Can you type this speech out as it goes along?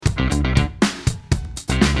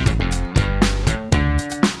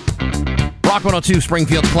Rock 102,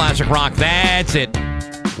 Springfield's Classic Rock. That's it.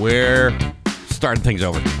 We're starting things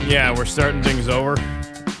over. Yeah, we're starting things over.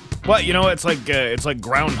 Well, you know, it's like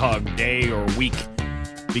Groundhog Day or week,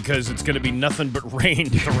 because it's going to be nothing but rain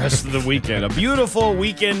the rest of the weekend. A beautiful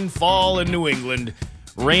weekend, fall in New England.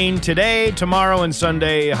 Rain today, tomorrow, and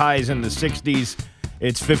Sunday. Highs in the 60s.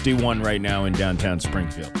 It's 51 right now in downtown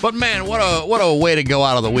Springfield. But man, what a way to go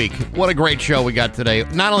out of the week. What a great show we got today.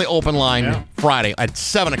 Not only open line Friday at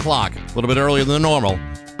 7 o'clock, a little bit earlier than normal,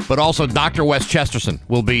 but also Dr. Wes Chesterton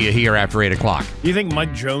will be here after 8 o'clock. Do you think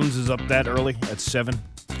Mike Jones is up that early at 7?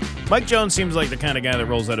 Mike Jones seems like the kind of guy that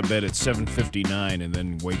rolls out of bed at 7:59 and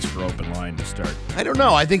then waits for open line to start. I don't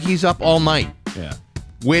know. I think he's up all night. Yeah.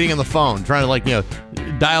 Waiting on the phone, trying to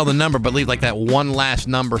dial the number, but leave like that one last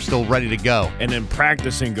number still ready to go. And then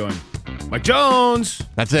practicing going, Mike Jones.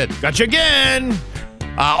 That's it. Got you again.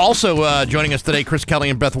 Also joining us today, Chris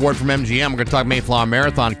Kelly and Beth Ward from MGM. We're going to talk Mayflower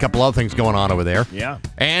Marathon, a couple other things going on over there. Yeah.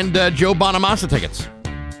 And Joe Bonamassa tickets.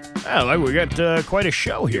 Oh, we got quite a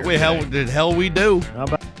show here. Hell we do. How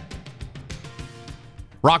about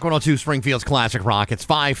Rock 102, Springfield's Classic Rock. It's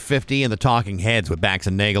 5:50 and the Talking Heads with Bax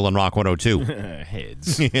and Nagle and Rock 102.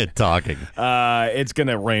 Heads. Talking. It's going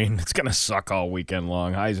to rain. It's going to suck all weekend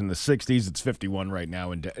long. Highs in the 60s. It's 51 right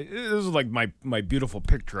now. And this is like my beautiful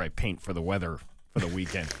picture I paint for the weather for the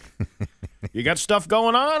weekend. You got stuff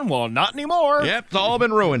going on? Well, not anymore. Yep, it's all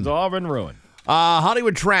been ruined. It's all been ruined.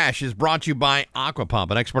 Hollywood Trash is brought to you by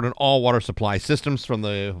Aquapump, an expert in all water supply systems from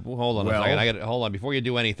the... Hold on a second. Hold on. Before you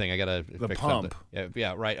do anything, I got to fix pump. something.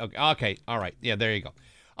 Yeah, right. Okay. All right. Yeah, there you go.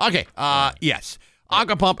 Okay. Yes.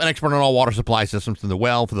 Aquapump, an expert in all water supply systems from the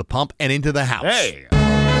well, to the pump, and into the house. Hey.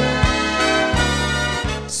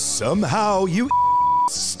 Somehow you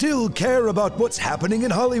still care about what's happening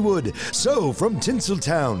in Hollywood. So, from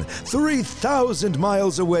Tinseltown, 3,000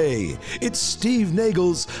 miles away, it's Steve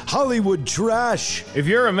Nagle's Hollywood Trash. If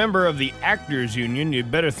you're a member of the Actors Union,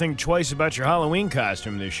 you'd better think twice about your Halloween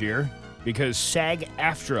costume this year, because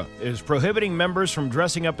SAG-AFTRA is prohibiting members from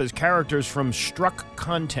dressing up as characters from struck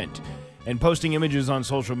content and posting images on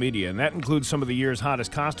social media, and that includes some of the year's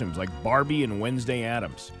hottest costumes like Barbie and Wednesday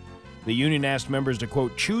Addams. The union asked members to,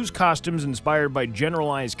 quote, choose costumes inspired by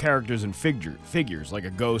generalized characters and figures like a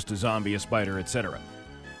ghost, a zombie, a spider, etc.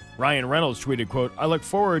 Ryan Reynolds tweeted, quote, I look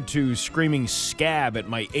forward to screaming scab at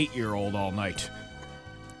my 8-year-old all night.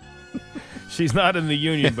 She's not in the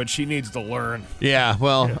union, but she needs to learn. Yeah,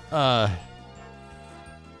 well, I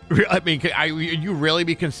mean, would you really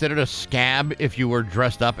be considered a scab if you were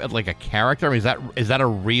dressed up as like a character? I mean, is that a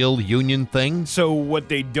real union thing? So what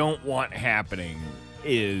they don't want happening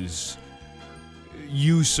is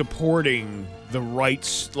you supporting the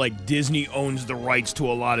rights, like Disney owns the rights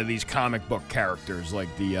to a lot of these comic book characters, like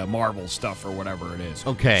the Marvel stuff or whatever it is.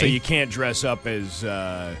 Okay. So you can't dress up as,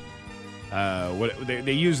 they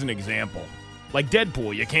use an example. Like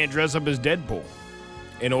Deadpool, you can't dress up as Deadpool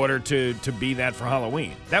in order to be that for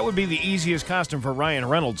Halloween. That would be the easiest costume for Ryan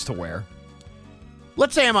Reynolds to wear.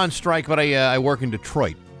 Let's say I'm on strike, but I work in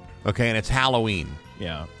Detroit, okay, and it's Halloween.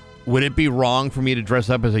 Yeah. Would it be wrong for me to dress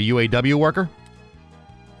up as a UAW worker?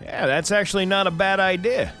 Yeah, that's actually not a bad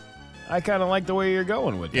idea. I kind of like the way you're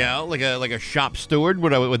going with that. Yeah, like a shop steward.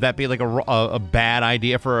 Would that be like a bad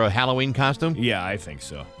idea for a Halloween costume? Yeah, I think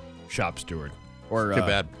so. Shop steward or too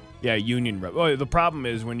bad. Yeah, union rep. Well, the problem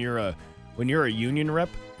is when you're a union rep,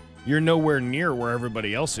 you're nowhere near where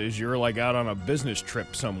everybody else is. You're like out on a business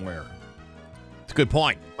trip somewhere. It's a good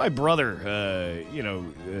point. My brother,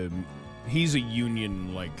 he's a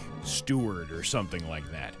union like steward or something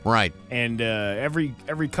like that. Right. And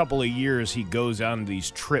every couple of years he goes on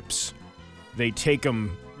these trips. They take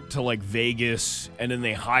him to like Vegas, and then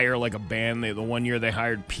they hire like a band. The one year they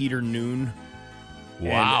hired Peter Noon.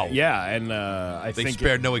 Wow. And I think they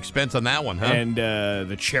spared no expense on that one, huh? And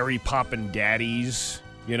the Cherry Poppin' Daddies,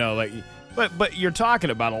 but you're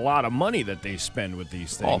talking about a lot of money that they spend with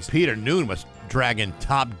these things. Oh, Peter Noon was dragging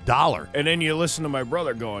top dollar. And then you listen to my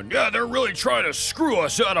brother going, yeah, they're really trying to screw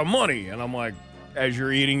us out of money. And I'm like, as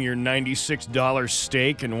you're eating your $96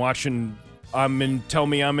 steak and watching Tell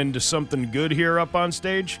Me I'm Into Something Good here up on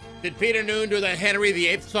stage. Did Peter Noon do that Henry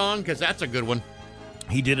VIII song? Because that's a good one.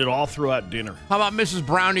 He did it all throughout dinner. How about Mrs.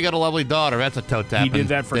 Brown, You Got a Lovely Daughter? That's a toe tap. He did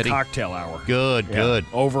that for cocktail hour. Good.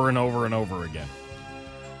 Over and over and over again.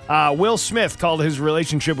 Will Smith called his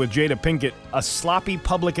relationship with Jada Pinkett a sloppy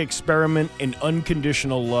public experiment in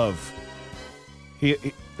unconditional love.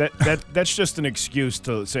 That's just an excuse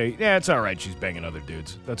to say, yeah, it's all right, she's banging other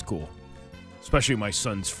dudes. That's cool. Especially my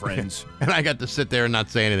son's friends. And I got to sit there and not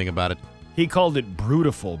say anything about it. He called it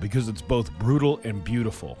brutiful because it's both brutal and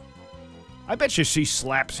beautiful. I bet you she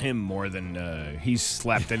slaps him more than he's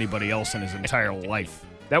slapped anybody else in his entire life.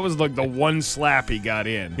 That was like the one slap he got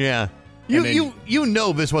in. Yeah. You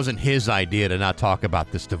know this wasn't his idea to not talk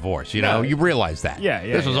about this divorce. You know, you realize that. Yeah.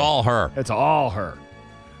 This was all her. It's all her.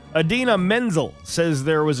 Adina Menzel says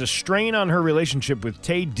there was a strain on her relationship with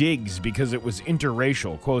Taye Diggs because it was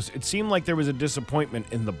interracial. Quote, it seemed like there was a disappointment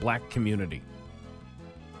in the black community.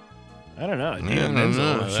 I don't know. Adina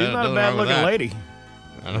Menzel, she's not a bad-looking lady.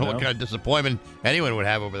 I don't know what kind of disappointment anyone would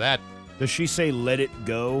have over that. Does she say "let it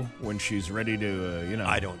go" when she's ready to,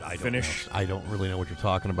 I don't finish? I don't really know what you're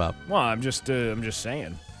talking about. Well, I'm just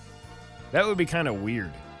saying. That would be kind of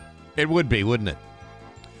weird. It would be, wouldn't it?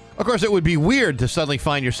 Of course, it would be weird to suddenly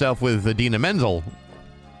find yourself with Adina Menzel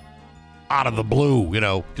out of the blue,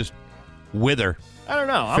 just with her. I don't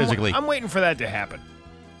know. Physically. I'm waiting for that to happen.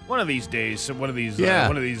 One of these days, one of these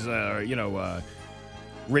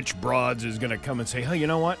rich broads is going to come and say, "Oh, you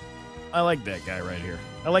know what? I like that guy right here.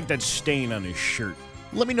 I like that stain on his shirt."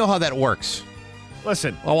 Let me know how that works.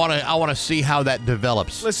 Listen. I want to see how that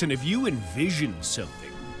develops. Listen, if you envision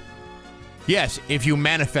something. Yes, if you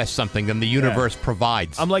manifest something, then the universe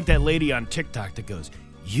provides. I'm like that lady on TikTok that goes,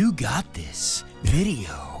 "You got this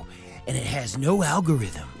video, and it has no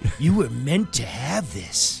algorithm. You were meant to have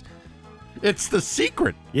this." It's the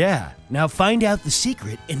secret. Yeah. Now find out the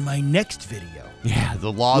secret in my next video. Yeah,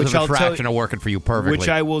 the laws of attraction are working for you perfectly. Which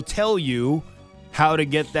I will tell you how to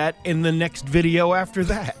get that in the next video after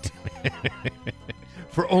that.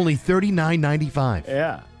 For only $39.95.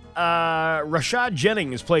 Yeah. Rashad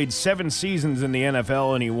Jennings played 7 seasons in the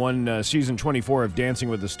NFL, and he won season 24 of Dancing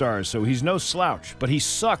with the Stars, so he's no slouch, but he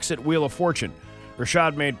sucks at Wheel of Fortune.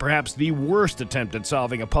 Rashad made perhaps the worst attempt at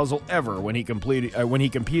solving a puzzle ever when he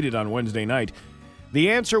competed on Wednesday night. The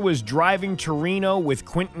answer was driving to Reno with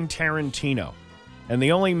Quentin Tarantino, and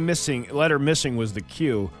the only letter missing was the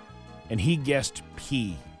Q, and he guessed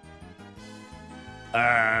P.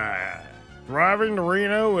 Driving to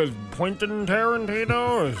Reno with Quentin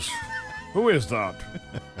Tarantino? Who is that?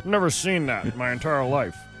 Never seen that in my entire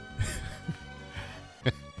life.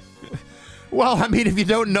 Well, I mean, if you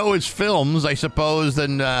don't know his films, I suppose,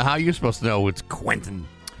 then how are you supposed to know it's Quentin?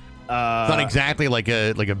 It's not exactly like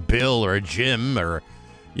a Bill or a Jim or,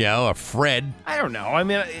 a Fred. I don't know. I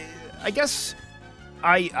mean, I guess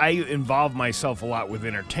I involve myself a lot with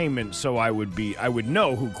entertainment, so I would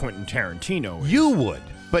know who Quentin Tarantino is. You would.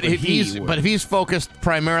 But if he's focused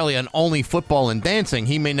primarily on only football and dancing,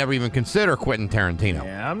 he may never even consider Quentin Tarantino.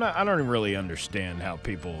 Yeah, I don't really understand how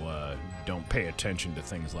people don't pay attention to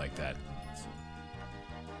things like that.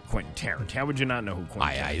 Quentin Tarantino. How would you not know who Quentin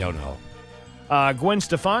Tarantino is? I don't know. Gwen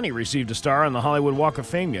Stefani received a star on the Hollywood Walk of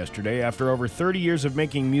Fame yesterday after over 30 years of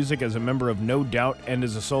making music as a member of No Doubt and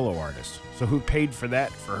as a solo artist. So who paid for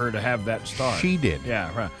that, for her to have that star? She did.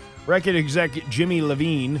 Yeah, right. Record exec Jimmy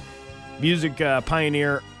Levine, music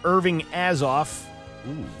pioneer Irving Azoff,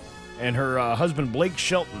 and her husband Blake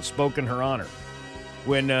Shelton spoke in her honor.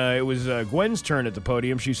 When it was Gwen's turn at the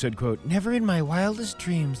podium, she said, quote, "Never in my wildest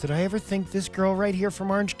dreams did I ever think this girl right here from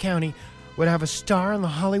Orange County would have a star on the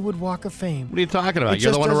Hollywood Walk of Fame. What are you talking about?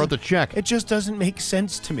 You're the one who wrote the check. It just doesn't make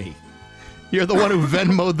sense to me." You're the one who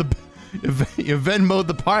Venmo'd the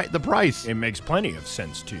price. It makes plenty of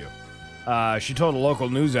sense to you. She told a local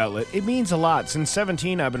news outlet, "It means a lot. Since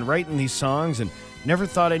 17, I've been writing these songs and never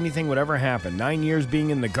thought anything would ever happen. 9 years being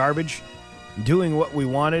in the garbage, doing what we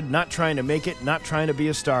wanted, not trying to make it, not trying to be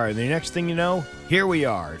a star. And the next thing you know, here we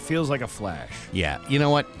are. It feels like a flash." Yeah, you know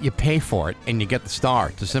what? You pay for it and you get the star.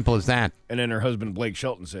 It's as simple as that. And then her husband, Blake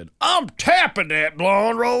Shelton, said, "I'm tapping that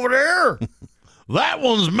blonde over there." That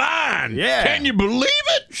one's mine. Yeah. Can you believe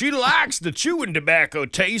it? She likes the chewing tobacco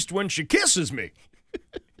taste when she kisses me.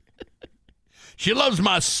 She loves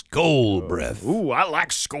my skull breath. Ooh, I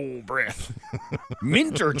like skull breath.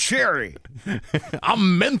 Mint or cherry?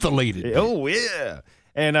 I'm mentholated. Oh, yeah.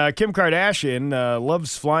 And Kim Kardashian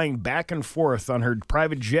loves flying back and forth on her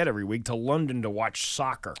private jet every week to London to watch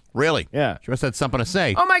soccer. Really? Yeah. She must have had something to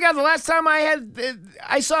say. Oh, my God. The last time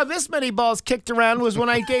I saw this many balls kicked around was when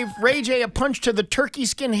I gave Ray J a punch to the turkey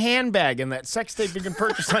skin handbag in that sex tape you can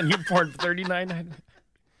purchase on YouPorn for $39.99.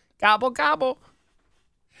 Gobble, gobble.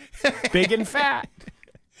 Big and fat.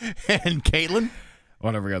 And Caitlin? Oh,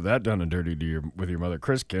 I never got that done and dirty with your mother,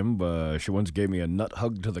 Chris Kim. She once gave me a nut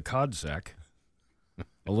hug to the cod sack.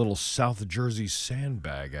 A little South Jersey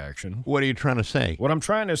sandbag action. What are you trying to say? What I'm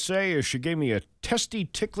trying to say is she gave me a testy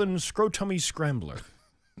ticklin' scrotummy scrambler.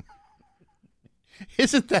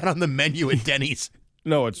 Isn't that on the menu at Denny's?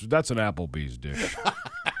 No, that's an Applebee's dish.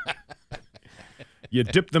 You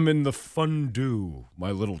dip them in the fondue,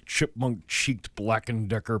 my little chipmunk-cheeked Black &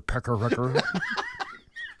 Decker pecker-wrecker.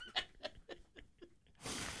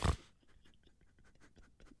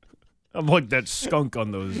 I'm like that skunk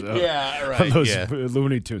on those, Yeah, right, on those yeah.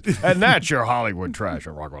 Looney Tunes. And that's your Hollywood trash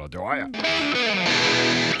at Rock 102.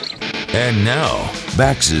 And now,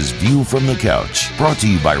 Bax's View from the Couch, brought to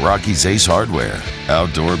you by Rocky's Ace Hardware.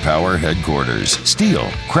 Outdoor power headquarters,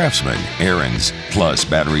 Steel, Craftsman, Aaron's, plus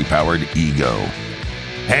battery-powered Ego.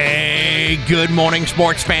 Hey, good morning,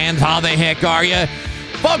 sports fans. How the heck are you?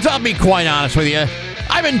 Folks, I'll be quite honest with you.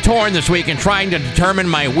 I've been torn this week in trying to determine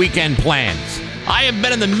my weekend plans. I have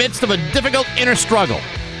been in the midst of a difficult inner struggle.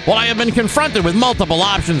 While I have been confronted with multiple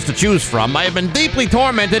options to choose from, I have been deeply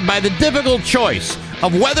tormented by the difficult choice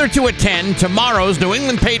of whether to attend tomorrow's New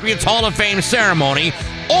England Patriots Hall of Fame ceremony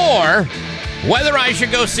or whether I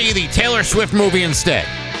should go see the Taylor Swift movie instead.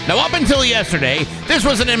 Now, up until yesterday, this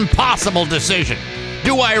was an impossible decision.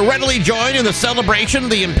 Do I readily join in the celebration of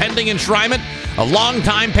the impending enshrinement of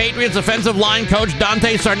longtime Patriots offensive line coach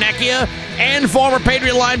Dante Sarnecchia and former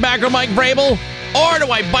Patriot linebacker Mike Vrabel? Or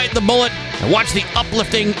do I bite the bullet and watch the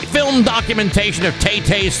uplifting film documentation of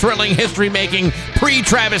Tay-Tay's thrilling history-making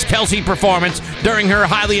pre-Travis Kelce performance during her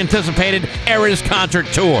highly anticipated Eras concert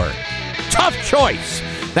tour? Tough choice.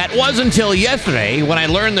 That was until yesterday when I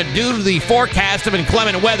learned that due to the forecast of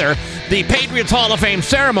inclement weather, the Patriots Hall of Fame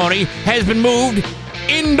ceremony has been moved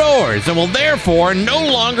indoors and will therefore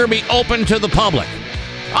no longer be open to the public.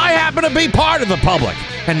 I happen to be part of the public,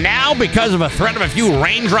 and now, because of a threat of a few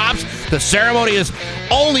raindrops, the ceremony is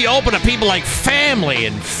only open to people like family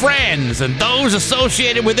and friends and those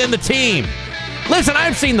associated within the team. Listen,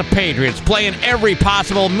 I've seen the Patriots play in every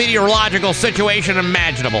possible meteorological situation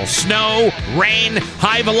imaginable. Snow, rain,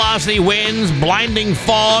 high-velocity winds, blinding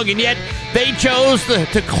fog, and yet they chose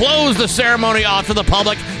to close the ceremony off to the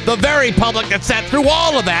public, the very public that sat through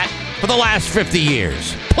all of that for the last 50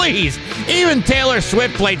 years. Please, even Taylor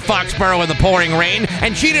Swift played Foxborough in the pouring rain,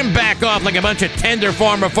 and she didn't back off like a bunch of tender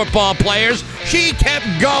former football players. She kept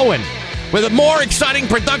going. With a more exciting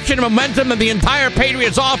production and momentum than the entire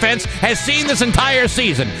Patriots offense has seen this entire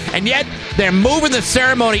season. And yet, they're moving the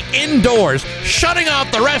ceremony indoors, shutting off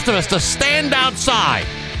the rest of us to stand outside.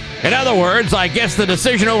 In other words, I guess the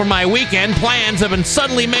decision over my weekend plans have been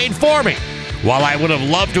suddenly made for me. While I would have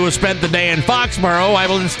loved to have spent the day in Foxborough, I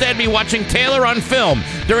will instead be watching Taylor on film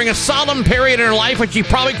during a solemn period in her life when she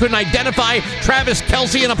probably couldn't identify Travis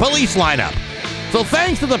Kelce in a police lineup. So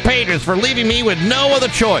thanks to the Patriots for leaving me with no other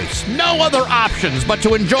choice, no other options but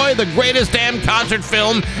to enjoy the greatest damn concert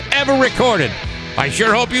film ever recorded. I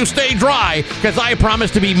sure hope you stay dry, because I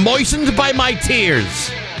promise to be moistened by my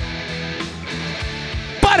tears.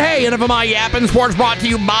 But hey, enough of my yapping. Sports brought to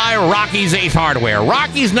you by Rocky's Ace Hardware.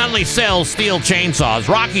 Rocky's not only sells steel chainsaws,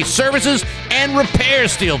 Rocky's services and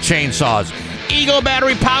repairs steel chainsaws. Eagle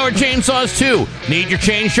battery-powered chainsaws, too. Need your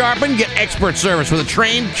chain sharpened? Get expert service with a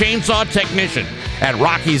trained chainsaw technician at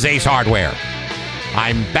Rocky's Ace Hardware.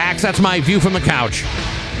 I'm Bax. That's my view from the couch.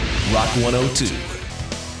 Rock 102.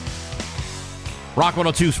 Rock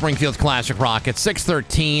 102, Springfield's Classic Rock at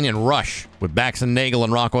 6:13 in Rush with Bax and Nagle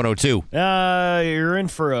and Rock 102. You're in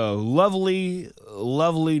for a lovely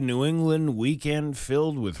New England weekend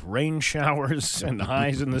filled with rain showers and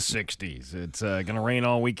highs in the 60s. It's going to rain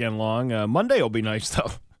all weekend long. Monday will be nice,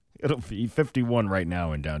 though. It'll be 51 right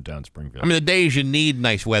now in downtown Springfield. I mean, the days you need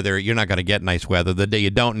nice weather, you're not going to get nice weather. The day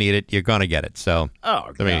you don't need it, you're going to get it. So,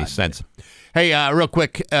 doesn't make any sense. Hey, real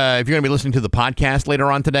quick, if you're going to be listening to the podcast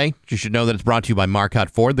later on today, you should know that it's brought to you by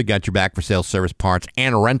Marcotte Ford. They got your back for sales, service, parts,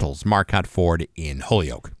 and rentals. Marcotte Ford in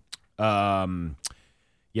Holyoke. Yeah,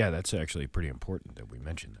 that's actually pretty important that we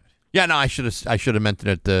mentioned that. Yeah, no, I should have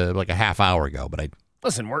mentioned it like a half hour ago, but I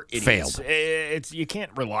Listen, we're idiots. failed. You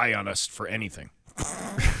can't rely on us for anything.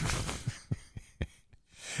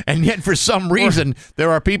 And yet, for some reason, there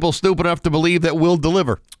are people stupid enough to believe that we'll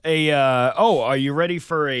deliver. Are you ready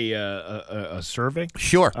for a survey?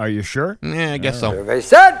 Sure. Are you sure? Yeah, I guess so. Survey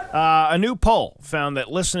said. A new poll found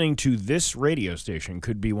that listening to this radio station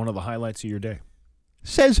could be one of the highlights of your day.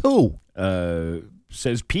 Says who?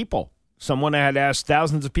 Says people. Someone had asked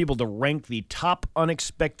thousands of people to rank the top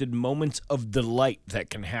unexpected moments of delight that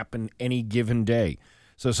can happen any given day.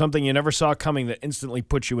 So something you never saw coming that instantly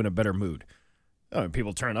puts you in a better mood. Oh,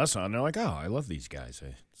 people turn us on. They're like, oh, I love these guys.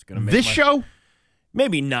 It's gonna make This show?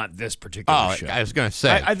 Maybe not this particular show. I was going to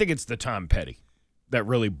say. I think it's the Tom Petty that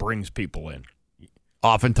really brings people in.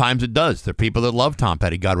 Oftentimes it does. There are people that love Tom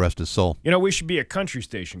Petty, God rest his soul. You know, we should be a country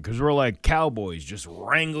station because we're like cowboys just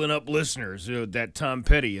wrangling up listeners, that Tom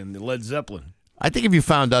Petty and the Led Zeppelin. I think if you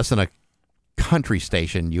found us in a country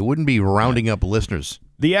station, you wouldn't be rounding up listeners.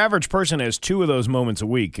 The average person has 2 of those moments a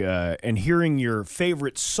week, and hearing your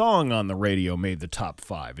favorite song on the radio made the top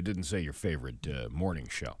 5. It didn't say your favorite morning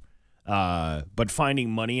show. But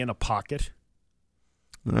finding money in a pocket.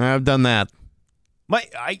 I've done that.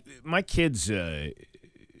 My kids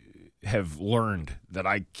have learned that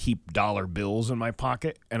I keep dollar bills in my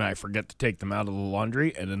pocket, and I forget to take them out of the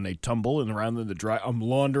laundry, and then they tumble and around in the dry. I'm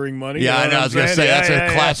laundering money. Yeah, I know. I was going to say, that's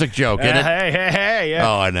a classic joke, isn't it? Hey, yeah.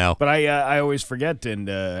 Oh, I know. But I always forget, and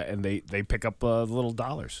they pick up little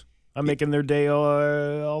dollars. I'm making their day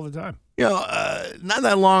all the time. You know, not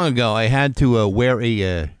that long ago, I had to wear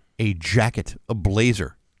a jacket, a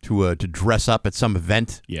blazer, to dress up at some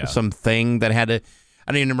event, some thing that had to.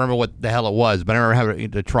 I don't even remember what the hell it was, but I remember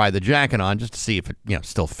having to try the jacket on just to see if it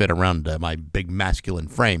still fit around my big masculine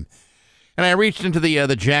frame. And I reached into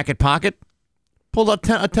the jacket pocket, pulled out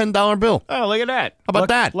a $10 bill. Oh, look at that! How about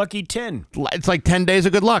that? Lucky 10. It's like 10 days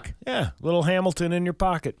of good luck. Yeah, little Hamilton in your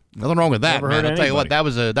pocket. Nothing wrong with that, Never man. hurt I'll tell you what, that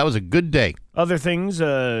was a good day. Other things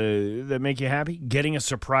that make you happy: getting a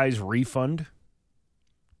surprise refund.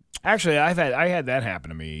 Actually, I had that happen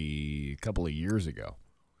to me a couple of years ago.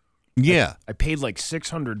 Yeah, I paid like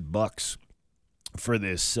 $600 for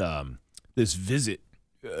this this visit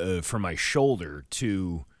for my shoulder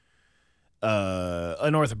to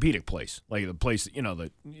an orthopedic place, like the place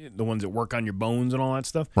the ones that work on your bones and all that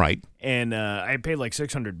stuff. Right. And I paid like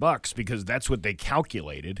 $600 because that's what they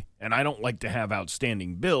calculated. And I don't like to have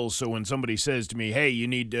outstanding bills. So when somebody says to me, "Hey, you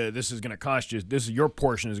need this is going to cost you. This is your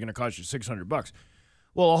portion is going to cost you $600."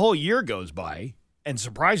 Well, a whole year goes by. And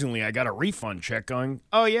surprisingly, I got a refund check going,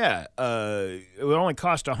 oh, yeah, it would only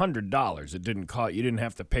cost $100. It didn't cost, you didn't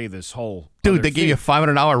have to pay this whole Dude, they gave you a $500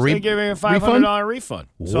 refund? They gave me a $500 refund.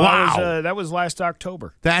 So wow. That was last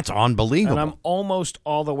October. That's unbelievable. And I'm almost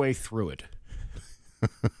all the way through it.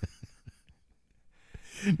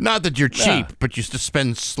 Not that you're cheap, but you just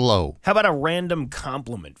spend slow. How about a random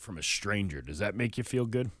compliment from a stranger? Does that make you feel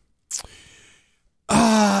good?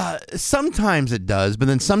 Sometimes it does, but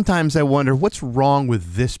then sometimes I wonder what's wrong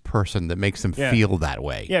with this person that makes them feel that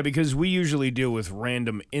way. Yeah, because we usually deal with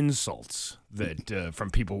random insults that from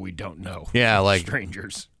people we don't know. Yeah, like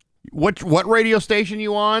strangers. What radio station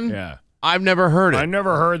you on? Yeah. I've never heard it. I've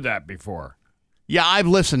never heard that before. Yeah, I've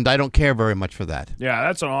listened. I don't care very much for that. Yeah,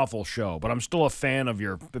 that's an awful show, but I'm still a fan of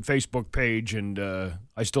your Facebook page, and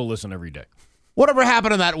I still listen every day. Whatever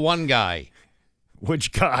happened to that one guy?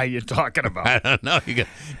 Which guy are you talking about? I don't know. You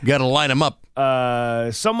got to line him up.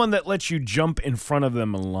 Someone that lets you jump in front of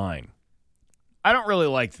them in line. I don't really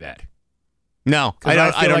like that. No, I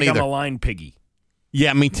don't like either. I'm a line piggy.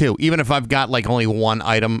 Yeah, me too. Even if I've got like only one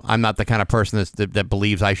item, I'm not the kind of person that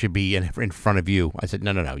believes I should be in front of you. I said,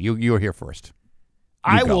 no. You're here first.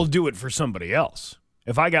 I will do it for somebody else.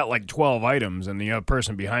 If I got like 12 items and the other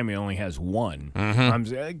person behind me only has one,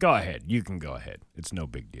 go ahead. You can go ahead. It's no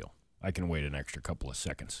big deal. I can wait an extra couple of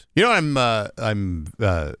seconds. You know, I'm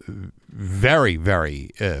very, very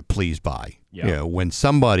pleased by. Yeah. You know, when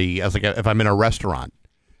somebody, if I'm in a restaurant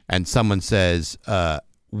and someone says,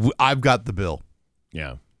 "I've got the bill."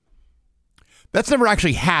 Yeah. That's never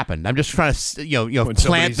actually happened. I'm just trying to,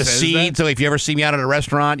 plant the seed. So if you ever see me out at a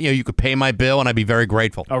restaurant, you could pay my bill and I'd be very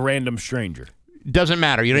grateful. A random stranger. Doesn't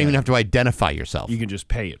matter. You don't even have to identify yourself. You can just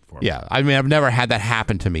pay it for me. Yeah. I mean, I've never had that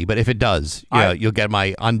happen to me, but if it does, you'll get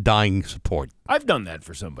my undying support. I've done that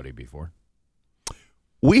for somebody before.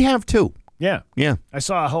 We have too. Yeah. Yeah. I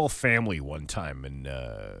saw a whole family one time, and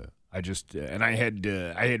I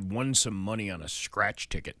had won some money on a scratch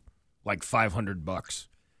ticket, like $500.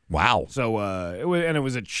 Wow. So it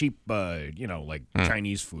was a cheap,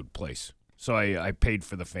 Chinese food place. So I paid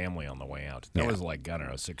for the family on the way out. That was like, I don't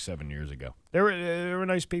know, 6-7 years ago. They were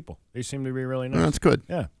nice people. They seemed to be really nice. That's good.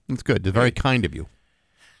 Yeah. That's good. They're very kind of you.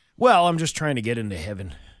 Well, I'm just trying to get into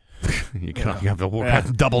heaven. You have to work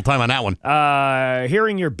double time on that one.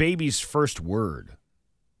 Hearing your baby's first word.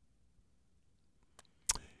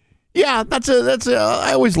 Yeah, that's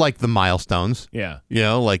I always like the milestones. Yeah.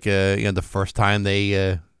 The first time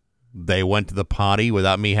they went to the potty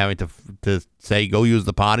without me having to say go use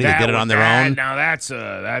the potty. They did it on their own. Now that's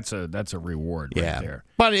a reward right there.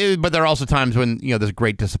 But there are also times when there's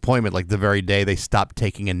great disappointment, like the very day they stopped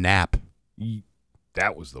taking a nap.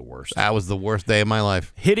 That was the worst. That was the worst day of my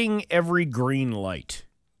life. Hitting every green light.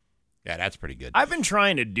 Yeah, that's pretty good. I've been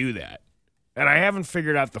trying to do that, and I haven't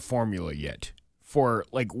figured out the formula yet. For,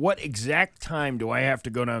 what exact time do I have to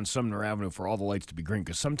go down Sumner Avenue for all the lights to be green?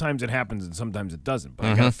 Because sometimes it happens and sometimes it doesn't. But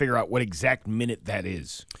I got to figure out what exact minute that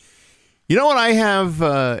is. You know what I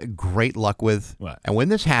have great luck with? What? And when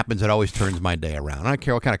this happens, it always turns my day around. I don't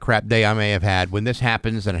care what kind of crap day I may have had. When this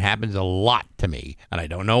happens, and it happens a lot to me, and I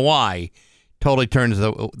don't know why, totally turns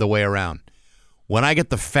the way around. When I get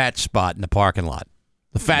the fat spot in the parking lot.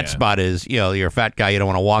 The fat spot is, you're a fat guy, you don't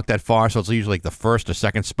want to walk that far, so it's usually like the first or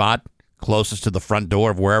second spot closest to the front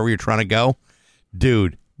door of wherever you're trying to go.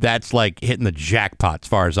 dude, that's like hitting the jackpot as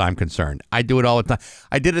far as I'm concerned. I do it all the time.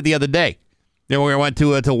 I did it the other day. You know, where I went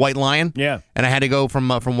to White Lion? Yeah. And I had to go from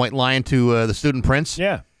White Lion to the Student Prince?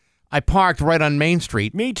 Yeah. I parked right on Main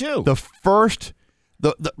Street. Me too. The first,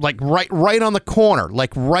 like right on the corner,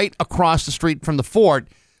 like right across the street from the fort.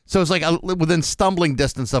 So it's like within stumbling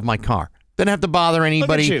distance of my car. Didn't have to bother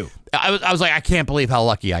anybody. Look at you. I was like, I can't believe how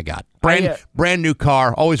lucky I got. Brand new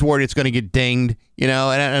car. Always worried it's going to get dinged, you know,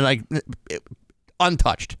 and like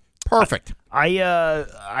untouched. Perfect.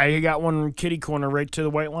 I got one kitty corner right to the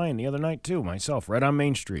White Lion the other night too, myself, right on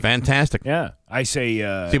Main Street. Fantastic. Yeah, I say.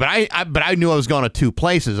 See, but I knew I was going to two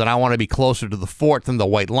places, and I want to be closer to the fort than the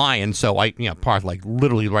White Lion, so I parked like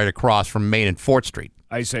literally right across from Main and Fort Street.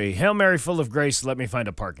 I say, Hail Mary, full of grace, let me find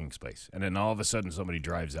a parking space, and then all of a sudden somebody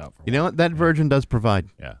drives out. You know what? That Virgin does provide.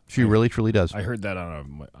 Yeah, she really truly does. I heard that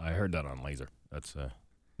on Laser. That's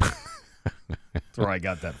where I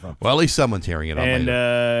got that from. Well, at least someone's hearing it on Laser.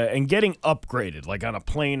 And getting upgraded, like on a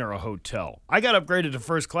plane or a hotel. I got upgraded to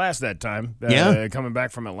first class that time. Coming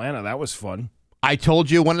back from Atlanta, that was fun. I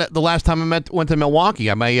told you the last time I went to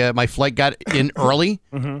Milwaukee, my flight got in early,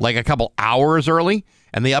 like a couple hours early,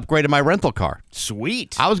 and they upgraded my rental car.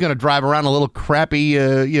 Sweet. I was going to drive around a little crappy,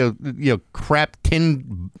 crap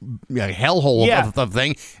tin hellhole of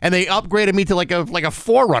thing, and they upgraded me to like a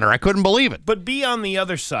 4Runner. I couldn't believe it. But be on the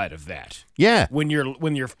other side of that. Yeah. When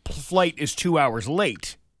your flight is 2 hours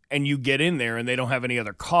late, and you get in there, and they don't have any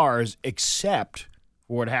other cars except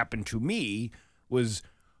what happened to me was.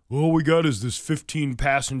 All we got is this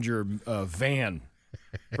 15-passenger van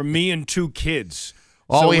for me and two kids.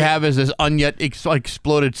 All we have is this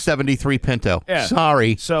exploded 73 Pinto. Yeah.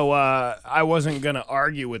 Sorry. So I wasn't going to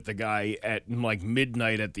argue with the guy at like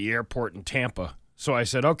midnight at the airport in Tampa. So I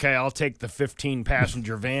said, okay, I'll take the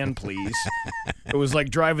 15-passenger van, please. It was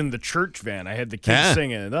like driving the church van. I had the kids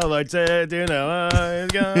singing, oh, I said,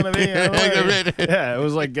 it's gonna be a way. Yeah, it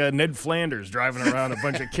was like Ned Flanders driving around a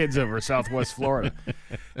bunch of kids over Southwest Florida.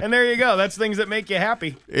 And there you go. That's things that make you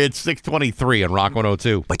happy. It's 623 on Rock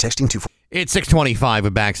 102. By texting to... It's 625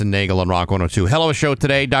 with Bax and Nagle on Rock 102. Hell of a show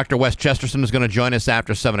today. Dr. Wes Chesterton is going to join us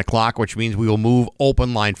after 7 o'clock, which means we will move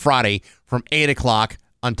Open Line Friday from 8 o'clock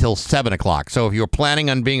until 7 o'clock. So if you're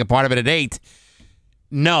planning on being a part of it at 8,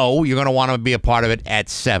 no, you're going to want to be a part of it at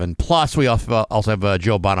 7. Plus, we also have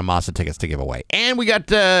Joe Bonamassa tickets to give away. And we got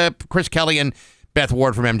Chris Kelly and Beth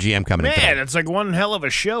Ward from MGM coming in today. Man, it's like one hell of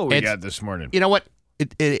a show we got this morning. You know what?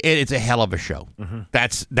 It's a hell of a show. Mm-hmm.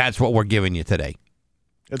 That's what we're giving you today.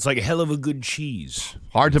 It's like a hell of a good cheese.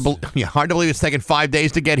 Hard to believe it's taken 5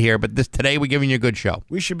 days to get here, but today we're giving you a good show.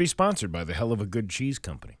 We should be sponsored by the Hell of a Good Cheese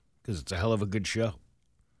Company because it's a hell of a good show.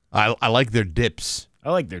 I like their dips.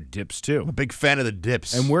 I like their dips, too. I'm a big fan of the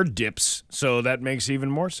dips. And we're dips, so that makes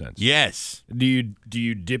even more sense. Yes. Do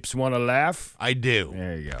you dips want to laugh? I do.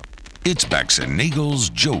 There you go. It's Bax and Nagle's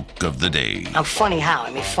Joke of the Day. I'm funny how?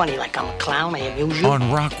 I mean, funny like I'm a clown, I amuse you.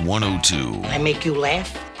 On Rock 102. I make you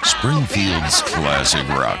laugh. Springfield's classic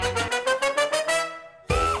rock.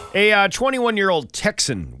 A 21-year-old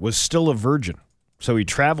Texan was still a virgin. So he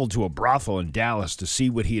traveled to a brothel in Dallas to see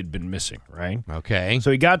what he had been missing, right? Okay.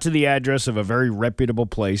 So he got to the address of a very reputable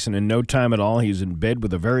place, and in no time at all, he was in bed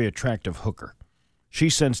with a very attractive hooker. She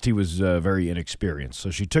sensed he was very inexperienced,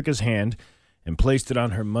 so she took his hand and placed it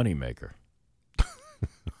on her moneymaker.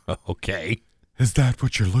 Okay. Is that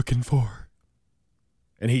what you're looking for?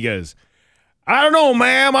 And he goes, I don't know,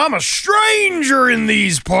 ma'am. I'm a stranger in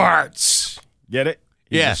these parts. Get it?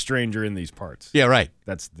 He's a stranger in these parts. Yeah, right.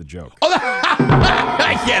 That's the joke. Oh,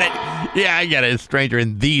 I get it. Yeah, I get it. A stranger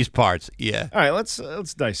in these parts. Yeah. All right, let's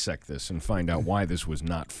dissect this and find out why this was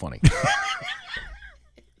not funny.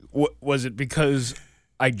 Was it because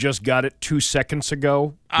I just got it 2 seconds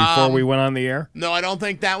ago before we went on the air? No, I don't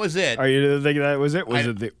think that was it. Are you think that was it?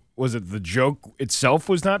 Was it the joke itself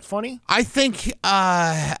was not funny? I think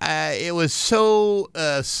it was so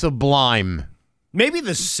sublime. Maybe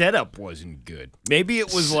the setup wasn't good. Maybe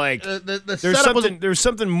it was like there's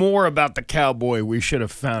something more about the cowboy we should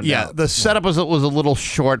have found out. Yeah, the setup was a little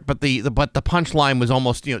short, but the punchline was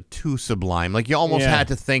almost too sublime. Like you almost had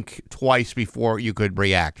to think twice before you could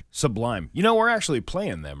react. Sublime. We're actually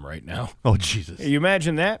playing them right now. Oh Jesus! Can you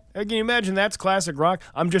imagine that? Can you imagine that's classic rock?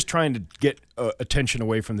 I'm just trying to get attention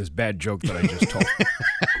away from this bad joke that I just told.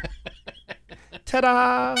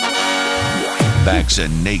 Ta-da! Bax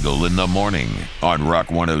and Nagle in the morning on Rock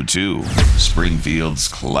 102, Springfield's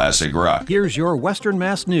classic rock. Here's your Western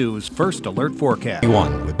Mass News First Alert Forecast.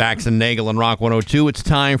 With Bax and Nagle on Rock 102, it's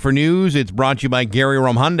time for news. It's brought to you by Gary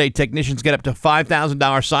Rome Hyundai. Technicians get up to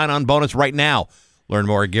 $5,000 sign-on bonus right now. Learn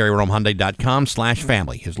more at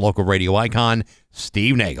GaryRomeHyundai.com/family. His local radio icon,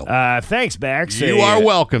 Steve Nagle. Thanks, Bax. You are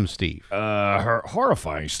welcome, Steve.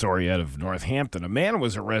 Horrifying story out of Northampton. A man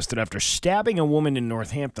was arrested after stabbing a woman in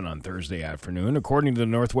Northampton on Thursday afternoon. According to the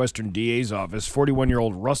Northwestern DA's office,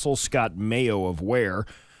 41-year-old Russell Scott Mayo of Ware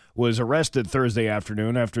was arrested Thursday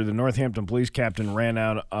afternoon after the Northampton police captain ran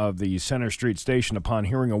out of the Center Street station upon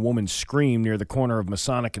hearing a woman scream near the corner of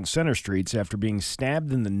Masonic and Center Streets after being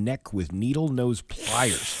stabbed in the neck with needle-nose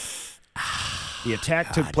pliers. The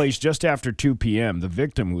attack took place just after 2 p.m. The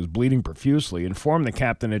victim, who was bleeding profusely, informed the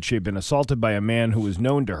captain that she had been assaulted by a man who was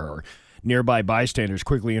known to her. Nearby bystanders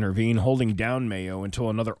quickly intervened, holding down Mayo until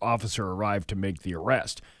another officer arrived to make the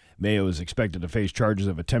arrest. Mayo is expected to face charges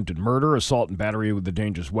of attempted murder, assault and battery with a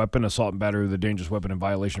dangerous weapon, assault and battery with a dangerous weapon in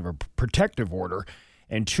violation of a protective order,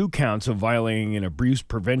 and 2 counts of violating an abuse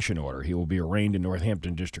prevention order. He will be arraigned in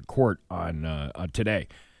Northampton District Court on today.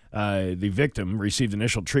 The victim received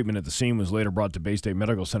initial treatment at the scene, was later brought to Bay State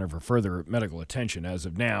Medical Center for further medical attention. As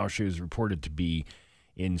of now, she is reported to be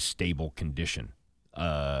in stable condition.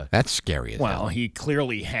 That's scary as hell. Well, he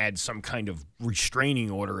clearly had some kind of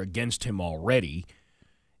restraining order against him already.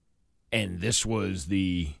 And this was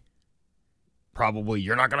the probably,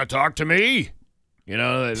 you're not going to talk to me? You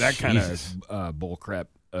know, that kind of bull crap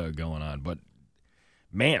going on. But,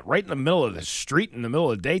 man, right in the middle of the street in the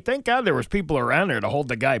middle of the day, thank God there was people around there to hold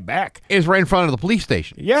the guy back. It was right in front of the police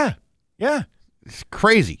station. Yeah. It's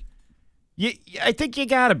crazy. I think you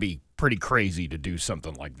got to be pretty crazy to do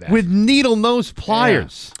something like that. With needle-nose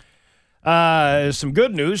pliers. Yeah. Some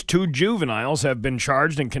good news. 2 juveniles have been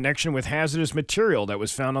charged in connection with hazardous material that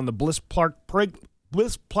was found on the Bliss Park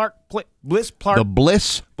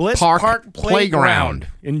Playground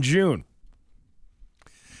in June.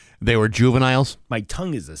 They were juveniles? My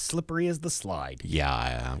tongue is as slippery as the slide. Yeah,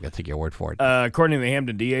 I'm going to take your word for it. According to the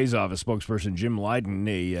Hampton DA's office spokesperson Jim Lydon,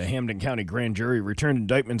 a Hampton County grand jury returned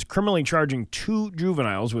indictments criminally charging 2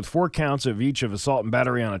 juveniles with 4 counts of each of assault and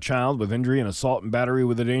battery on a child with injury and assault and battery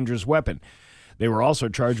with a dangerous weapon. They were also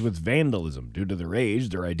charged with vandalism. Due to their age,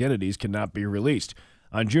 their identities cannot be released.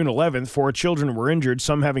 On June 11th, 4 children were injured,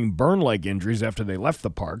 some having burn-like injuries after they left the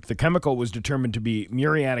park. The chemical was determined to be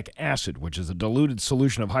muriatic acid, which is a diluted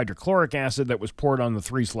solution of hydrochloric acid that was poured on the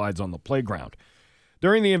 3 slides on the playground.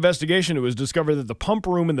 During the investigation, it was discovered that the pump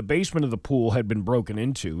room in the basement of the pool had been broken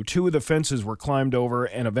into. 2 of the fences were climbed over,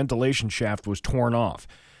 and a ventilation shaft was torn off.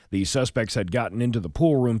 The suspects had gotten into the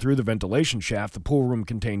pool room through the ventilation shaft. The pool room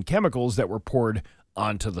contained chemicals that were poured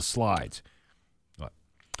onto the slides.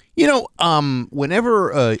 You know,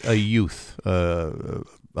 whenever a youth, a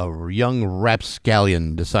young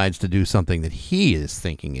rapscallion decides to do something that he is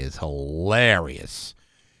thinking is hilarious,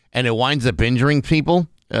 and it winds up injuring people,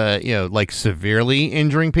 like severely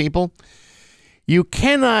injuring people, you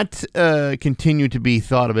cannot continue to be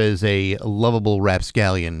thought of as a lovable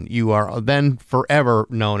rapscallion. You are then forever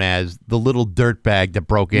known as the little dirtbag that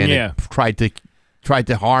broke in and tried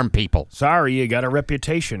to harm people. Sorry, you got a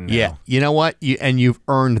reputation now. Yeah, you know what? You've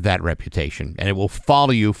earned that reputation, and it will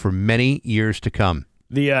follow you for many years to come.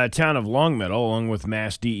 The town of Longmeadow, along with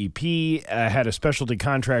Mass DEP, had a specialty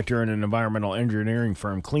contractor and an environmental engineering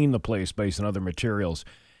firm clean the place based on other materials.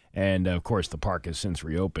 And, of course, the park has since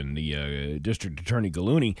reopened. The District Attorney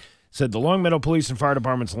Gallooni said the Longmeadow Police and Fire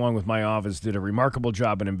Departments, along with my office, did a remarkable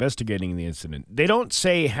job in investigating the incident. They don't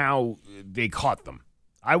say how they caught them.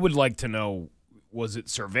 I would like to know, was it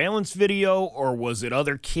surveillance video or was it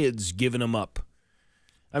other kids giving them up?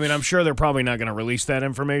 I mean, I'm sure they're probably not going to release that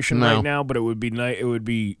information right now, but it would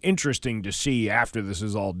be interesting to see after this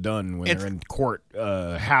is all done when they're in court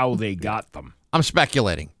how they got them. I'm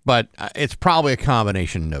speculating, but it's probably a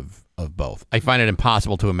combination of both. I find it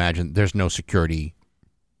impossible to imagine there's no security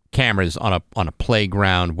cameras on a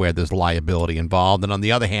playground where there's liability involved. And on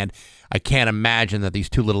the other hand, I can't imagine that these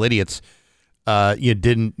 2 little idiots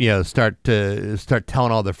didn't start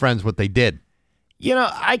telling all their friends what they did. You know,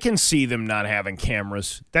 I can see them not having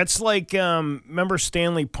cameras. That's like, remember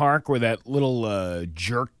Stanley Park where that little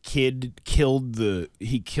jerk kid killed the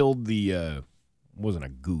wasn't a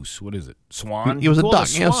goose. What is it? Swan? It was a duck.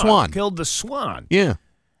 Yeah, swan. Killed the swan. Yeah.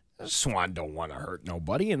 The swan don't want to hurt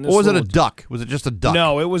nobody. And or was it a duck? Was it just a duck?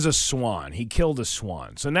 No, it was a swan. He killed a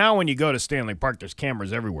swan. So now when you go to Stanley Park, there's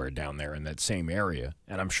cameras everywhere down there in that same area,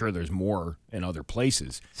 and I'm sure there's more in other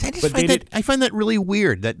places. I find that really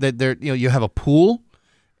weird that there, you have a pool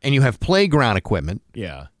and you have playground equipment.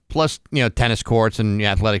 Yeah. Plus, tennis courts and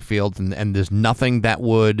athletic fields, and there's nothing that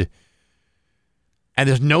would. And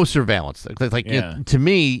there's no surveillance. To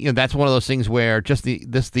me, that's one of those things where just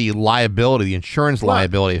the liability, the insurance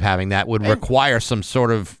liability of having that would require some sort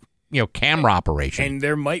of camera operation. And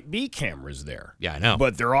there might be cameras there. Yeah, I know.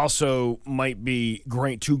 But there also might be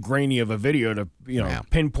too grainy of a video to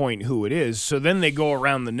pinpoint who it is. So then they go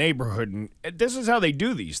around the neighborhood, and this is how they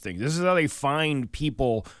do these things. This is how they find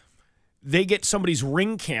people. They get somebody's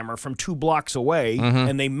Ring camera from 2 blocks away,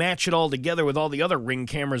 and they match it all together with all the other Ring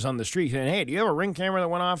cameras on the street. And hey, do you have a Ring camera that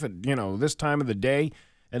went off at this time of the day?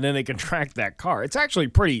 And then they can track that car. It's actually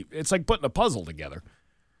pretty. It's like putting a puzzle together.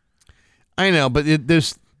 I know, but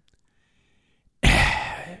there's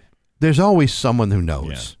always someone who knows.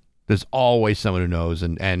 Yeah. There's always someone who knows,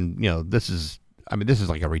 and this is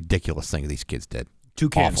like a ridiculous thing these kids did.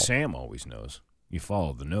 Toucan Awful. Sam always knows. You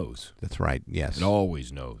follow the nose. That's right. Yes. It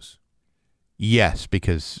always knows. Yes,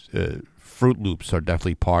 because Fruit Loops are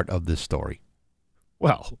definitely part of this story.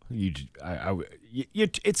 Well,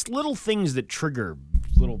 it's little things that trigger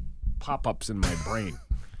little pop-ups in my brain.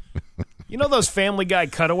 You know those Family Guy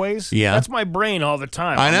cutaways? Yeah. That's my brain all the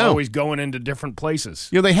time. I know. I'm always going into different places.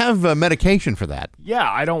 They have medication for that. Yeah,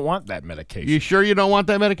 I don't want that medication. You sure you don't want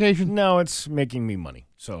that medication? No, it's making me money.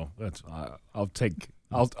 So that's I'll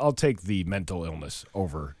take the mental illness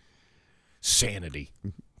over sanity.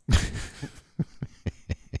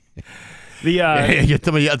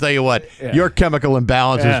 I'll tell you what. Yeah. Your chemical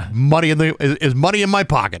imbalance is money in my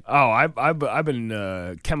pocket. Oh, I've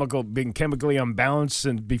been chemically unbalanced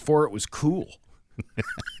since before it was cool.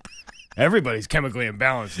 Everybody's chemically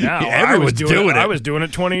imbalanced now. Everyone's doing it. I was doing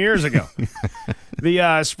it 20 years ago.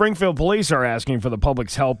 The Springfield police are asking for the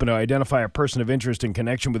public's help to identify a person of interest in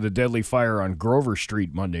connection with the deadly fire on Grover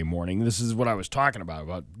Street Monday morning. This is what I was talking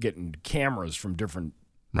about getting cameras from different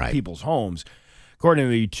people's homes.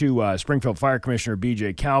 According to Springfield Fire Commissioner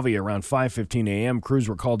B.J. Calvey, around 5:15 a.m., crews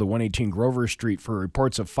were called to 118 Grover Street for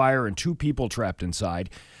reports of fire and 2 people trapped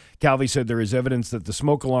inside. Calvey said there is evidence that the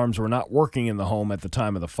smoke alarms were not working in the home at the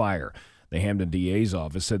time of the fire. The Hamden DA's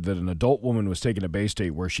office said that an adult woman was taken to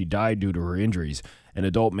Baystate where she died due to her injuries. An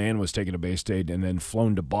adult man was taken to Baystate and then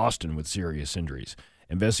flown to Boston with serious injuries.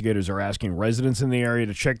 Investigators are asking residents in the area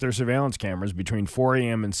to check their surveillance cameras between 4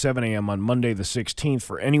 a.m. and 7 a.m. on Monday the 16th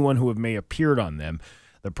for anyone who may have appeared on them.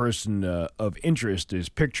 The person of interest is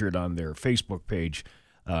pictured on their Facebook page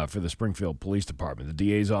for the Springfield Police Department. The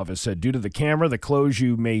DA's office said, due to the camera, the clothes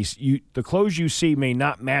you see may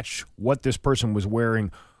not match what this person was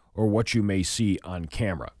wearing or what you may see on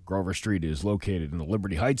camera. Grover Street is located in the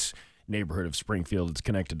Liberty Heights neighborhood of Springfield. It's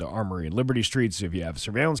connected to Armory and Liberty Streets. If you have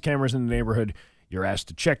surveillance cameras in the neighborhood, you're asked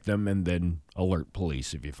to check them and then alert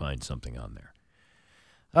police if you find something on there.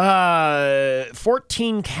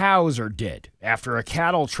 14 cows are dead after a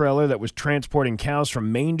cattle trailer that was transporting cows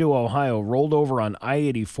from Maine to Ohio rolled over on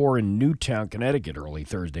I-84 in Newtown, Connecticut early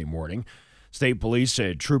Thursday morning. State police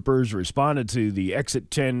said troopers responded to the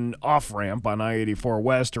exit 10 off-ramp on I-84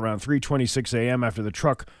 West around 3:26 a.m. after the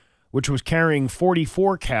truck, which was carrying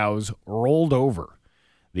 44 cows, rolled over.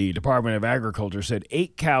 The Department of Agriculture said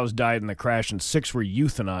 8 cows died in the crash and 6 were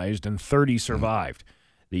euthanized and 30 survived.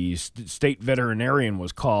 The state veterinarian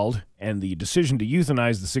was called, and the decision to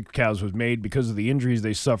euthanize the 6 cows was made because of the injuries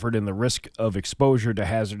they suffered and the risk of exposure to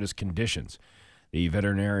hazardous conditions. The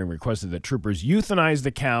veterinarian requested that troopers euthanize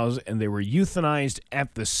the cows, and they were euthanized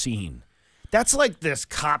at the scene. That's like this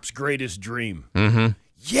cop's greatest dream. Mm-hmm.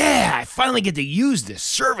 Yeah, I finally get to use this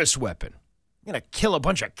service weapon. I'm going to kill a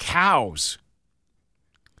bunch of cows.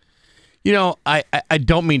 I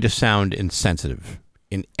don't mean to sound insensitive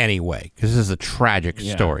in any way, because this is a tragic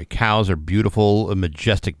story. Cows are beautiful,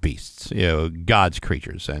 majestic beasts, God's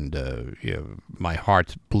creatures, and my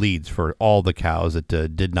heart bleeds for all the cows that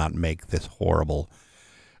did not make this horrible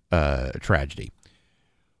tragedy.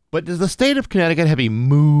 But does the state of Connecticut have a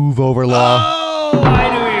move-over law? Oh, I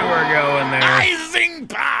knew you were going there. I zing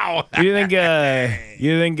pow! You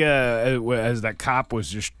think as that cop was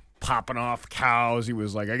just popping off cows, he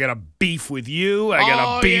was like, I got a beef with you. I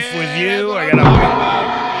got a beef with you. I got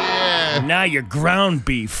a beef. Now you're ground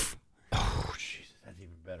beef. Oh, Jesus, that's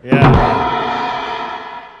even better. Yeah.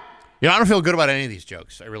 I don't feel good about any of these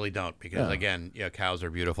jokes. I really don't, because, again, cows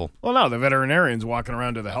are beautiful. Well, no, the veterinarian's walking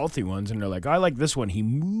around to the healthy ones, and they're like, I like this one. He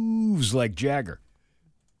moves like Jagger.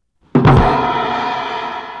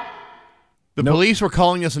 The police were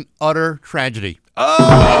calling this an utter tragedy.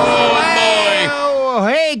 Oh,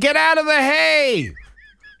 hey, get out of the hay!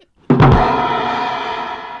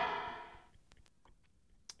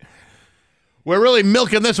 We're really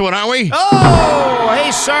milking this one, aren't we? Oh,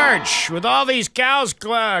 hey, Sarge, with all these cows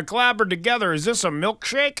clobbered together, is this a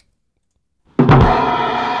milkshake?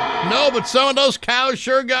 No, but some of those cows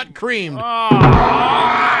sure got creamed. Oh.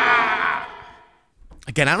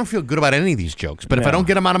 Again, I don't feel good about any of these jokes, but if I No. don't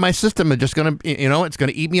get them out of my system, it's just going to, it's going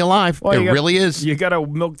to eat me alive. Really is. You got to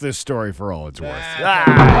milk this story for all it's worth.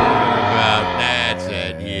 That's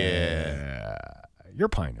it, yeah. Your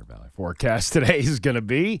Pioneer Valley forecast today is going to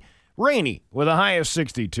be rainy with a high of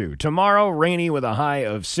 62. Tomorrow, rainy with a high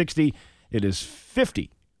of 60. It is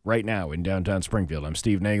 50 right now in downtown Springfield. I'm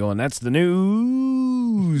Steve Nagle, and that's the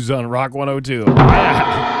news on Rock 102.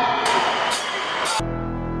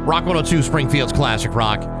 Rock 102, Springfield's Classic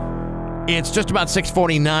Rock. It's just about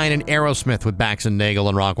 6:49 in Aerosmith with Bax and Nagle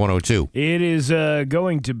on Rock 102. It is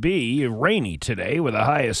going to be rainy today with a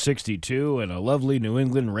high of 62 and a lovely New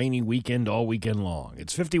England rainy weekend all weekend long.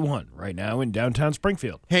 It's 51 right now in downtown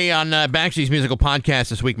Springfield. Hey, on Baxi's musical podcast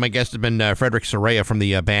this week, my guest has been Frederick Soraya from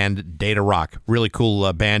the band Data Rock. Really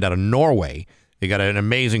cool band out of Norway. They got an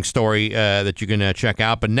amazing story that you can check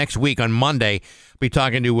out. But next week on Monday, I'll be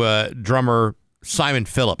talking to drummer Simon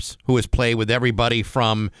Phillips, who has played with everybody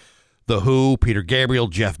from The Who, Peter Gabriel,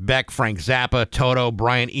 Jeff Beck, Frank Zappa, Toto,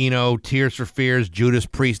 Brian Eno, Tears for Fears, Judas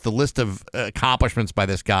Priest. The list of accomplishments by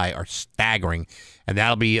this guy are staggering. And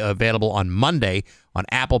that'll be available on Monday on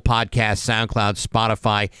Apple Podcasts, SoundCloud,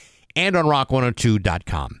 Spotify, and on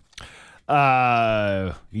rock102.com.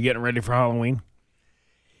 You getting ready for Halloween?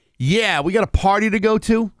 Yeah, we got a party to go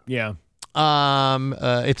to. Yeah.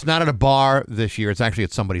 It's not at a bar this year. It's actually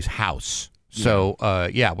at somebody's house. So,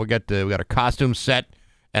 we got a costume set,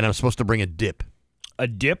 and I'm supposed to bring a dip. A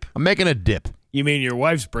dip? I'm making a dip. You mean your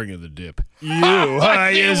wife's bringing the dip? You see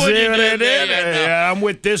what you did there. Yeah, I'm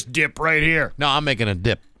with this dip right here. No, I'm making a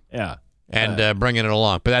dip Yeah. and bringing it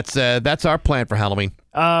along. But that's our plan for Halloween.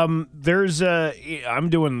 I'm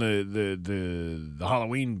doing the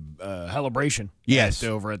Halloween celebration. Yes.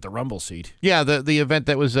 Over at the Rumble seat. Yeah, the event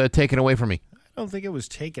that was taken away from me. I don't think it was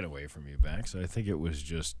taken away from you, Bax. I think it was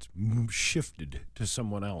just shifted to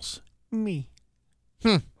someone else. Me.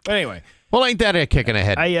 But anyway. Well, ain't that a kick in the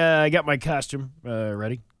head? I got my costume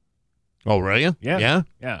ready. Oh, really? Yeah.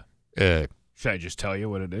 Yeah? Should I just tell you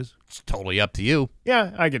what it is? It's totally up to you.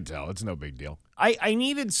 Yeah, I can tell. It's no big deal. I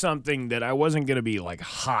needed something that I wasn't going to be, like,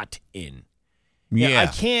 hot in. Yeah. I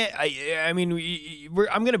can't. I'm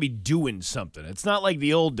going to be doing something. It's not like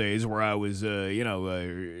the old days where I was,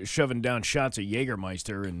 shoving down shots of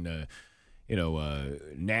Jägermeister and,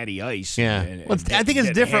 Natty Ice. Yeah. And I think it's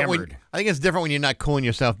different hammered. when you're not cooling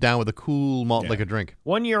yourself down with a cool malt liquor drink.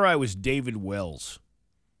 One year I was David Wells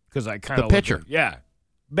because I kind of The pitcher.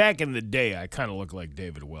 Back in the day, I kind of looked like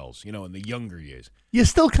David Wells. In the younger years. You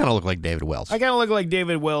still kind of look like David Wells. I kind of look like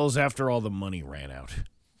David Wells after all the money ran out.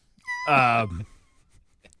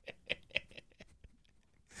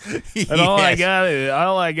 And all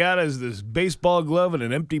I got is this baseball glove and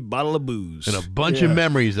an empty bottle of booze and a bunch of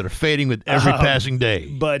memories that are fading with every passing day.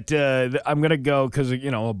 But I'm gonna go because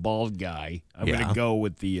a bald guy. I'm gonna go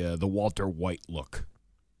with the Walter White look.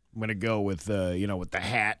 I'm gonna go with with the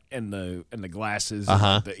hat and the glasses,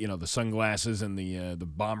 and the sunglasses and the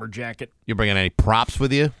bomber jacket. You bringing any props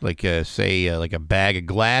with you, like like a bag of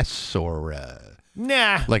glass or?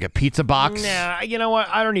 Nah. Like a pizza box? Nah, you know what?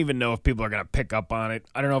 I don't even know if people are going to pick up on it.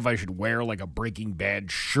 I don't know if I should wear like a Breaking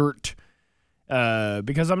Bad shirt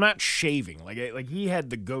because I'm not shaving. Like he had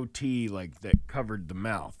the goatee that covered the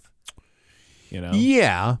mouth.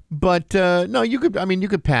 Yeah, but no, you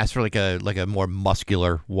could pass for like a more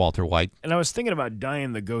muscular Walter White. And I was thinking about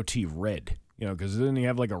dyeing the goatee red, because then you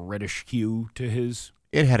have like a reddish hue to his.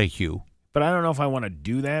 It had a hue. But I don't know if I want to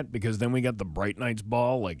do that because then we got the Bright Nights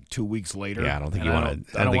ball like 2 weeks later. Yeah, I don't think you want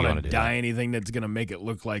to. I don't want to dye anything that's going to make it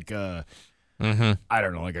look like I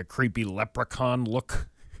don't know, like a creepy leprechaun look.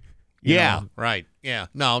 You know? Right. Yeah.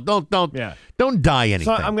 No, don't Yeah. don't dye anything.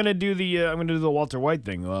 So I'm going to do the Walter White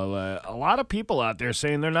thing. Well, a lot of people out there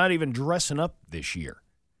saying they're not even dressing up this year.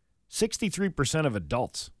 63% of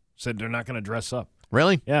adults said they're not going to dress up.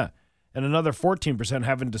 Really? Yeah. And another 14%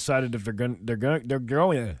 haven't decided if they're going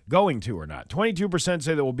to or not. 22%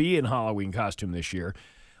 say they will be in Halloween costume this year.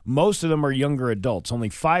 Most of them are younger adults. Only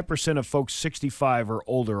 5% of folks 65 or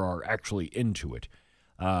older are actually into it.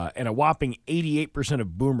 And a whopping 88%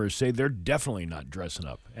 of boomers say they're definitely not dressing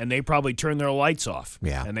up. And they probably turn their lights off.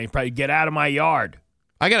 Yeah. And they probably get out of my yard.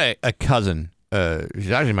 I got a cousin.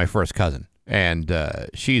 She's actually my first cousin. And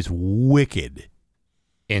she's wicked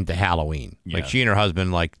into Halloween. Yeah. Like she and her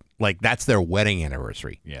husband, like that's their wedding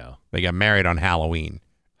anniversary. Yeah. They got married on Halloween,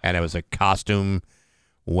 and it was a costume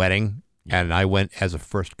wedding, and I went as a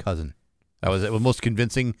first cousin. That was the most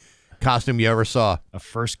convincing costume you ever saw. A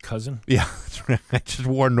first cousin? Yeah, that's right. I just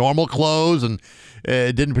wore normal clothes and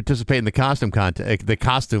didn't participate in the costume the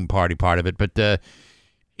costume party part of it. But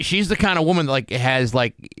she's the kind of woman that has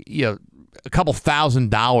a couple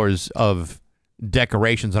 $1,000s of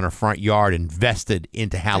decorations on her front yard invested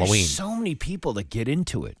into Halloween. There's so many people that get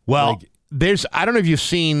into it. Well, I don't know if you've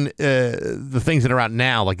seen the things that are out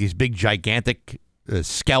now, like these big gigantic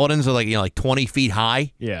skeletons are like 20 feet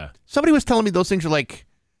high. Yeah. Somebody was telling me those things are like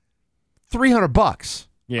 $300.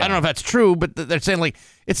 Yeah. I don't know if that's true, but they're saying like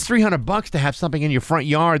it's $300 to have something in your front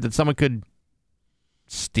yard that someone could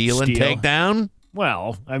steal and take down.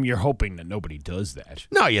 Well, I mean, you're hoping that nobody does that.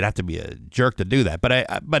 No, you'd have to be a jerk to do that.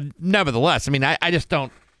 But nevertheless, I mean, I just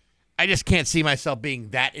can't see myself being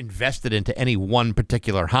that invested into any one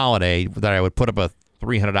particular holiday that I would put up a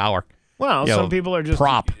 $300. Well, some people are just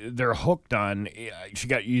prop. They're hooked on.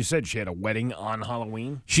 You said she had a wedding on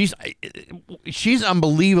Halloween. She's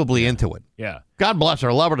unbelievably into it. Yeah. God bless her.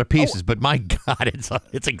 I love her to pieces, but my God,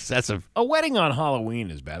 it's excessive. A wedding on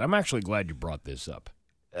Halloween is bad. I'm actually glad you brought this up.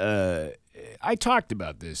 I talked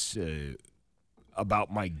about this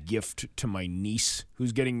about my gift to my niece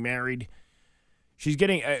who's getting married. She's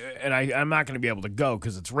getting, and I'm not going to be able to go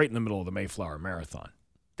because it's right in the middle of the Mayflower Marathon.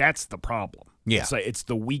 That's the problem. Yeah. It's like it's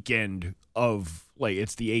the weekend of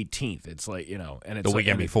it's the 18th. It's and it's the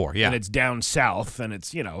weekend before. Yeah. And it's down south, and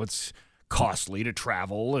it's costly to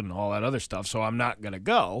travel and all that other stuff. So I'm not going to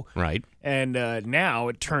go. Right. And now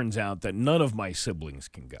it turns out that none of my siblings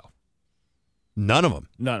can go. None of them.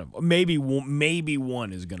 None of them. Maybe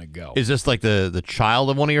one is going to go. Is this like the child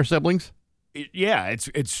of one of your siblings? Yeah.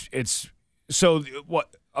 It's so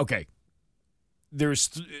what? Okay. There's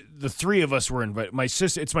the three of us were invited.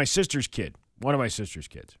 It's my sister's kid. One of my sister's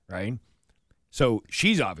kids, right? So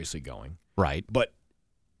she's obviously going. Right. But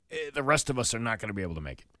the rest of us are not going to be able to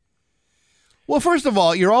make it. Well, first of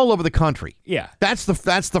all, you're all over the country. Yeah. That's the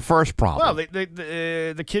first problem. Well,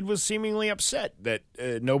 the kid was seemingly upset that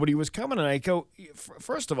nobody was coming. And I go,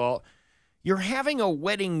 first of all, you're having a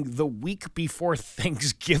wedding the week before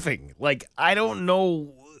Thanksgiving. Like, I don't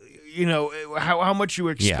know, how much you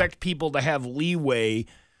expect people to have leeway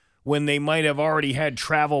when they might have already had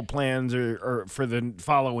travel plans or for the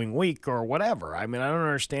following week or whatever. I mean, I don't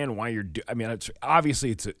understand why it's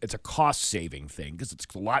obviously it's a cost-saving thing because it's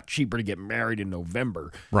a lot cheaper to get married in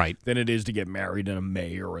November than it is to get married in a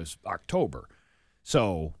May or a October.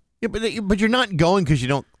 So... Yeah, but you're not going because you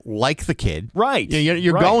don't like the kid. Right.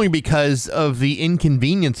 You're going because of the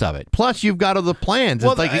inconvenience of it. Plus, you've got other plans.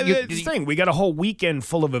 Well, it's the thing. We got a whole weekend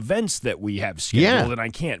full of events that we have scheduled, and I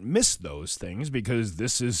can't miss those things because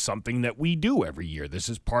this is something that we do every year. This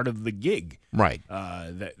is part of the gig. Right.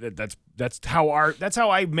 That's how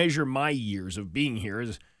I measure my years of being here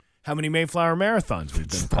is how many Mayflower Marathons we've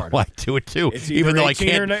been part of. I do it too. Even though I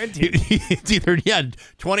can't. Or 19. It's either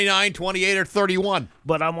 29, 28, or 31.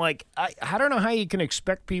 But I'm like, I don't know how you can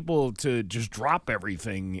expect people to just drop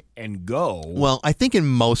everything and go. Well, I think in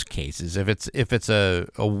most cases, if it's a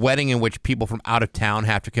wedding in which people from out of town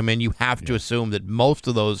have to come in, you have to assume that most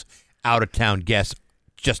of those out of town guests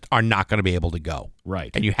just are not going to be able to go.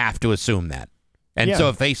 Right. And you have to assume that. And so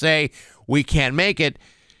if they say we can't make it,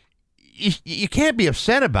 you can't be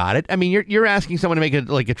upset about it. I mean, you're asking someone to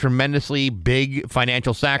make a tremendously big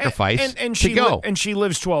financial sacrifice to go. And she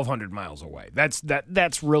lives 1,200 miles away.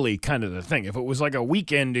 That's really kind of the thing. If it was like a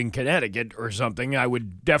weekend in Connecticut or something, I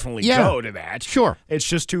would definitely go to that. Sure. It's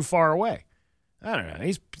just too far away. I don't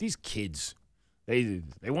know. These kids, they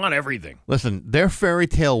want everything. Listen, their fairy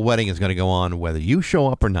tale wedding is going to go on whether you show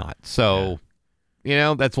up or not. So...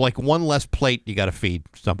 Yeah. That's like one less plate you got to feed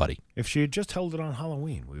somebody. If she had just held it on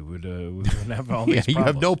Halloween, we would have all these problems. You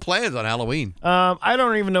have no plans on Halloween. I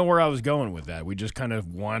don't even know where I was going with that. We just kind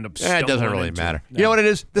of wound up stumbling it doesn't really matter. No. You know what it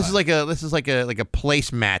is? This is like a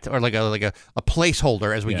placemat or like a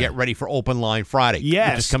placeholder as we get ready for Open Line Friday.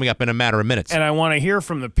 Yes. Which is coming up in a matter of minutes. And I want to hear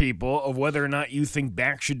from the people of whether or not you think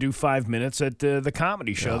Bax should do 5 minutes at the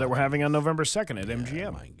comedy show that we're having on November 2nd at MGM.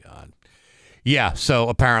 Oh, my God. Yeah, so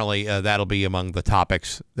apparently that'll be among the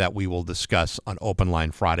topics that we will discuss on Open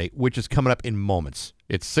Line Friday, which is coming up in moments.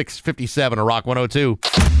 It's 6:57 on Rock 102.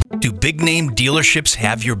 Do big-name dealerships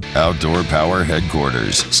have your Outdoor Power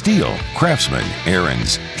Headquarters? Steel, Craftsman,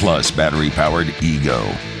 Aaron's, plus battery-powered Ego.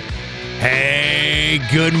 Hey,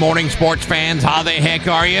 good morning, sports fans. How the heck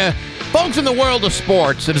are you? Folks, in the world of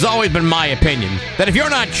sports, it has always been my opinion that if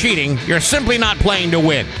you're not cheating, you're simply not playing to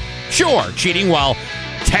win. Sure, cheating, while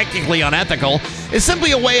technically unethical, is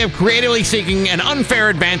simply a way of creatively seeking an unfair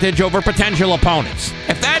advantage over potential opponents.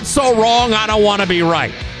 If that's so wrong, I don't want to be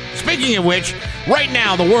right. Speaking of which, right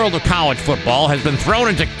now the world of college football has been thrown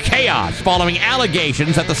into chaos following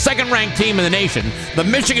allegations that the second-ranked team in the nation, the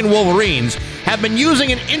Michigan Wolverines, have been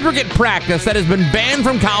using an intricate practice that has been banned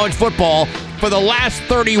from college football for the last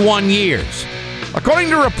 31 years. According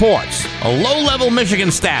to reports, a low-level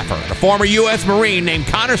Michigan staffer, a former U.S. Marine named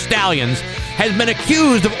Connor Stallions, has been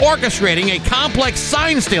accused of orchestrating a complex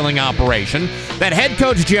sign-stealing operation that head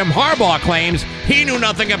coach Jim Harbaugh claims he knew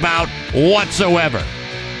nothing about whatsoever.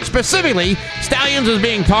 Specifically, Stallions is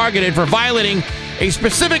being targeted for violating a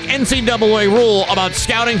specific NCAA rule about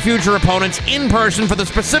scouting future opponents in person for the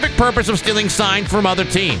specific purpose of stealing signs from other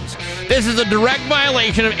teams. This is a direct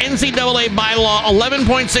violation of NCAA bylaw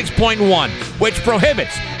 11.6.1, which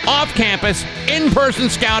prohibits off-campus,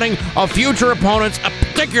 in-person scouting of future opponents,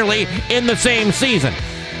 particularly in the same season.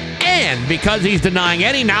 And because he's denying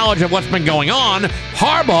any knowledge of what's been going on,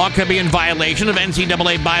 Harbaugh could be in violation of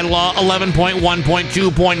NCAA bylaw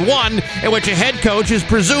 11.1.2.1, in which a head coach is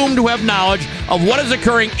presumed to have knowledge of what is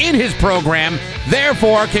occurring in his program,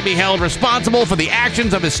 therefore can be held responsible for the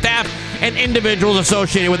actions of his staff and individuals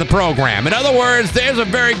associated with the program. In other words, there's a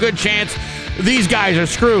very good chance these guys are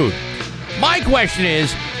screwed. My question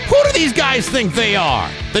is, who do these guys think they are?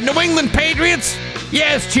 The New England Patriots?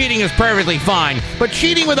 Yes, cheating is perfectly fine, but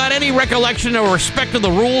cheating without any recollection or respect of the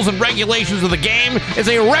rules and regulations of the game is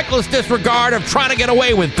a reckless disregard of trying to get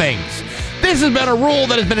away with things. This has been a rule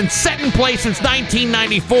that has been set in place since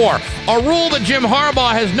 1994, a rule that Jim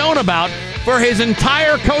Harbaugh has known about for his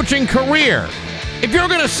entire coaching career. If you're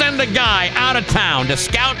going to send a guy out of town to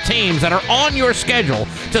scout teams that are on your schedule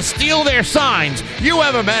to steal their signs, you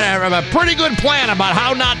have a pretty good plan about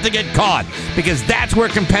how not to get caught, because that's where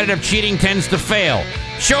competitive cheating tends to fail.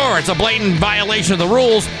 Sure, it's a blatant violation of the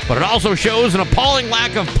rules, but it also shows an appalling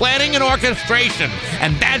lack of planning and orchestration,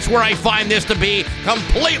 and that's where I find this to be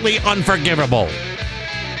completely unforgivable.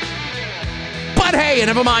 But hey,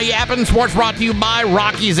 enough of my yapping. Sports brought to you by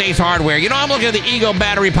Rocky's Ace Hardware. You know, I'm looking at the Ego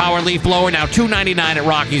battery-powered leaf blower, now $2.99 at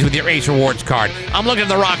Rocky's with your Ace Rewards card. I'm looking at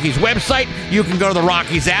the Rocky's website. You can go to the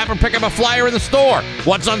Rocky's app or pick up a flyer in the store.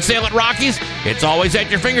 What's on sale at Rocky's? It's always at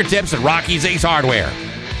your fingertips at Rocky's Ace Hardware.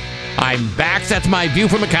 I'm Bax. That's my view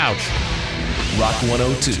from the couch. Rock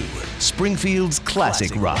 102, Springfield's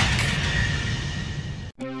classic rock.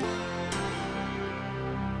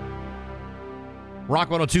 Rock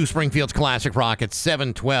 102, Springfield's classic rock at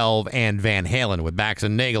 7:12, and Van Halen with Bax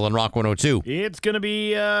and Nagle and Rock 102. It's going to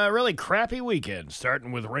be a really crappy weekend,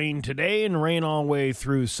 starting with rain today and rain all the way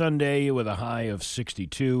through Sunday with a high of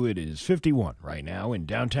 62. It is 51 right now in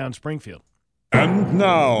downtown Springfield. And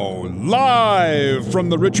now, live from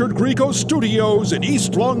the Richard Grieco Studios in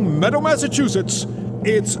East Long Meadow, Massachusetts,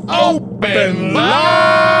 it's Open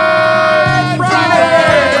Line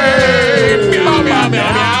Friday! Meow, meow, meow,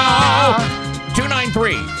 meow.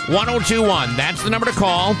 293-1021. That's the number to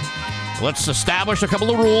call. Let's establish a couple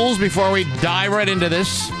of rules before we dive right into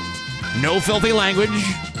this. No filthy language,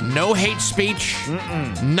 no hate speech,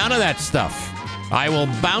 none of that stuff. I will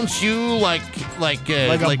bounce you like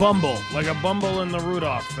a bumble in the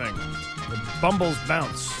Rudolph thing. The bumbles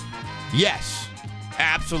bounce. Yes,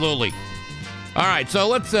 absolutely. All right, so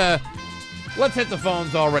let's hit the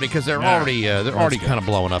phones already, because they're already kind of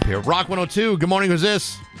blowing up here. Rock 102. Good morning. Who's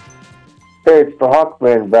this? Hey, it's the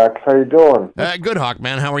Hawkman Bax. How you doing? Good,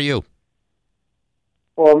 Hawkman. How are you?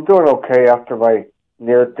 Well, I'm doing okay after my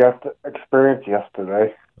near-death experience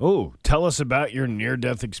yesterday. Oh, tell us about your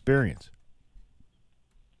near-death experience.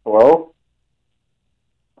 Hello?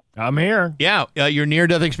 I'm here. Yeah, your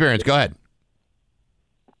near-death experience. Go ahead.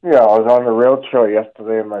 Yeah, I was on the rail trail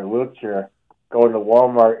yesterday in my wheelchair going to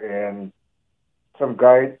Walmart, and some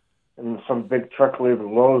guy in some big truck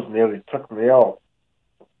leaving Lowe's nearly took me out.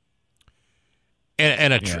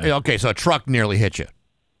 Okay, so a truck nearly hit you.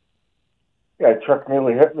 Yeah, a truck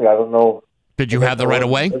nearly hit me. I don't know. Did you have the right of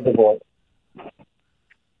way?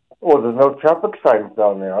 Well, there's no traffic signs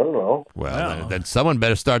down there. I don't know. Well, then someone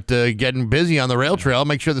better start getting busy on the rail trail.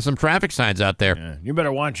 Make sure there's some traffic signs out there. Yeah. You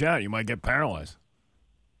better watch out. You might get paralyzed.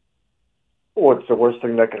 What's the worst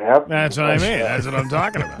thing that could happen? That's what I mean. That's what I'm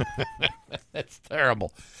talking about. That's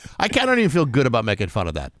terrible. I don't even feel good about making fun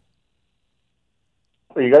of that.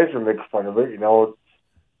 Well, you guys can make fun of it. You know,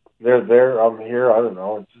 they're there, I'm here. I don't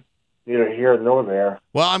know. It's neither here nor there.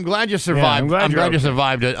 Well, I'm glad you survived. Yeah, I'm glad you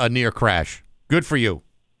survived a near crash. Good for you.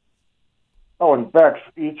 Oh, and Bex,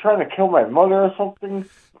 are you trying to kill my mother or something?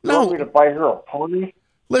 No. You want me to buy her a pony?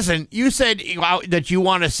 Listen, you said that you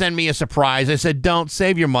want to send me a surprise. I said, don't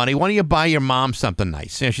save your money. Why don't you buy your mom something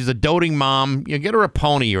nice? You know, she's a doting mom. You get her a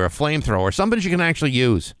pony or a flamethrower, something she can actually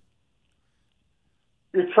use.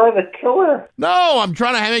 You're trying to kill her? No, I'm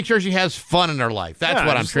trying to make sure she has fun in her life. That's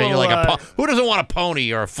what I'm trying. Who doesn't want a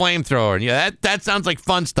pony or a flamethrower? Yeah, that sounds like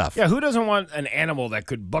fun stuff. Yeah, who doesn't want an animal that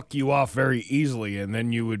could buck you off very easily, and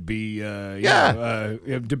then you would be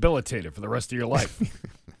debilitated for the rest of your life?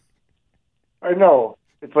 I know.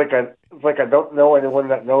 it's like I don't know anyone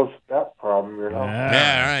that knows that problem, you know.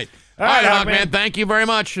 Yeah, all right. All right, Hawk Man. Thank you very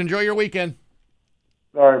much. Enjoy your weekend.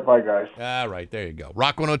 All right, bye, guys. All right, there you go.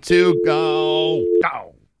 Rock 102, go.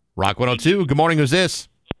 Rock 102, good morning. Who's this?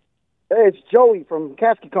 Hey, it's Joey from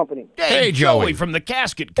Casket Company. Hey, Joey. From the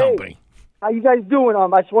Casket Company. Hey, how you guys doing?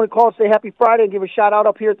 I just want to call and say happy Friday and give a shout out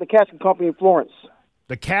up here at the Casket Company in Florence.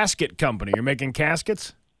 The Casket Company. You're making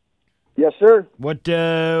caskets? Yes, sir. What do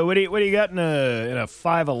you got in a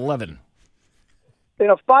 511? In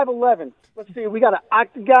a 511. Let's see. We got an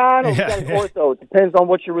octagon or we got an ortho. It depends on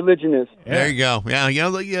what your religion is. Yeah. There you go. Yeah, you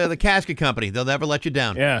know the Casket Company. They'll never let you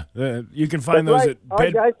down. Yeah, you can find those at All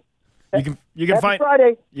right, guys. You can find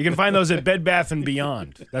Friday. You can find those at Bed Bath and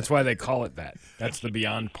Beyond. That's why they call it that. That's the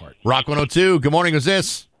Beyond part. Rock 102. Good morning. Who's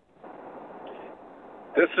this?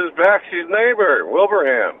 This is Bax's neighbor,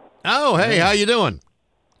 Wilbraham. Oh, hey, how you doing?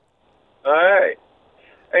 Hey,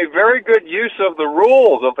 a very good use of the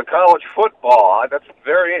rules of the college football. That's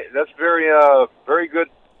very good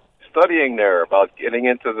studying there about getting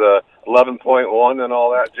into the 11.1 and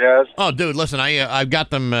all that jazz. Oh, dude, listen, I've got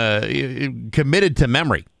them committed to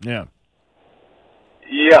memory. Yeah.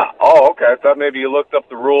 Yeah. Oh, okay. I thought maybe you looked up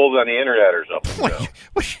the rules on the internet or something.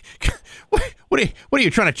 What are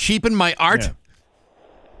you trying to cheapen my art? Yeah.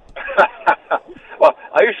 Well,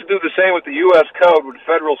 I used to do the same with the U.S. Code with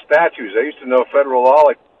federal statutes. I used to know federal law,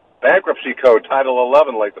 like Bankruptcy Code, Title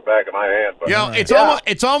 11, like the back of my hand. But,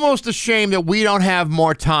 it's almost a shame that we don't have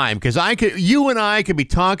more time because you and I could be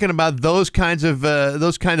talking about those kinds of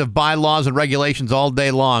bylaws and regulations all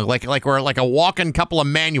day long, like we're like a walking couple of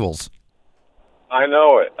manuals. I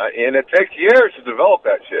know it, and it takes years to develop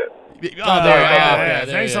that shit. Yeah,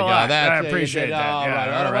 thanks a lot. I appreciate that.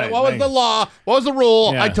 All right. What was the law? What was the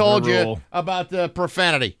rule? Yeah, I told the you rule. about the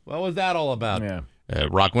profanity. What was that all about? Yeah.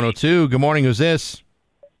 Rock 102. Good morning. Who's this?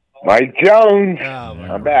 Mike Jones.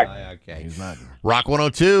 I'm back. Okay. He's not. Rock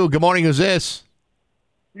 102. Good morning. Who's this?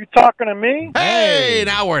 You talking to me? Hey,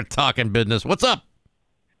 now we're talking business. What's up?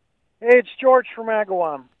 Hey, it's George from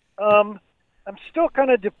Agawam. I'm still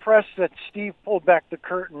kind of depressed that Steve pulled back the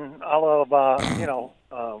curtain a la,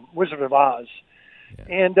 Wizard of Oz.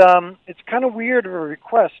 Yeah. And it's kind of weird of a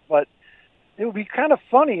request, but it would be kind of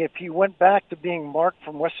funny if he went back to being Mark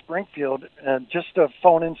from West Springfield and just to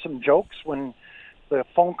phone in some jokes when the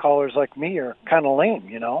phone callers like me are kind of lame,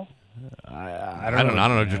 you know? I don't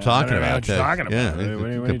know what you're talking about. Yeah. What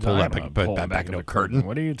are you talking about? Pull back the curtain.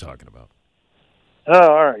 What are you talking about?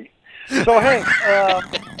 Oh, all right. So, hey...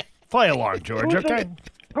 Play along, George. Okay.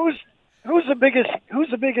 Who's the biggest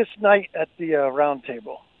knight at the round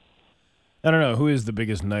table? I don't know. Who is the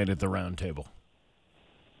biggest knight at the round table?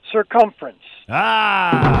 Circumference.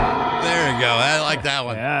 Ah, there you go. I like that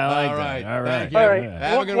one. Yeah, I like that. Right. All right. All right.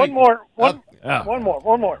 Have a good one week. more. One more.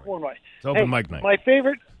 It's open mic night. My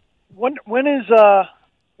favorite. When does a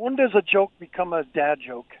joke become a dad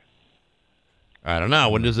joke? I don't know.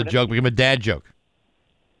 When does a joke become a dad joke?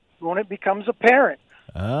 When it becomes a parent.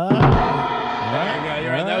 You're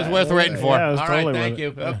right. That was worth waiting for. Yeah, all totally right, thank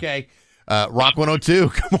you. Yeah. Okay. Rock 102.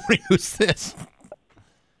 Good morning. Who's this?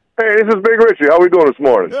 Hey, this is Big Richie. How we doing this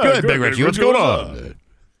morning? Good, Big Richie. What's going on?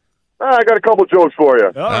 I got a couple jokes for you.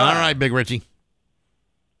 All right, Big Richie.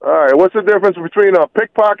 All right, what's the difference between a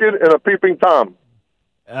pickpocket and a peeping Tom?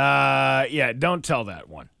 Yeah, don't tell that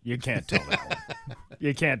one. You can't tell that one.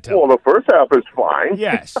 You can't tell. Well, the first half is fine.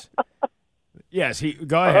 Yes. Yes,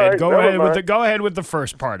 go ahead. Right, go ahead with the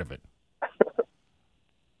first part of it.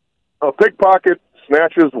 A pickpocket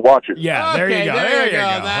snatches watches. Yeah, there you go. There you go.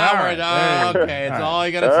 Okay, that's all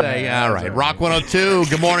you got to say. All right. Rock 102.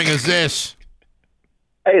 Good morning. Is this?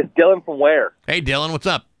 Hey, it's Dylan from Ware. Hey, Dylan. What's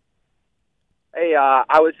up? Hey, I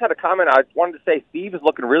just had a comment. I wanted to say Steve is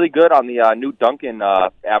looking really good on the new Dunkin'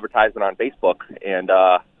 advertisement on Facebook, and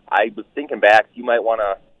I was thinking back, you might want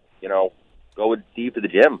to, go with Steve to the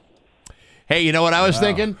gym. Hey, you know what I was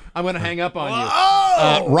thinking? I'm going to hang up on you.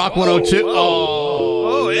 Rock 102.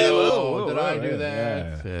 Did I do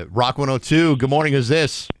that? Yeah. Rock 102. Good morning. Who's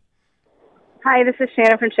this? Hi, this is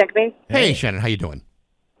Shannon from Checkmate. Hey, Shannon. How you doing?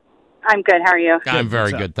 I'm good. How are you? I'm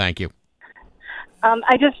very good. Thank you.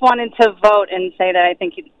 I just wanted to vote and say that I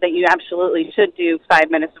think that you absolutely should do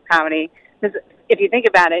 5 minutes of comedy. Because if you think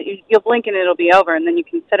about it, you'll blink and it'll be over, and then you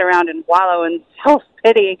can sit around and wallow in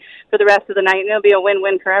self-pity for the rest of the night, and it'll be a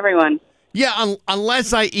win-win for everyone. Yeah,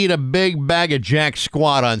 unless I eat a big bag of Jack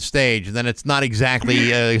Squat on stage, then it's not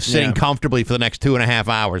exactly sitting comfortably for the next 2.5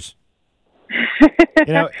 hours.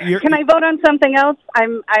 Can I vote on something else?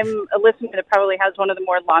 I'm a listener that probably has one of the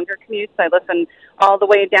more longer commutes. I listen all the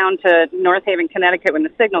way down to North Haven, Connecticut when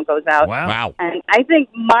the signal goes out. Wow. And I think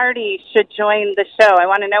Marty should join the show. I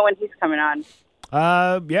want to know when he's coming on.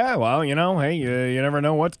 Yeah, well, hey, you never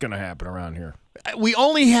know what's going to happen around here. We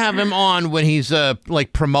only have him on when he's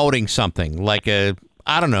like promoting something, like I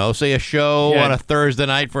don't know, say a show on a Thursday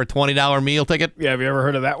night for a $20 meal ticket. Yeah, have you ever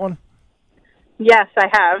heard of that one? Yes, I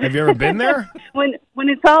have. Have you ever been there? when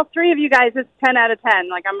it's all three of you guys, it's 10 out of 10.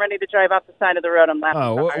 Like, I'm ready to drive off the side of the road. I'm laughing.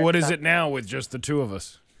 Oh, what is it now with just the two of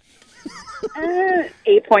us?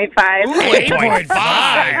 8.5.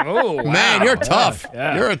 8.5. Oh, wow. Man, you're tough.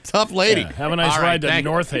 Yeah. You're a tough lady. Yeah. Have a nice ride to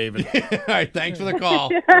North Haven. All right, thanks for the call.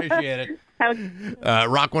 Appreciate it.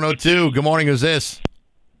 Rock 102, good morning. Who's this?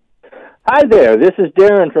 Hi there. This is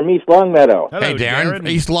Darren from East Longmeadow. Hello, hey, Darren.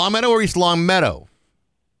 East Longmeadow or East Longmeadow?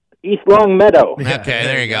 East Longmeadow. Okay,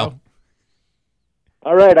 there you go.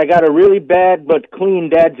 All right, I got a really bad but clean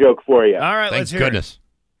dad joke for you. All right, Thank let's hear goodness.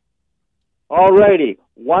 All righty.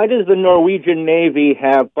 Why does the Norwegian Navy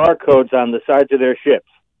have barcodes on the sides of their ships?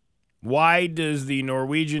 Why does the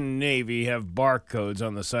Norwegian Navy have barcodes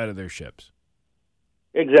on the side of their ships?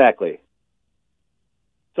 Exactly.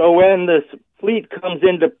 So when the fleet comes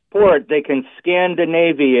into port, they can scan the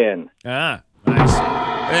Navy in. Ah, nice.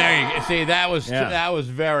 There you go. See, that was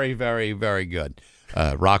very, very, very good.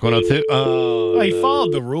 Rock 102. Well, he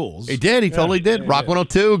followed the rules. He did. He totally did. Rock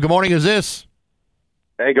 102. Good morning. Is this?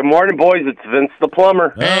 Hey, good morning, boys. It's Vince the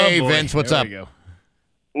plumber. Hey, Vince. What's up?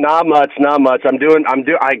 Not much.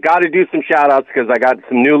 I got to do some shout-outs because I got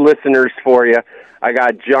some new listeners for you. I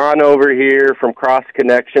got John over here from Cross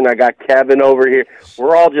Connection. I got Kevin over here.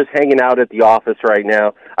 We're all just hanging out at the office right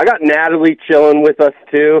now. I got Natalie chilling with us,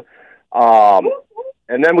 too.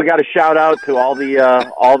 And then we got a shout-out to all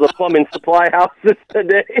the plumbing supply houses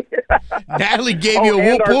today. Natalie gave you a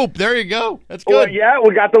whoop-whoop. There you go. That's good. Well, yeah,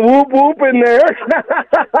 we got the whoop-whoop in there.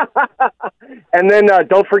 And then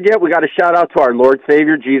don't forget, we got a shout-out to our Lord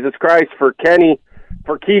Savior, Jesus Christ, for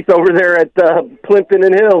Keith over there at Plimpton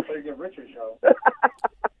and Hills. All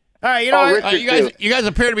right, you guys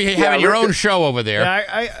appear to be having your own show over there.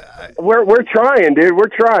 Yeah, we're trying, dude. We're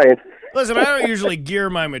trying. Listen, I don't usually gear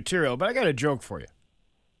my material, but I got a joke for you.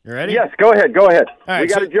 You ready? Yes, go ahead. All right, we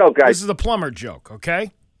got a joke, guys. This is the plumber joke, okay?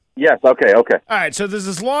 Yes, okay. All right, so there's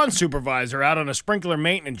this lawn supervisor out on a sprinkler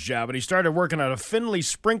maintenance job, and he started working on a Finley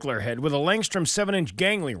sprinkler head with a Langstrom 7-inch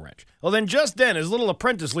gangly wrench. Well, then just then, his little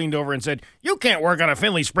apprentice leaned over and said, "You can't work on a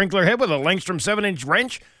Finley sprinkler head with a Langstrom 7-inch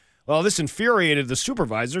wrench." Well, this infuriated the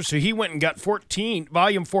supervisor, so he went and got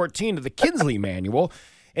volume 14 of the Kinsley manual,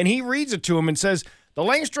 and he reads it to him and says, "The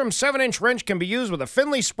Langstrom 7-inch wrench can be used with a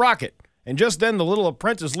Finley sprocket." And just then, the little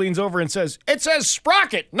apprentice leans over and says, "It says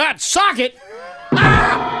sprocket, not socket."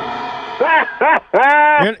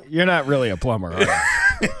 You're not really a plumber, are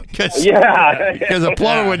you? Because a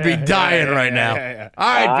plumber would be dying right now.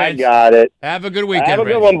 All right, Vince. I got it. Have a good weekend, Have a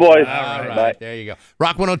good Vince. one, boys. All right, there you go.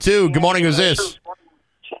 Rock 102. Good morning. Who's this?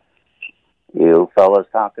 You fellas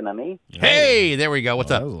talking to me? Hey, there we go.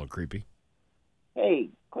 What's up? That was a little creepy. Hey,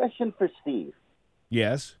 question for Steve.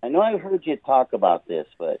 Yes? I know I've heard you talk about this,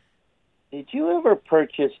 but did you ever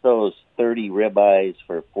purchase those 30 ribeyes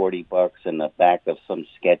for $40 in the back of some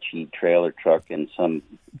sketchy trailer truck in some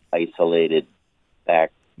isolated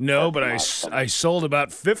back? No, but I sold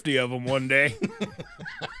about 50 of them one day.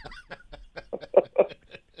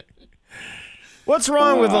 What's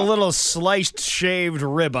wrong with a little sliced, shaved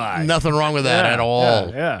ribeye? Nothing wrong with that at all.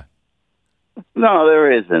 Yeah. No,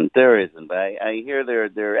 there isn't. But I hear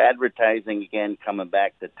they're advertising again, coming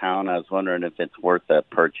back to town. I was wondering if it's worth a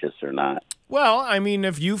purchase or not. Well, I mean,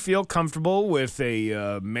 if you feel comfortable with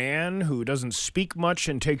a man who doesn't speak much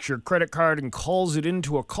and takes your credit card and calls it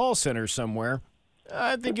into a call center somewhere,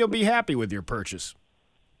 I think you'll be happy with your purchase.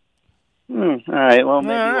 All right. Well,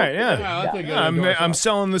 maybe. All right, I'm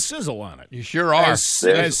selling the sizzle on it. You sure are. As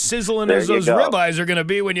sizzling as those ribeyes are going to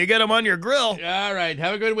be when you get them on your grill. All right.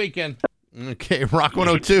 Have a good weekend. Okay, Rock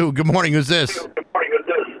 102. Good morning. Who's this? This is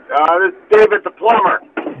David the plumber.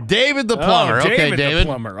 David the plumber. Oh, okay, David. the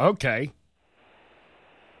plumber. Okay.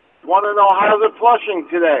 Want to know how's it flushing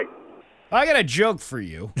today? I got a joke for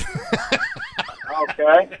you.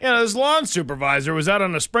 Okay. This lawn supervisor was out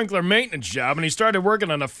on a sprinkler maintenance job, and he started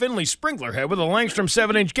working on a Finley sprinkler head with a Langstrom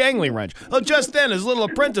 7-inch gangly wrench. Well, just then, his little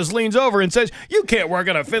apprentice leans over and says, "You can't work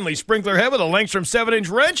on a Finley sprinkler head with a Langstrom 7-inch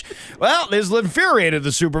wrench." Well, this infuriated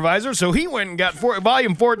the supervisor, so he went and got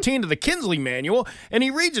volume 14 of the Kinsley manual, and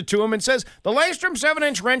he reads it to him and says, "The Langstrom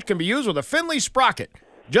 7-inch wrench can be used with a Finley sprocket."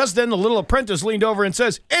 Just then, the little apprentice leaned over and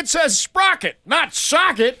says, "It says sprocket, not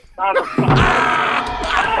socket."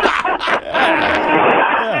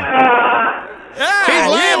 He's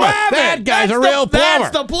laughing. That guy's a real plumber.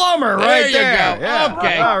 That's the plumber right there. There you go. Yeah.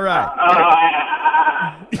 Okay. All right.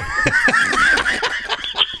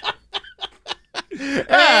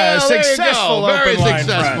 Successful Very open line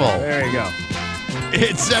successful. Friday. There you go.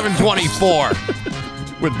 It's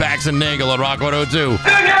 7:24 with Bax and Nagle at Rock 102.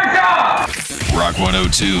 Rock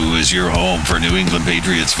 102 is your home for New England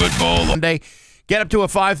Patriots football. Monday, get up to a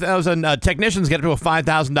 $5,000. Technicians get up to a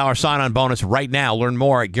 $5,000 sign-on bonus right now. Learn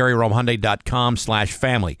more at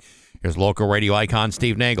GaryRomeHyundai.com/family. Here's local radio icon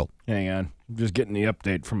Steve Nagle. Hang on. I'm just getting the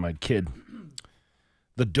update from my kid.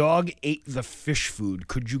 The dog ate the fish food.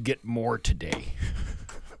 Could you get more today?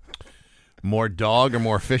 More dog or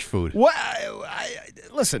more fish food? Well,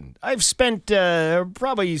 listen, I've spent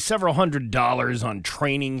probably several $100s on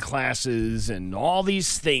training classes and all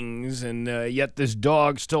these things, and yet this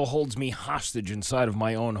dog still holds me hostage inside of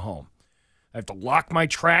my own home. I have to lock my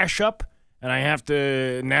trash up, and I have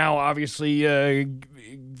to now, obviously,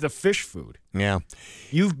 the fish food. Yeah.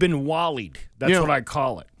 You've been wallied. That's what I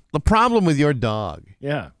call it. The problem with your dog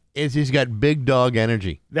is he's got big dog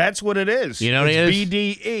energy. That's what it is. You know what it is?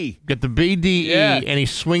 BDE. Got the BDE, and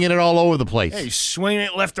he's swinging it all over the place. Yeah, he's swinging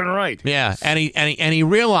it left and right. Yeah, and he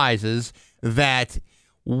realizes that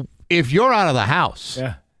if you're out of the house,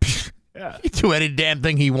 he can do any damn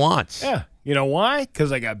thing he wants. Yeah. You know why?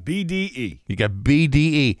 Because I got BDE. You got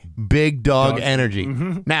BDE, big dog energy.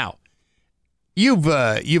 Mm-hmm. Now,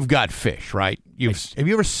 you've got fish, right? Have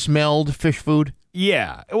you ever smelled fish food?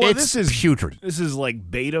 Yeah. Well, it's putrid. This is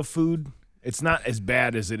like beta food. It's not as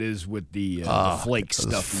bad as it is with the flake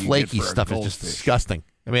stuff. The flaky stuff is just disgusting.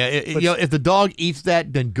 I mean, if the dog eats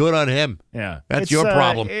that, then good on him. Yeah. That's your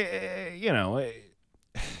problem.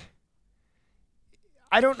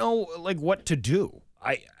 I don't know what to do.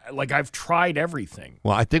 I've tried everything.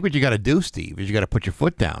 Well, I think what you got to do, Steve, is you got to put your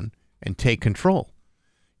foot down and take control.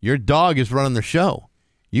 Your dog is running the show.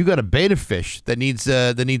 You got a beta fish that needs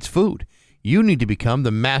food. You need to become the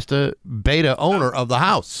master beta owner of the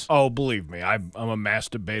house. Oh, believe me, I'm a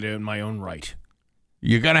master beta in my own right.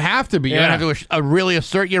 You're going to have to be. You're going to have to really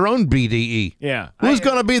assert your own BDE. Yeah. Who's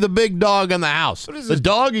going to be the big dog in the house? The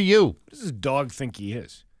dog or you? What does this dog think he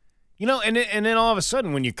is? And then all of a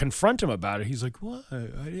sudden, when you confront him about it, he's like, "What?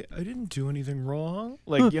 I didn't do anything wrong."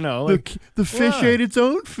 The fish ate its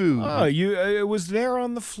own food. Oh, it was there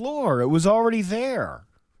on the floor. It was already there,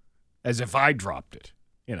 as if I dropped it.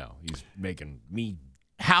 He's making me.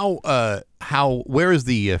 Where is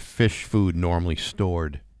the fish food normally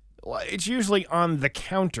stored? Well, it's usually on the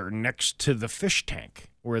counter next to the fish tank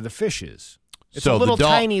where the fish is. It's So a little the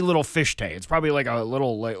dog- tiny little fish tank. It's probably like a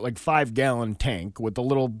little like 5-gallon tank with a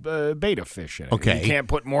little beta fish in it. Okay. You can't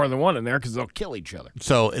put more than one in there because they'll kill each other.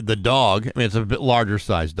 So the dog, I mean, it's a bit larger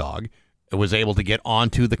sized dog, was able to get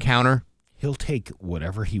onto the counter. He'll take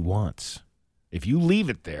whatever he wants. If you leave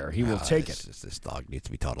it there, he will take it. This dog needs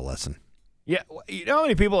to be taught a lesson. Yeah, you know how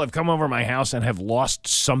many people have come over my house and have lost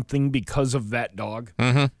something because of that dog?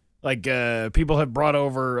 Mm-hmm. Like people have brought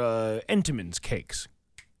over Entenmann's cakes,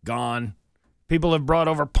 gone. People have brought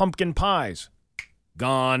over pumpkin pies,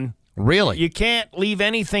 gone. Really? You can't leave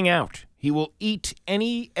anything out. He will eat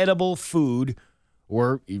any edible food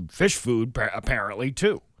or fish food, apparently,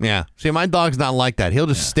 too. Yeah. See, my dog's not like that. He'll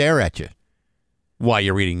just stare at you while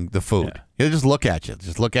you're eating the food. Yeah. He'll just look at you.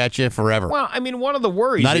 Just look at you forever. Well, I mean, one of the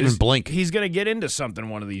worries Not is even blink. He's going to get into something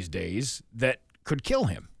one of these days that could kill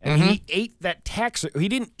him. And he ate that he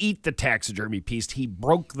didn't eat the taxidermy piece. He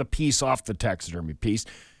broke the piece off the taxidermy piece.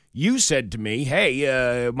 You said to me,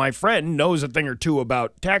 hey, my friend knows a thing or two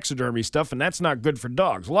about taxidermy stuff, and that's not good for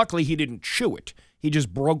dogs. Luckily, he didn't chew it. He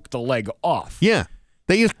just broke the leg off. Yeah.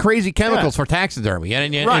 They use crazy chemicals for taxidermy,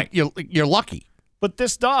 and you're lucky. But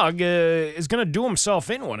this dog is going to do himself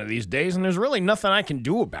in one of these days, and there's really nothing I can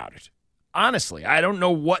do about it. Honestly, I don't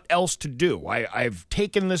know what else to do. I've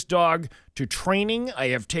taken this dog to training. I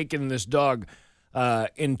have taken this dog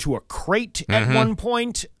into a crate at one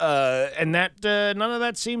point, and that none of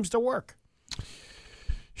that seems to work.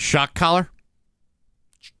 Shock collar?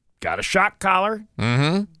 Got a shock collar,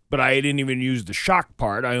 Mm-hmm. but I didn't even use the shock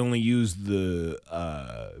part. I only used the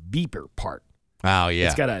beeper part. Oh, yeah.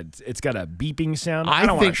 It's got a beeping sound. I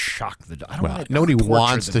don't want to shock the dog. I don't want to nobody torture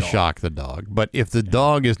wants the to dog. shock the dog, but if the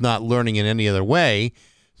dog is not learning in any other way,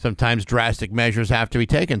 sometimes drastic measures have to be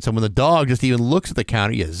taken. So when the dog just even looks at the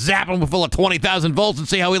counter, you zap him full of 20,000 volts and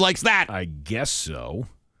see how he likes that. I guess so.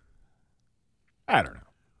 I don't know.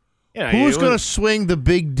 Who's going to swing the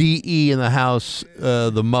big DE in the house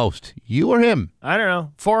the most? You or him? I don't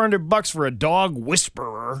know. $400 for a dog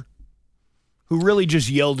whisperer who really just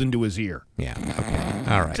yelled into his ear. Yeah, okay.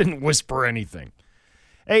 All right. Didn't whisper anything.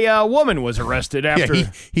 A woman was arrested after...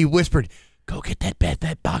 Yeah, he whispered, go get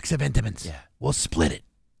that box of Entenmann's. Yeah. We'll split it.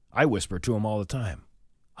 I whisper to him all the time.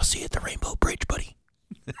 I'll see you at the Rainbow Bridge, buddy.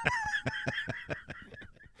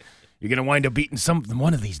 You're going to wind up eating something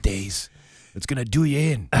one of these days. It's going to do you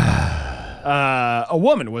in. A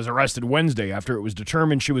woman was arrested Wednesday after it was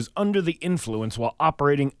determined she was under the influence while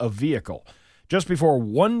operating a vehicle. Just before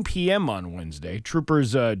 1 p.m. on Wednesday,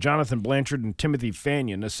 troopers Jonathan Blanchard and Timothy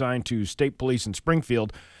Fanyon, assigned to state police in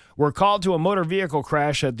Springfield, were called to a motor vehicle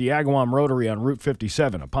crash at the Agawam Rotary on Route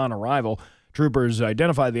 57. Upon arrival, troopers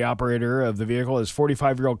identified the operator of the vehicle as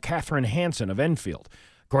 45-year-old Catherine Hansen of Enfield.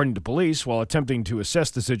 According to police, while attempting to assess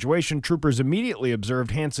the situation, troopers immediately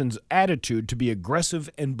observed Hansen's attitude to be aggressive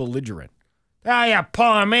and belligerent. What are you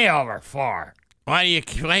pulling me over for? Why do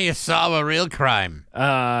you solve a real crime?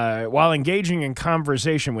 While engaging in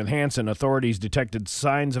conversation with Hansen, authorities detected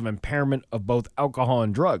signs of impairment of both alcohol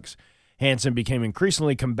and drugs. Hansen became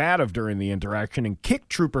increasingly combative during the interaction and kicked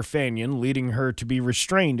Trooper Fanyon, leading her to be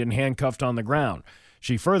restrained and handcuffed on the ground.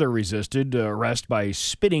 She further resisted arrest by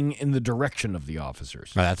spitting in the direction of the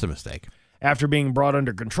officers. Oh, that's a mistake. After being brought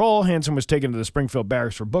under control, Hansen was taken to the Springfield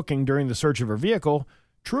barracks for booking. During the search of her vehicle,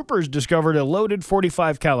 troopers discovered a loaded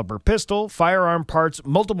 .45 caliber pistol, firearm parts,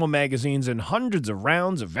 multiple magazines, and hundreds of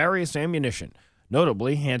rounds of various ammunition.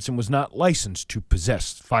 Notably, Hansen was not licensed to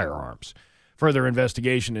possess firearms. Further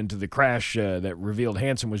investigation into the crash that revealed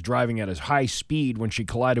Hansen was driving at a high speed when she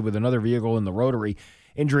collided with another vehicle in the Rotary,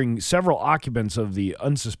 injuring several occupants of the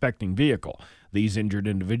unsuspecting vehicle. These injured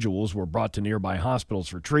individuals were brought to nearby hospitals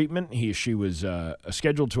for treatment. She was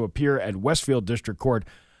scheduled to appear at Westfield District Court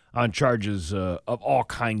on charges of all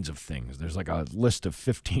kinds of things. There's like a list of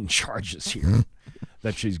 15 charges here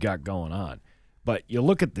that she's got going on. But you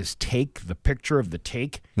look at this take, the picture of the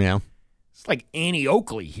take. Yeah. It's like Annie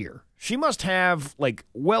Oakley here. She must have like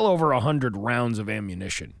well over 100 rounds of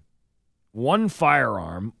ammunition, one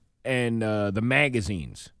firearm, and the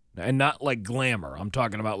magazines, and not like glamour. I'm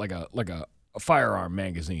talking about like a firearm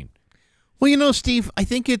magazine. Well, you know, Steve, I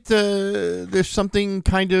think there's something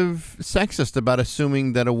kind of sexist about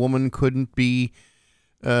assuming that a woman couldn't be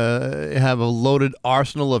have a loaded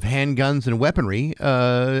arsenal of handguns and weaponry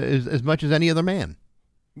as much as any other man.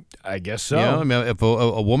 I guess so. You know, I mean, if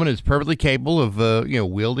a woman is perfectly capable of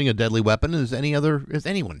wielding a deadly weapon as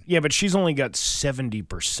anyone. Yeah, but she's only got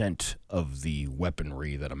 70% of the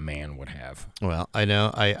weaponry that a man would have. Well, I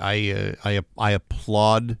know. I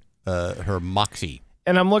applaud her moxie.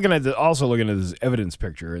 And I'm also looking at this evidence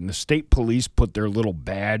picture, and the state police put their little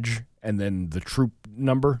badge and then the troop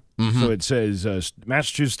number. Mm-hmm. So it says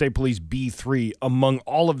Massachusetts State Police B3 among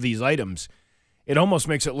all of these items. It almost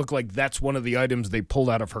makes it look like that's one of the items they pulled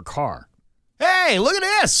out of her car. Hey, look at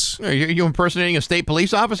this! Are you impersonating a state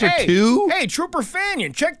police officer too? Hey, Trooper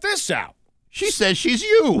Fanyon, check this out. She says she's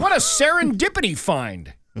you. What a serendipity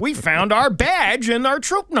find. We found our badge and our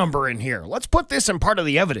troop number in here. Let's put this in part of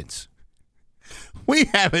the evidence. We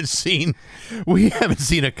haven't seen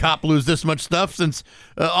a cop lose this much stuff since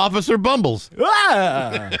Officer Bumbles.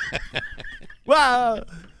 Well,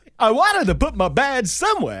 I wanted to put my badge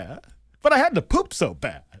somewhere, but I had to poop so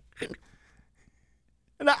bad.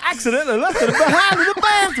 And I accidentally left it behind in the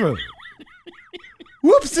bathroom.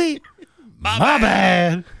 Whoopsie. My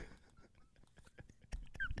bad.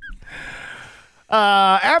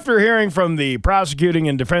 After hearing from the prosecuting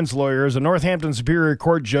and defense lawyers, a Northampton Superior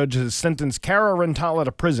Court judge has sentenced Cara Rentala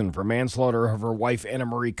to prison for manslaughter of her wife, Anna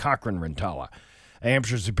Marie Cochran Rentala. A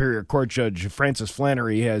Hampshire Superior Court Judge Francis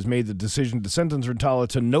Flannery has made the decision to sentence Rentala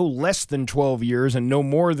to no less than 12 years and no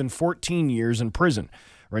more than 14 years in prison.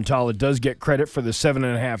 Rentala does get credit for the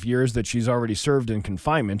 7.5 years that she's already served in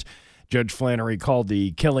confinement. Judge Flannery called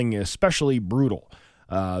the killing especially brutal.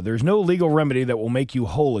 There's no legal remedy that will make you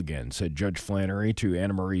whole again, said Judge Flannery to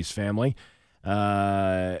Anna Marie's family.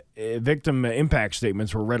 Victim impact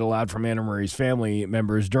statements were read aloud from Anna Marie's family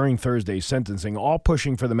members during Thursday's sentencing, all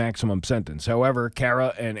pushing for the maximum sentence. However,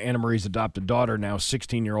 Cara and Anna Marie's adopted daughter, now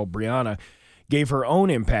 16-year-old Brianna, gave her own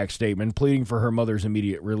impact statement, pleading for her mother's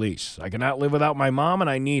immediate release. I cannot live without my mom, and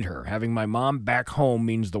I need her. Having my mom back home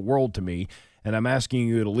means the world to me, and I'm asking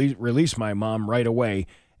you to release my mom right away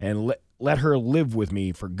and let her live with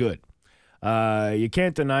me for good. You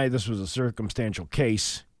can't deny this was a circumstantial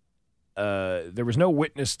case. There was no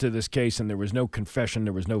witness to this case, and there was no confession.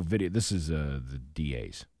 There was no video. This is the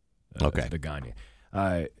DA's. Okay. Degania.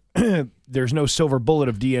 There's no silver bullet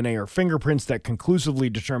of DNA or fingerprints that conclusively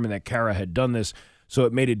determined that Cara had done this, so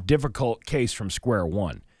it made a difficult case from square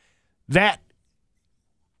one. That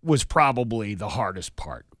was probably the hardest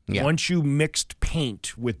part. Yeah. Once you mixed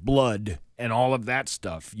paint with blood and all of that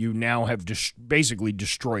stuff, you now have basically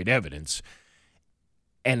destroyed evidence.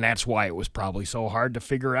 And that's why it was probably so hard to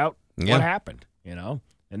figure out what happened, you know?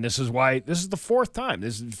 And this is why this is the fourth time.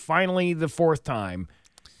 This is finally the fourth time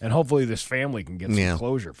And hopefully this family can get some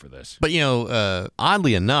closure for this. But,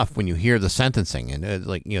 oddly enough, when you hear the sentencing,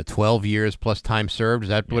 and 12 years plus time served, is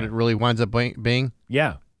that what it really winds up being?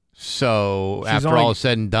 Yeah. So after all is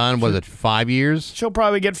said and done, was it 5 years? She'll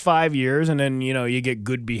probably get 5 years, and then, you get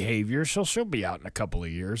good behavior. She'll be out in a couple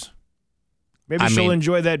of years. Maybe she'll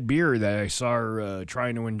enjoy that beer that I saw her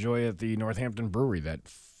trying to enjoy at the Northampton Brewery that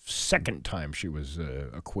second time she was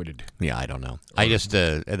acquitted. Yeah, I don't know. I just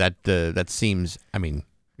that seems. I mean,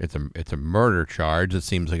 it's a murder charge. It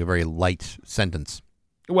seems like a very light sentence.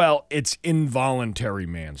 Well, it's involuntary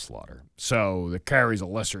manslaughter, so that carries a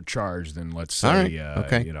lesser charge than, let's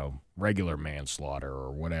say, regular manslaughter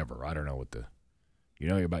or whatever. I don't know what you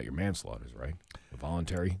know about your manslaughters, right? The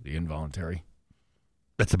voluntary, the involuntary.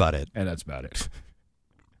 That's about it. And that's about it.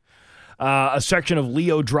 A section of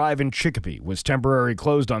Leo Drive in Chicopee was temporarily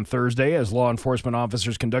closed on Thursday as law enforcement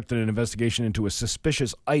officers conducted an investigation into a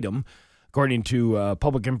suspicious item. According to a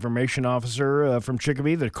public information officer from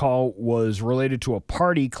Chicopee, the call was related to a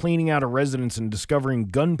party cleaning out a residence and discovering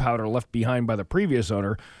gunpowder left behind by the previous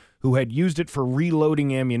owner, who had used it for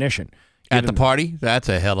reloading ammunition. At the party? That's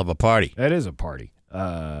a hell of a party. That is a party.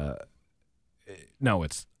 No,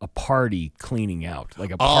 it's a party cleaning out,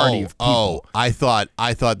 like a party of people. I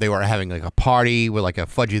thought they were having like a party with like a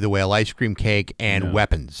Fudgy the Whale ice cream cake and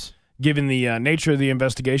weapons. Given the nature of the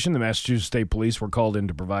investigation, the Massachusetts State Police were called in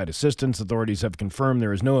to provide assistance. Authorities have confirmed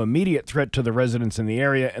there is no immediate threat to the residents in the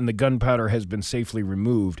area, and the gunpowder has been safely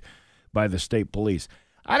removed by the state police.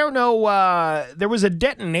 I don't know. There was a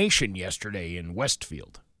detonation yesterday in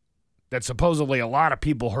Westfield that supposedly a lot of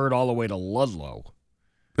people heard all the way to Ludlow.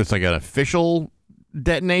 It's like an official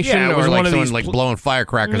detonation, it was or one like of someone these like blowing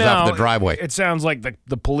firecrackers off the driveway? It sounds like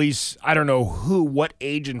the police, I don't know what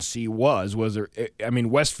agency was there. I mean,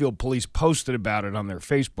 Westfield Police posted about it on their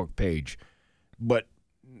Facebook page, but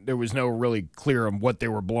there was no really clear on what they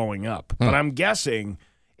were blowing up. But I'm guessing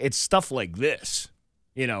it's stuff like this.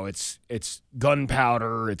 It's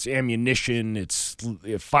gunpowder, it's ammunition, it's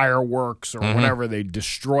fireworks or whatever. They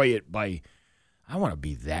destroy it by, I want to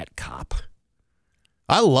be that cop.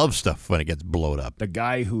 I love stuff when it gets blown up. The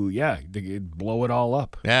guy who, they blow it all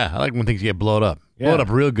up. Yeah, I like when things get blown up. Yeah. Blow it up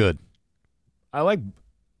real good. I like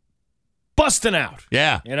busting out.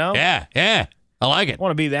 Yeah. Yeah. I like it. I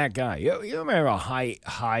want to be that guy. You remember how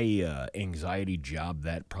high anxiety job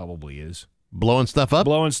that probably is? Blowing stuff up?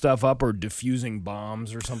 Blowing stuff up or diffusing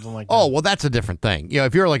bombs or something like that. Oh, well, that's a different thing.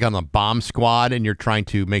 If you're like on the bomb squad and you're trying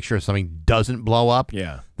to make sure something doesn't blow up,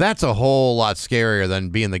 that's a whole lot scarier than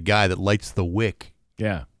being the guy that lights the wick.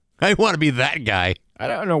 Yeah. I want to be that guy. I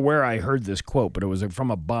don't know where I heard this quote, but it was from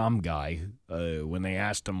a bomb guy when they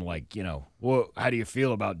asked him, well, how do you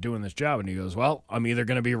feel about doing this job? And he goes, well, I'm either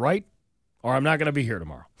going to be right or I'm not going to be here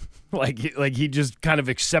tomorrow. like he just kind of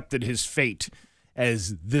accepted his fate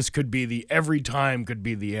as this could be every time could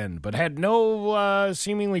be the end, but had no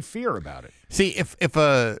seemingly fear about it. See, if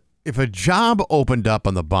a job opened up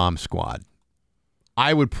on the bomb squad,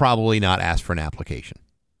 I would probably not ask for an application.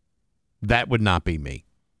 That would not be me.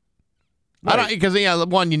 Right. Because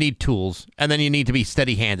one, you need tools, and then you need to be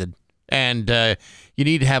steady-handed, and you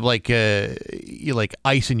need to have like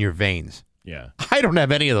ice in your veins. Yeah, I don't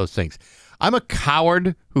have any of those things. I'm a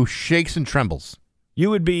coward who shakes and trembles.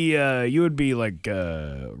 You would be like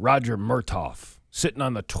Roger Murtaugh sitting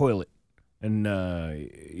on the toilet, and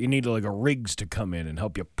you need like a Riggs to come in and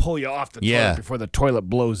help you pull you off the toilet before the toilet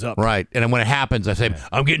blows up. Right, and then when it happens, I say,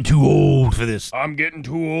 I'm getting too old for this. I'm getting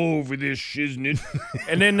too old for this, shiznit.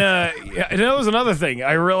 And then and that was another thing.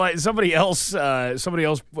 I realized somebody else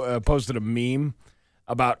posted a meme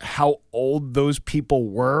about how old those people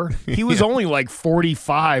were. He was only like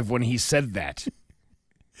 45 when he said that.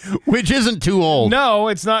 Which isn't too old. No,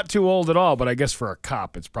 it's not too old at all. But I guess for a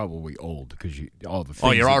cop, it's probably old because all the things. Oh,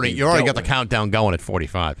 you already got the countdown going at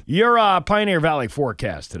 45. Your Pioneer Valley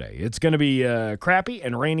forecast today. It's going to be crappy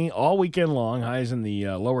and rainy all weekend long. Highs in the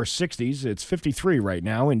lower 60s. It's 53 right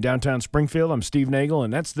now in downtown Springfield. I'm Steve Nagle,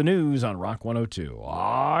 and that's the news on Rock 102.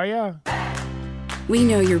 Oh yeah. We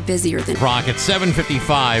know you're busier than Rock at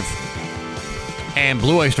 7:55 and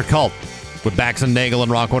Blue Oyster Cult with Bax and Nagle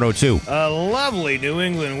and Rock 102. A lovely New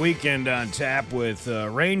England weekend on tap with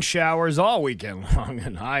rain showers all weekend long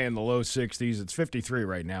and high in the low 60s. It's 53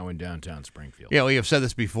 right now in downtown Springfield. We have said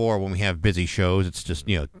this before when we have busy shows. It's just,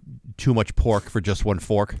 too much pork for just one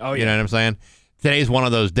fork. Oh, yeah. You know what I'm saying? Today's one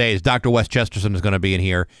of those days. Dr. Wes Chesterton is going to be in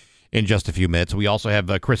here in just a few minutes. We also have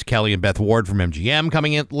Chris Kelly and Beth Ward from MGM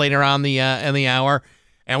coming in later on in the hour.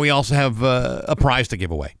 And we also have a prize to give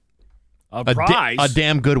away. A prize? A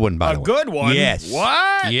damn good one, by the way. A good one? Yes.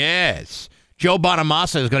 What? Yes. Joe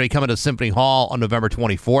Bonamassa is going to be coming to Symphony Hall on November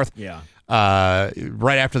 24th. Yeah.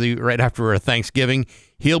 right after Thanksgiving.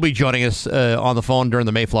 He'll be joining us on the phone during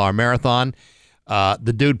the Mayflower Marathon.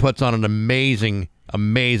 The dude puts on an amazing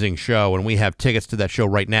show, and we have tickets to that show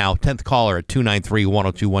right now. 10th caller at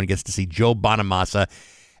 293-1021 gets to see Joe Bonamassa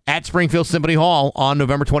at Springfield Symphony Hall on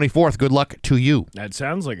November 24th. Good luck to you. That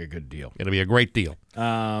sounds like a good deal. It'll be a great deal.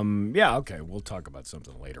 Yeah, okay. We'll talk about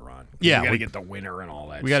something later on. Yeah, we got to get the winner and all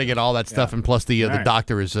that. We got to get all that stuff, and plus the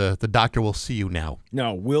doctor is the doctor will see you now.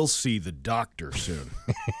 No, we'll see the doctor soon.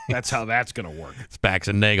 That's how that's going to work. It's Bax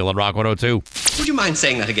and Nagle on Rock 102. Would you mind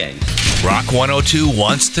saying that again? Rock 102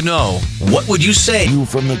 wants to know, what would you say? View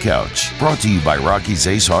from the Couch, brought to you by Rocky's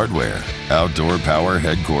Ace Hardware. Outdoor Power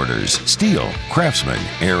Headquarters. Steel, Craftsman,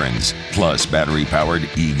 Aaron's, plus battery-powered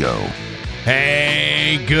Ego.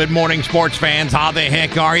 Hey, good morning, sports fans. How the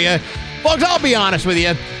heck are you? Folks, I'll be honest with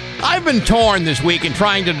you. I've been torn this week in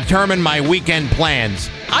trying to determine my weekend plans.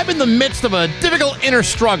 I'm in the midst of a difficult inner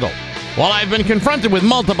struggle. While I've been confronted with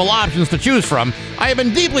multiple options to choose from, I have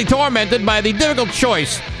been deeply tormented by the difficult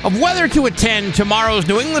choice of whether to attend tomorrow's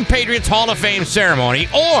New England Patriots Hall of Fame ceremony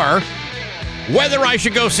or whether I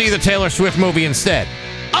should go see the Taylor Swift movie instead.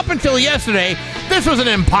 Up until yesterday, this was an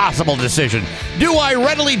impossible decision. Do I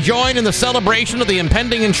readily join in the celebration of the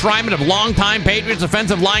impending enshrinement of longtime Patriots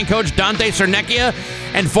offensive line coach Dante Cernecchia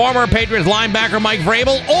and former Patriots linebacker Mike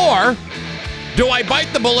Vrabel, or do I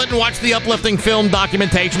bite the bullet and watch the uplifting film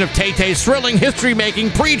documentation of Tay-Tay's thrilling,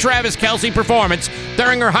 history-making pre-Travis Kelce performance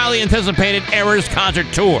during her highly anticipated Eras concert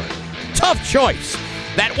tour? Tough choice.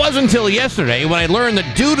 That was until yesterday when I learned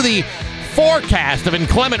that due to the forecast of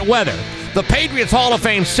inclement weather, the Patriots Hall of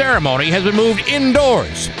Fame ceremony has been moved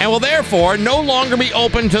indoors and will therefore no longer be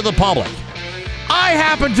open to the public. I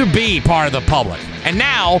happen to be part of the public, and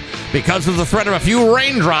now, because of the threat of a few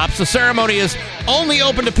raindrops, the ceremony is only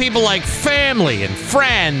open to people like family and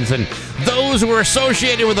friends and those who are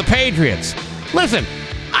associated with the Patriots. Listen,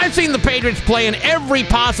 I've seen the Patriots play in every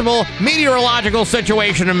possible meteorological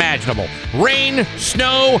situation imaginable. Rain,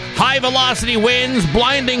 snow, high-velocity winds,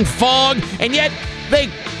 blinding fog, and yet they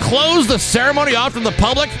closed the ceremony off to the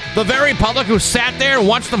public, the very public who sat there and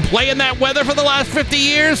watched them play in that weather for the last 50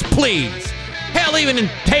 years? Please. Hell, even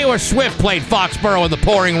Taylor Swift played Foxborough in the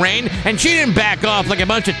pouring rain, and she didn't back off like a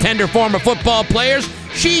bunch of tender former football players.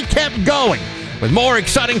 She kept going, with more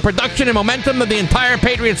exciting production and momentum than the entire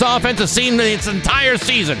Patriots offense has seen in its entire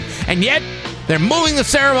season. And yet, they're moving the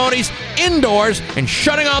ceremonies indoors and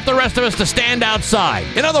shutting off the rest of us to stand outside.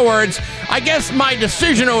 In other words, I guess my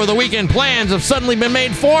decision over the weekend plans have suddenly been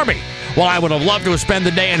made for me. While I would have loved to have spent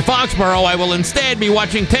the day in Foxborough, I will instead be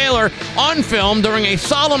watching Taylor on film during a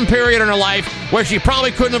solemn period in her life where she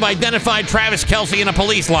probably couldn't have identified Travis Kelce in a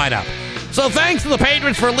police lineup. So thanks to the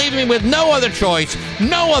Patriots for leaving me with no other choice,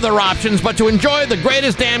 no other options but to enjoy the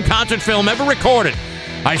greatest damn concert film ever recorded.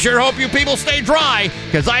 I sure hope you people stay dry,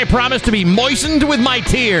 because I promise to be moistened with my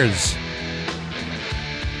tears.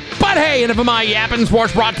 But hey, enough of my yapping.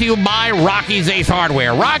 Sports brought to you by Rocky's Ace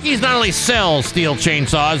Hardware. Rocky's not only sells steel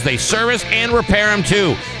chainsaws, they service and repair them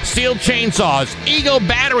too. Steel chainsaws, Ego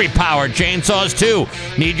battery-powered chainsaws too.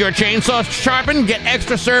 Need your chainsaws sharpened? Get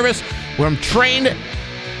extra service from trained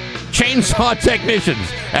chainsaw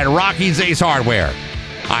technicians at Rocky's Ace Hardware.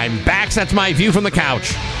 I'm Bax. That's my view from the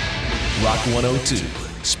couch. Rock 102,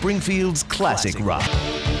 Springfield's classic rock.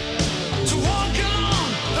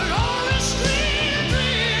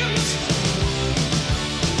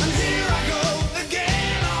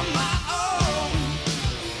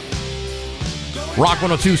 Rock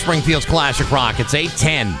 102, Springfield's classic rock. It's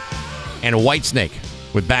 8:10 and Whitesnake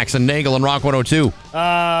with Bax and Nagle and Rock 102.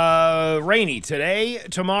 Rainy today,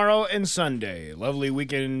 tomorrow, and Sunday. Lovely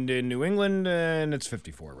weekend in New England, and it's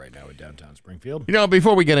 54 right now in downtown Springfield. You know,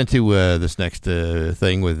 before we get into this next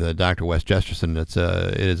thing with Dr. Wes Chesterton, it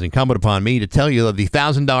is incumbent upon me to tell you that the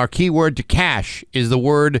 $1,000 keyword to cash is the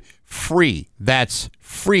word free. That's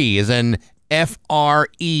free, as in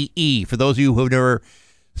F-R-E-E. For those of you who have never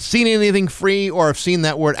seen anything free or have seen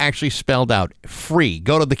that word actually spelled out, free.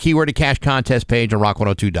 Go to the Keyword to Cash contest page on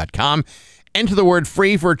rock102.com. Enter the word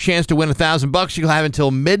free for a chance to win $1,000. You'll have until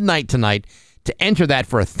midnight tonight to enter that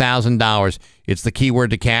for $1,000. It's the Keyword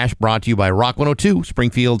to Cash, brought to you by Rock 102,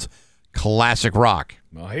 Springfield's classic rock.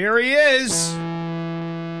 Well, here he is.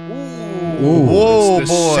 Ooh, whoa, it's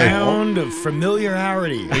the boy. Sound of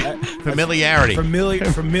familiarity. Familiarity. Familiar.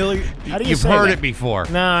 How do you You've say heard that? it before.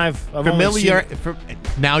 No, I've familiar. only seen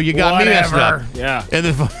Now you got me messed up. Yeah. In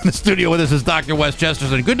the studio with us is Dr. Wes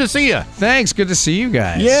Chesterton. Good to see you. Thanks. Good to see you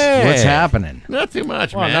guys. Yeah. What's happening? Not too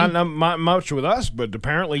much, Well, man. not much with us, but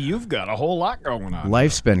apparently you've got a whole lot going on.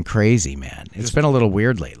 Life's been crazy, man. It's been a little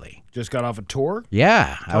weird lately. Just got off a tour?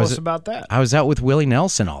 Yeah. Tell us about that. I was out with Willie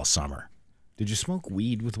Nelson all summer. Did you smoke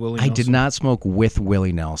weed with Willie I Nelson? did not smoke with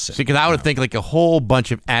Willie Nelson. See, because I would think like a whole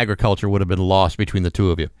bunch of agriculture would have been lost between the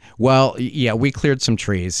two of you. Well, yeah, we cleared some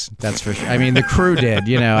trees. That's for sure. I mean, the crew did.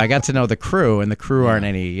 I got to know the crew, and the crew aren't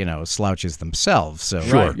any slouches themselves. So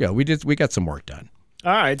Sure. yeah, we got some work done.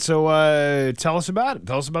 All right, so tell us about it.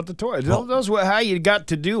 Tell us about the tour. Tell us how you got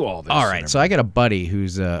to do all this. All right, so I got a buddy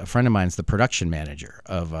who's a friend of mine's the production manager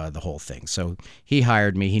of the whole thing. So he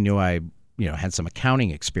hired me. He knew I had some accounting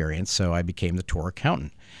experience, so I became the tour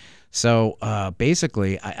accountant. So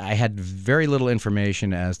basically, I had very little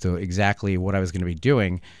information as to exactly what I was going to be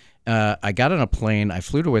doing. I got on a plane. I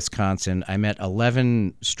flew to Wisconsin. I met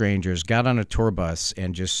 11 strangers, got on a tour bus,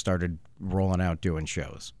 and just started rolling out doing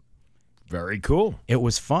shows. Very cool. It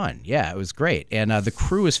was fun. Yeah, it was great. And the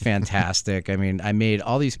crew is fantastic. I mean, I made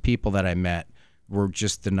all these people that I met were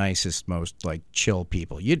just the nicest, most chill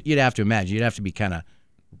people. You'd have to imagine. You'd have to be kind of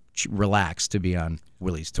relaxed to be on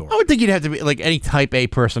Willie's tour. I would think you'd have to be like any type A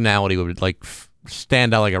personality would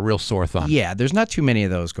stand out like a real sore thumb. Yeah, there's not too many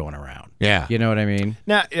of those going around. Yeah. You know what I mean?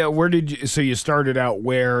 Now, where did you? So you started out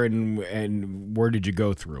where and where did you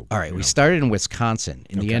go through? All right, we started in Wisconsin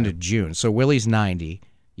in the end of June. So Willie's 90.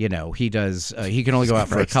 He does. He can only go out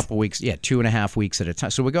for a couple weeks. Yeah, 2.5 weeks at a time.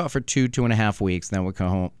 So we go out for 2.5 weeks, then we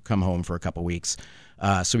come home for a couple weeks.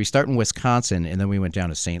 So we start in Wisconsin, and then we went down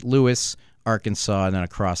to St. Louis, Arkansas, and then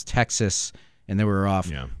across Texas, and then we were off.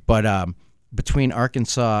 Yeah. But between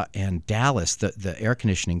Arkansas and Dallas, the air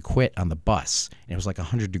conditioning quit on the bus, and it was like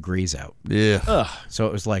 100 degrees out. Yeah. Ugh. So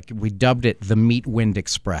it was like we dubbed it the Meat Wind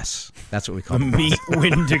Express. That's what we called it. The Meat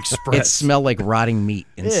Wind Express. It smelled like rotting meat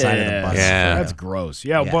inside of the bus. Yeah. That's gross.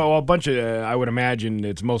 Yeah, Yeah. well, a bunch of I would imagine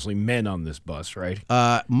it's mostly men on this bus, right?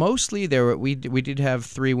 Mostly we did have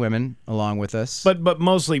 3 women along with us. But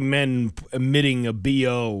mostly men emitting a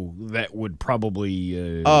BO that would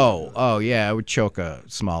probably Oh yeah, I would choke a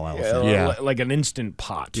small elephant. like an instant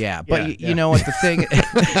pot. Yeah, but you know what the thing?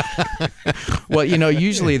 Well,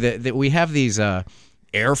 usually we have these air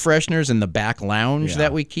fresheners in the back lounge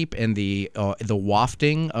that we keep, and the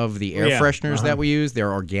wafting of the air fresheners that we use,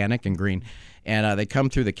 they're organic and green, and they come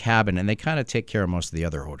through the cabin, and they kind of take care of most of the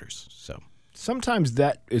other odors. So sometimes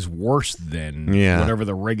that is worse than whatever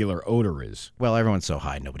the regular odor is. Well, everyone's so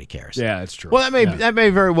high, nobody cares. Yeah, that's true. Well, that may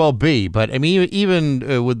very well be, but I mean,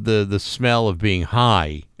 even with the smell of being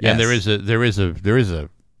high, and there is an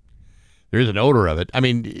odor of it. I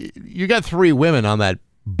mean, you got 3 women on that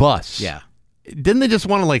bus. Yeah. Didn't they just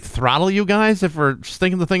want to throttle you guys if we're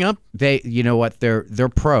stinking the thing up? You know what? They're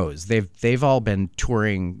pros. They've all been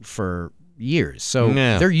touring for years, so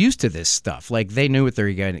they're used to this stuff. Like they knew what they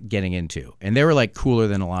were getting into, and they were cooler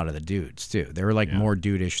than a lot of the dudes too. They were more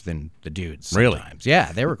dudish than the dudes. Sometimes. Really?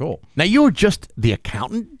 Yeah, they were cool. Now you were just the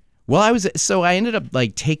accountant. Well, I ended up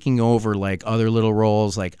taking over other little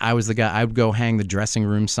roles. I was the guy. I would go hang the dressing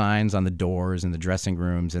room signs on the doors in the dressing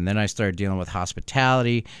rooms, and then I started dealing with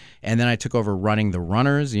hospitality, and then I took over running the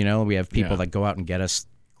runners. We have people that go out and get us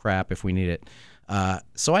crap if we need it.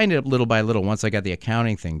 So I ended up little by little, once I got the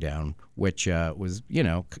accounting thing down, which was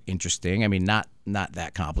interesting. I mean, not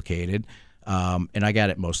that complicated, and I got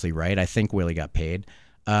it mostly right. I think Willie got paid.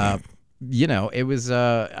 It was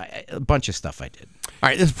a bunch of stuff I did. All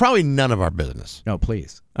right, this is probably none of our business. No,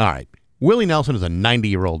 please. All right. Willie Nelson is a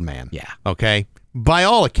 90-year-old man. Yeah. Okay? By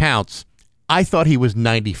all accounts, I thought he was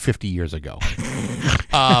 90, 50 years ago.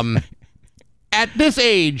 At this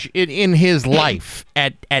age in his life,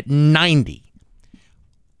 at 90,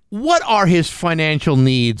 what are his financial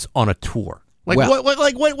needs on a tour?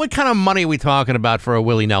 What kind of money are we talking about for a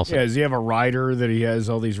Willie Nelson? Yeah, does he have a rider that he has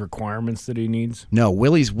all these requirements that he needs? No,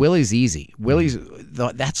 Willie's easy.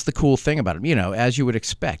 That's the cool thing about him. As you would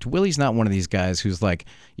expect, Willie's not one of these guys who's I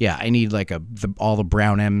need all the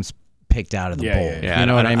brown M's picked out of the bowl. Yeah, you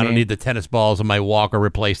know what I mean? I don't need the tennis balls in my walker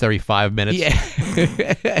replaced every 5 minutes.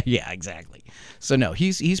 Yeah, yeah, exactly. So no,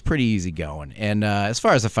 he's pretty easygoing. And as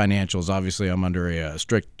far as the financials, obviously I'm under a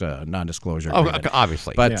strict non-disclosure agreement.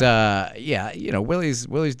 Obviously. But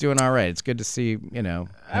Willie's doing all right. It's good to see.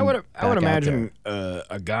 I would imagine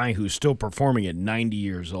a guy who's still performing at 90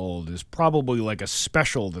 years old is probably like a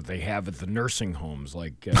special that they have at the nursing homes,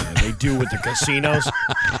 like they do with the casinos.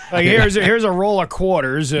 Here's a roll of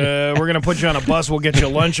quarters. We're gonna put you on a bus. We'll get you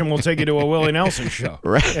lunch, and we'll take you to a Willie Nelson show.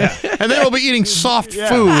 Right. Yeah. And then we'll be eating soft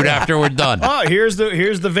food after we're done. Oh, here's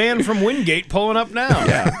the van from Wingate pulling up now.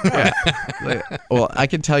 Yeah. Well, I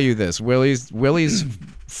can tell you this: Willie's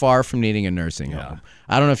far from needing a nursing home.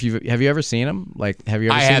 I don't know if have you ever seen him? Have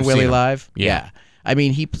you ever seen Willie live? Yeah. I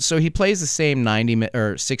mean, he plays the same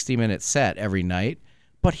 60-minute set every night,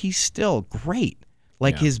 but he's still great.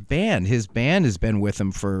 His band has been with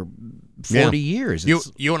him for 40 years.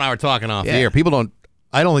 You and I were talking off the air.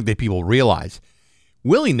 I don't think that people realize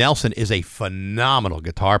Willie Nelson is a phenomenal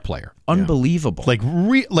guitar player. Unbelievable.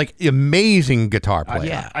 Like amazing guitar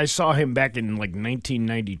player. I saw him back in like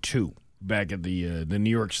 1992. Back at the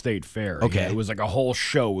New York State Fair. Okay. Yeah, it was like a whole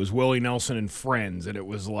show. It was Willie Nelson and friends, and it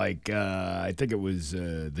was like I think it was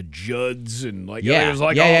the Judds and like it was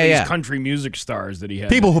like all these country music stars that he had.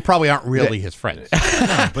 People who probably aren't really his friends.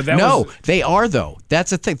 But that they are though.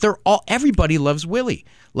 That's the thing. Everybody loves Willie.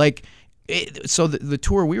 Like. So the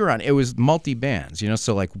tour we were on, it was multi-bands,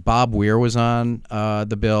 so like Bob Weir was on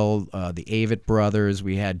the bill, the Avett Brothers,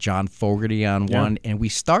 we had John Fogerty on one, and we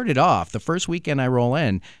started off, the first weekend I roll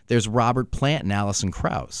in, there's Robert Plant and Alison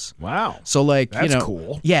Krauss. Wow. So like, that's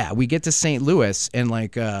cool. Yeah, we get to St. Louis, and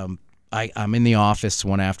like I'm in the office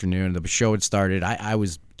one afternoon, the show had started, I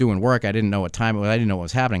was doing work, I didn't know what time it was, I didn't know what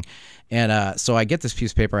was happening. And so I get this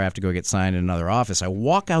piece of paper I have to go get signed in another office. I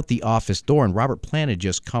walk out the office door, and Robert Plant had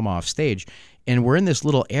just come off stage, and we're in this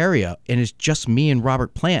little area, and it's just me and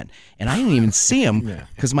Robert Plant. And I didn't even see him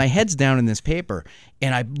because my head's down in this paper.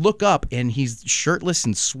 And I look up, and he's shirtless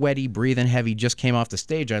and sweaty, breathing heavy, just came off the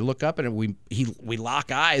stage. I look up, and we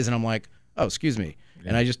lock eyes, and I'm like, oh, excuse me.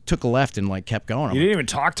 And I just took a left and like kept going. You didn't even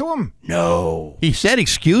talk to him? No. He said,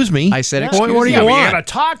 "Excuse me." I said, "Excuse me." What do you want? You gotta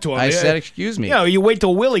talk to him. I said, "Excuse me." You wait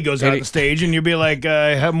till Willie goes out on stage, and you'll be like,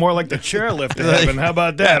 "Have more like the chairlift to heaven." How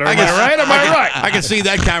about that? Am I right? Am I right? I can see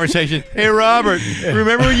that conversation. Hey, Robert,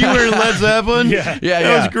 remember when you were in Led Zeppelin? Yeah,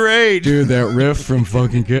 that was great, dude. That riff from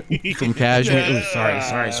fucking from Kashmir. Ooh,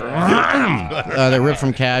 sorry. That riff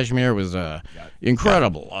from Kashmir was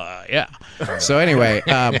incredible. Yeah. So anyway.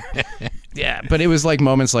 Yeah, but it was like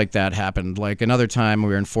moments like that happened. Like another time we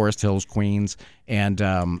were in Forest Hills, Queens, and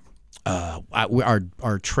our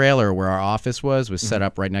trailer where our office was set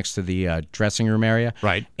up right next to the dressing room area.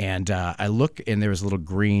 Right. And I look, and there was a little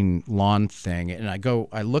green lawn thing, and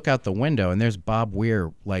I look out the window, and there's Bob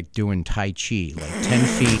Weir doing Tai Chi, 10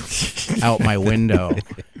 feet out my window,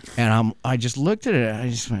 and I just looked at it, and I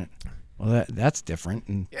just went, well, that's different.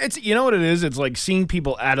 And it's what it is. It's like seeing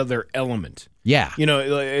people out of their element. Yeah.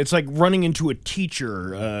 It's like running into a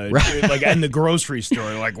teacher, like in the grocery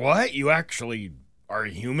store. Like, what? You actually are a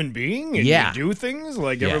human being and you do things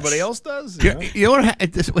like everybody else does? You know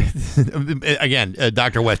what? Again,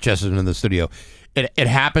 Dr. Wes Chesterton in the studio. It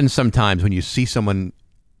happens sometimes when you see someone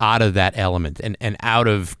out of that element and out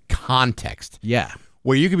of context. Yeah.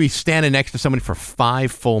 Where you could be standing next to somebody for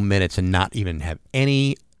 5 full minutes and not even have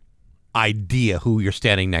any idea who you're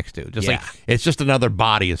standing next to. Just like it's just another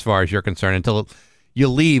body as far as you're concerned until you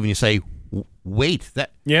leave and you say, wait,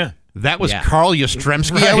 that was Carl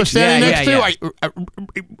Yastrzemski I was standing next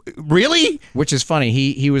to? Really? Which is funny.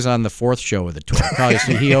 He was on the 4th show of the tour. Carl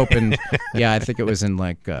he opened, I think it was in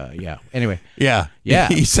Anyway. Yeah. Yeah.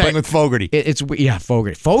 He sang with Fogerty.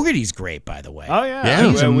 Fogerty. Fogerty's great, by the way. Oh,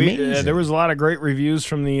 yeah. He's amazing. There was a lot of great reviews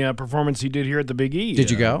from the performance he did here at the Big E.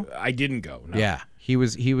 Did you go? I didn't go, no. Yeah. He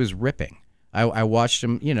was ripping. I watched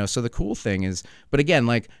him, so the cool thing is, but again,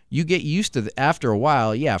 like you get used to after a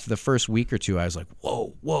while, for the first week or two, I was like,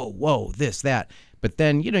 whoa, this, that. But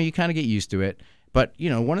then, you kind of get used to it. But,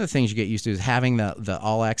 one of the things you get used to is having the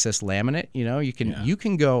all access laminate, you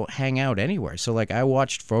can go hang out anywhere. So like I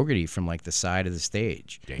watched Fogerty from like the side of the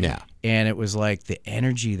stage. Yeah. And it was like the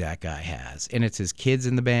energy that guy has. And it's his kids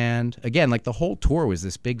in the band. Again, like the whole tour was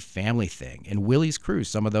this big family thing. And Willie's crew,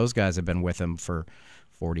 some of those guys have been with him for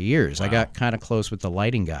 40 years. Wow. I got kind of close with the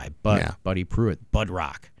lighting guy, Buddy Pruitt, Bud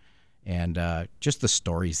Rock. And just the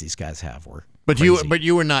stories these guys have were crazy. But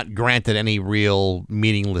you were not granted any real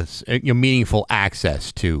meaningful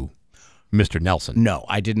access to Mr. Nelson. No,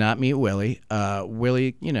 I did not meet Willie.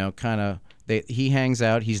 Willie, he hangs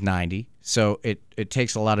out. He's 90, so it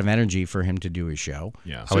takes a lot of energy for him to do his show.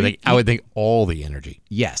 Yeah, so I would think all the energy.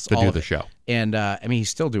 Yes, to do the show. And he's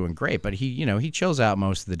still doing great, but he chills out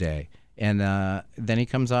most of the day. And then he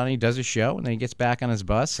comes on and he does his show, and then he gets back on his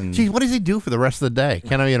bus. And geez, what does he do for the rest of the day?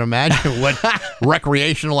 Can't even imagine what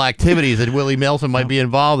recreational activities that Willie Nelson might be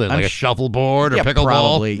involved in, like a shuffleboard or pickleball.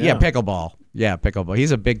 Probably. Yeah, pickleball. Yeah, pickleball.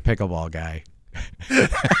 He's a big pickleball guy.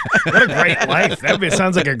 What a great life! That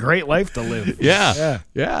sounds like a great life to live. Yeah.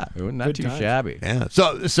 Not too shabby. Yeah.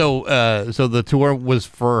 So the tour was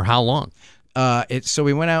for how long? So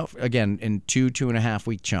we went out again in 2.5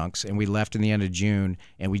 week chunks, and we left in the end of June,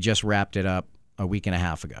 and we just wrapped it up a week and a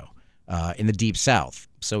half ago in the Deep South.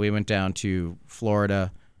 So we went down to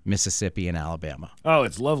Florida, Mississippi, and Alabama. Oh,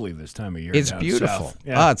 it's lovely this time of year. It's down beautiful. south.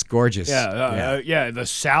 Yeah. Oh, it's gorgeous. Yeah, the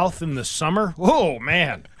South in the summer. Oh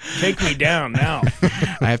man, take me down now.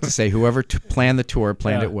 I have to say, whoever planned the tour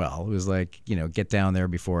planned it well. It was like, get down there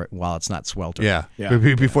while it's not sweltering. Yeah.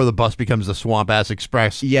 Before the bus becomes the Swamp Ass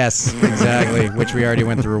Express. Yes, exactly. Which we already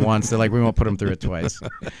went through once. They're like, we won't put them through it twice.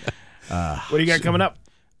 What do you got coming up?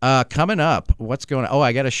 Coming up, what's going on? Oh,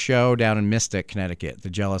 I got a show down in Mystic, Connecticut, the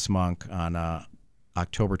Jealous Monk, on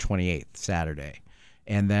October 28th, Saturday.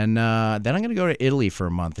 And then I'm going to go to Italy for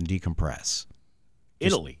a month and decompress.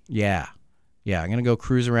 Italy? Yeah. I'm going to go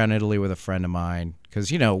cruise around Italy with a friend of mine.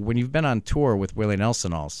 Because, when you've been on tour with Willie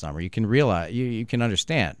Nelson all summer, you can realize, you can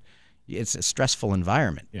understand. It's a stressful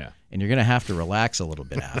environment. Yeah. And you're going to have to relax a little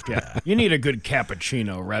bit after that. You need a good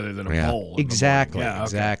cappuccino rather than a bowl. Exactly. Yeah, okay.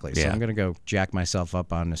 Exactly. So I'm going to go jack myself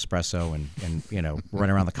up on espresso and run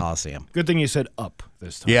around the Coliseum. Good thing you said up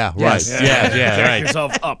this time. Yeah, right. Yes. Yeah, Jack right.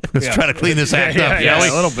 yourself up. Let's try to clean this act up, yeah, Kelly.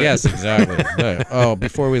 a little bit. Yes, exactly.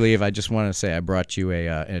 Before we leave, I just want to say I brought you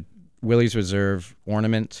a Willie's Reserve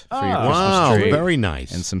ornament for your Christmas tree. Very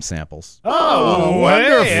nice. And some samples. Oh,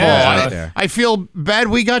 wonderful. Yeah. I feel bad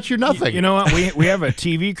we got you nothing. You know what? We have a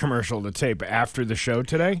TV commercial to tape after the show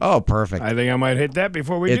today. Oh, perfect. I think I might hit that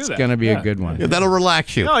before we do that. It's going to be a good one. Yeah, that'll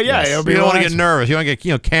relax you. Oh, yeah. It'll be you don't want to relaxing. get nervous. You don't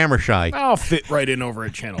get camera shy. I'll fit right in over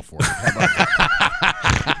at Channel 4. How about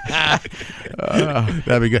that?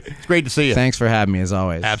 That'd be good. It's great to see you. Thanks for having me, as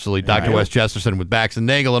always. Absolutely. Dr. Wes Chesterton with Bax and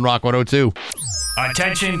Nagle and Rock 102.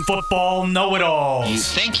 Attention, football know-it-alls. You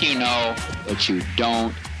think you know, but you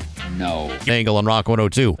don't know. Nagle and Rock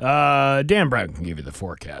 102. Dan Brown can give you the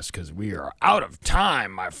forecast because we are out of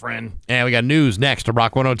time, my friend. And we got news next to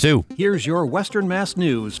Rock 102. Here's your Western Mass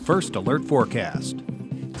News First Alert Forecast.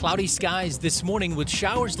 Cloudy skies this morning with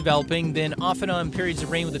showers developing, then off and on periods of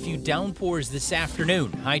rain with a few downpours this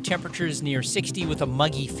afternoon. High temperatures near 60 with a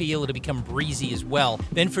muggy feel. It'll become breezy as well.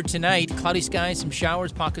 Then for tonight, cloudy skies, some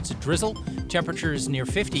showers, pockets of drizzle. Temperatures near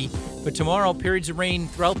 50. But tomorrow, periods of rain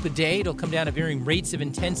throughout the day. It'll come down at varying rates of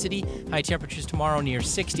intensity. High temperatures tomorrow near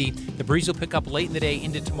 60. The breeze will pick up late in the day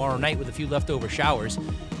into tomorrow night with a few leftover showers.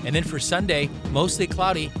 And then for Sunday, mostly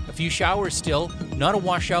cloudy, a few showers still. Not a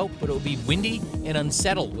washout, but it will be windy and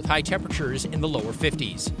unsettled with high temperatures in the lower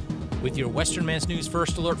 50s. With your Western Mass News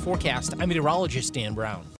First Alert forecast, I'm meteorologist Dan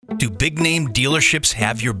Brown. Do big-name dealerships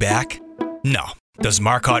have your back? No. Does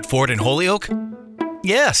Marcotte Ford in Holyoke?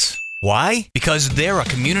 Yes. Why? Because they're a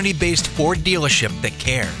community-based Ford dealership that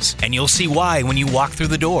cares. And you'll see why when you walk through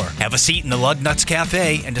the door. Have a seat in the Lug Nuts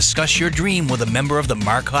Cafe and discuss your dream with a member of the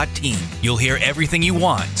Marcotte team. You'll hear everything you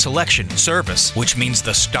want, selection, service, which means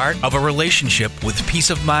the start of a relationship with peace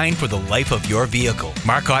of mind for the life of your vehicle.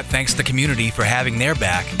 Marcotte thanks the community for having their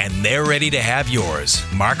back, and they're ready to have yours.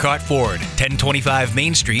 Marcotte Ford, 1025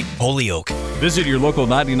 Main Street, Holyoke. Visit your local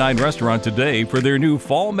 99 restaurant today for their new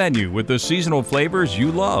fall menu with the seasonal flavors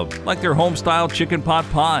you love, like their home-style chicken pot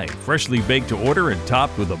pie, freshly baked to order and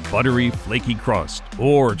topped with a buttery, flaky crust.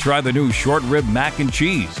 Or try the new short rib mac and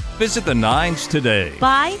cheese. Visit the Nines today.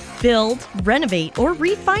 Buy, build, renovate, or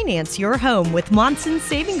refinance your home with Monson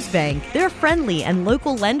Savings Bank. Their friendly and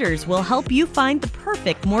local lenders will help you find the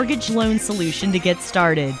perfect mortgage loan solution to get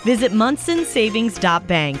started. Visit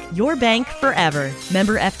MonsonSavings.bank. Your bank forever.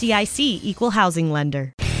 Member FDIC, Equal Housing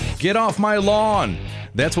Lender. Get off my lawn!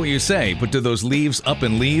 That's what you say, but do those leaves up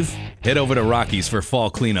and leave? Head over to Rocky's for fall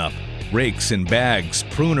cleanup. Rakes and bags,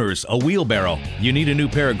 pruners, a wheelbarrow. You need a new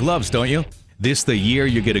pair of gloves, don't you? This the year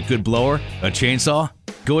you get a good blower, a chainsaw?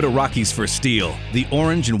 Go to Rocky's for Steel, the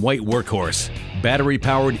orange and white workhorse.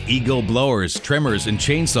 Battery-powered Eagle blowers, trimmers, and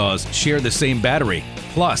chainsaws share the same battery.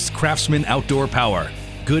 Plus, Craftsman outdoor power.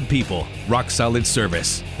 Good people, rock-solid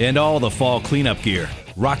service. And all the fall cleanup gear.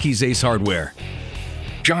 Rocky's Ace Hardware.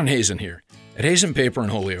 John Hazen here. At Hazen Paper in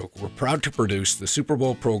Holyoke, we're proud to produce the Super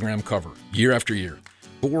Bowl program cover year after year.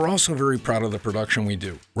 But we're also very proud of the production we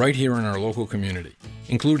do right here in our local community,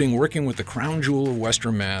 including working with the crown jewel of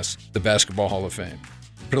Western Mass, the Basketball Hall of Fame.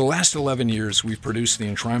 For the last 11 years, we've produced the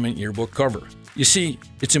Enshrinement Yearbook cover. You see,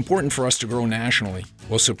 it's important for us to grow nationally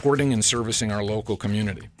while supporting and servicing our local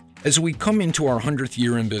community. As we come into our 100th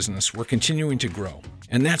year in business, we're continuing to grow,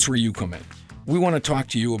 and that's where you come in. We want to talk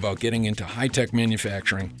to you about getting into high-tech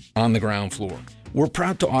manufacturing on the ground floor. We're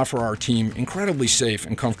proud to offer our team incredibly safe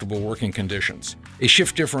and comfortable working conditions, a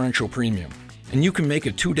shift differential premium, and you can make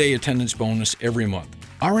a 2-day attendance bonus every month.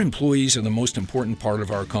 Our employees are the most important part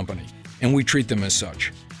of our company, and we treat them as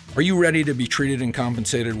such. Are you ready to be treated and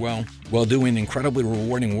compensated well while doing incredibly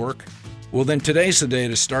rewarding work? Well, then today's the day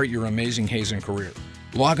to start your amazing Hazen career.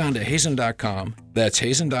 Log on to Hazen.com, that's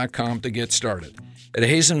Hazen.com to get started. At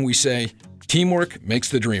Hazen, we say, teamwork makes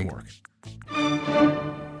the dream work.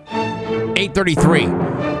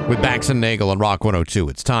 8:33 with Bax and Nagle on Rock 102.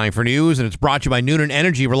 It's time for news, and it's brought to you by Noonan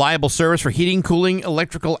Energy, reliable service for heating, cooling,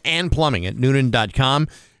 electrical, and plumbing at Noonan.com.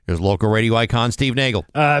 Here's local radio icon Steve Nagle.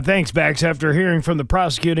 Thanks, Bax. After hearing from the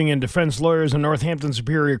prosecuting and defense lawyers, a Northampton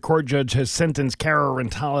Superior Court judge has sentenced Cara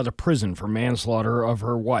Rentala to prison for manslaughter of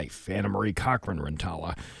her wife, Anna Marie Cochran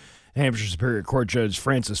Rentala. Hampshire Superior Court Judge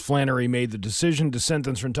Francis Flannery made the decision to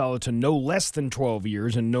sentence Rentala to no less than 12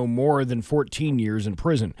 years and no more than 14 years in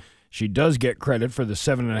prison. She does get credit for the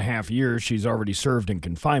 7.5 years she's already served in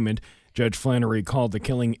confinement. Judge Flannery called the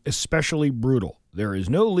killing especially brutal. There is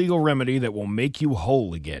no legal remedy that will make you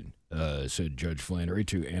whole again, said Judge Flannery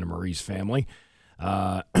to Anna Marie's family.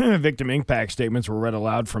 Victim impact statements were read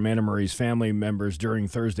aloud from Anna Marie's family members during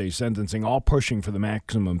Thursday's sentencing, all pushing for the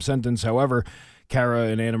maximum sentence. However, Cara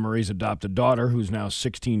and Anna Marie's adopted daughter, who's now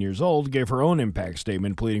 16 years old, gave her own impact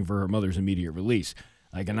statement pleading for her mother's immediate release.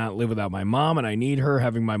 I cannot live without my mom, and I need her.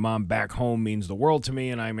 Having my mom back home means the world to me,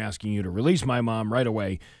 and I'm asking you to release my mom right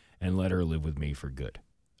away and let her live with me for good.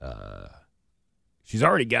 She's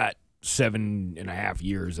already got 7.5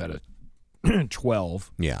 years out of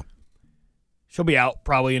 12. Yeah. She'll be out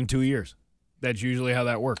probably in 2 years. That's usually how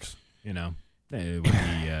that works, you know. It would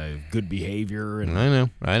be good behavior. And,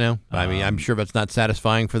 I know. I mean, I'm sure that's not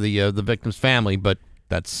satisfying for the victim's family, but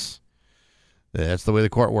that's the way the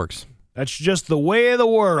court works. That's just the way of the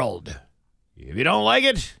world. If you don't like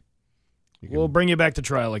it, we'll bring you back to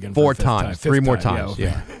trial again. Four times. Three more times.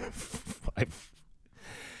 Yeah.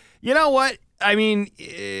 You know what? I mean,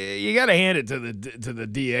 you got to hand it to the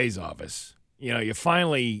DA's office. You know, you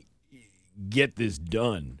finally get this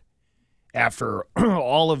done after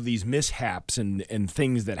all of these mishaps and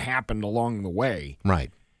things that happened along the way.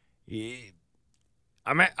 Right.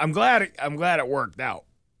 I'm glad it worked out,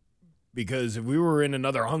 because if we were in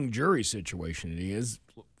another hung jury situation,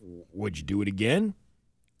 would you do it again?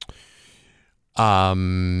 I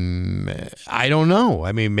don't know.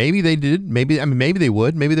 I mean, maybe they did. Maybe they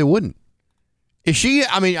would. Maybe they wouldn't. Is she?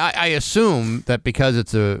 I mean, I assume that because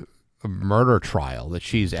it's a murder trial that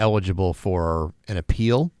she's eligible for an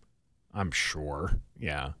appeal. I'm sure.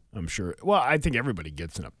 Yeah, I'm sure. Well, I think everybody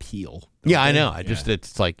gets an appeal. Yeah, I know.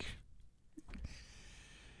 It's like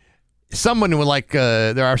someone would like.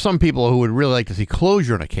 There are some people who would really like to see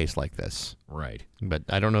closure in a case like this. Right. But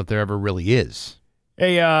I don't know if there ever really is.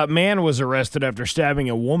 A man was arrested after stabbing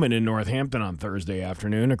a woman in Northampton on Thursday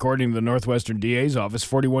afternoon. According to the Northwestern DA's office,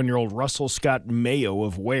 41-year-old Russell Scott Mayo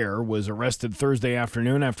of Ware was arrested Thursday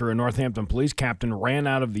afternoon after a Northampton police captain ran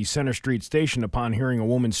out of the Center Street station upon hearing a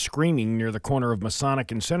woman screaming near the corner of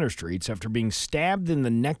Masonic and Center Streets after being stabbed in the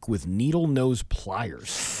neck with needle-nose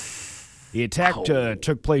pliers. The attack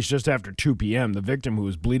took place just after 2 p.m. The victim, who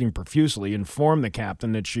was bleeding profusely, informed the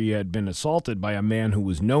captain that she had been assaulted by a man who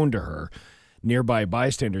was known to her. Nearby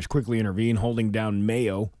bystanders quickly intervened, holding down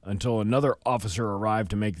Mayo until another officer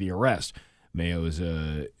arrived to make the arrest. Mayo is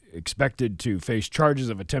expected to face charges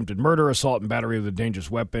of attempted murder, assault and battery with a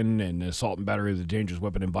dangerous weapon, and assault and battery with a dangerous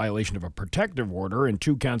weapon in violation of a protective order, and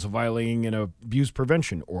 2 counts of violating an abuse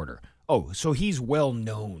prevention order. Oh, so he's well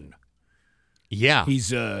known. Yeah.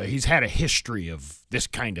 He's had a history of this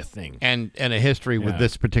kind of thing. And a history with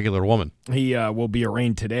this particular woman. He will be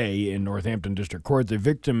arraigned today in Northampton District Court. The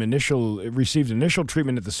victim received initial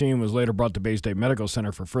treatment at the scene, was later brought to Bay State Medical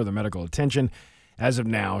Center for further medical attention. As of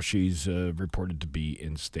now, she's reported to be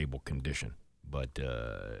in stable condition. But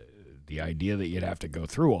the idea that you'd have to go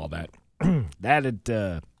through all that,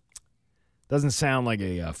 doesn't sound like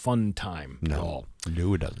a fun time at all.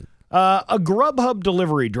 No, it doesn't. A Grubhub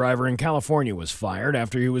delivery driver in California was fired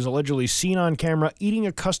after he was allegedly seen on camera eating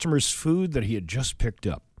a customer's food that he had just picked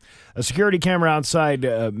up. A security camera outside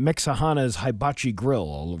Mexahana's Hibachi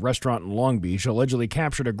Grill, a restaurant in Long Beach, allegedly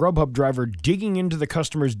captured a Grubhub driver digging into the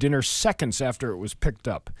customer's dinner seconds after it was picked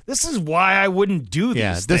up. This is why I wouldn't do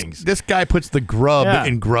these things. This guy puts the grub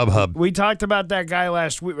in Grubhub. We talked about that guy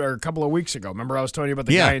last week, or a couple of weeks ago. Remember I was telling you about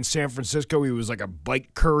the guy in San Francisco? He was like a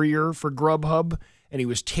bike courier for Grubhub. And he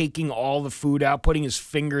was taking all the food out, putting his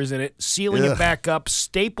fingers in it, sealing it back up,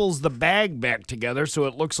 staples the bag back together so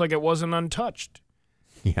it looks like it wasn't untouched.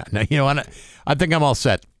 Yeah, no, you know what? I think I'm all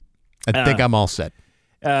set. I'm all set.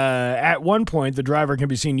 At one point, the driver can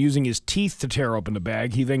be seen using his teeth to tear open the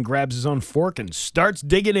bag. He then grabs his own fork and starts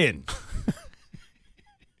digging in.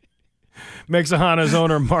 Mexahana's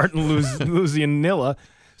owner, Martin Luzianilla,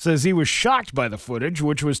 says he was shocked by the footage,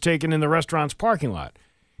 which was taken in the restaurant's parking lot.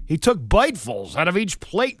 He took bitefuls out of each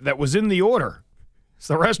plate that was in the order.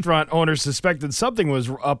 So the restaurant owner suspected something was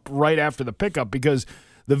up right after the pickup because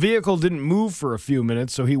The vehicle didn't move for a few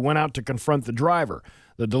minutes, so he went out to confront the driver.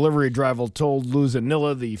 The delivery driver told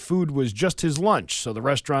Luzanilla the food was just his lunch, so the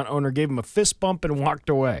restaurant owner gave him a fist bump and walked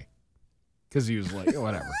away. Because he was like,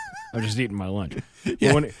 whatever, I'm just eating my lunch.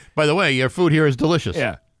 Yeah. By the way, your food here is delicious.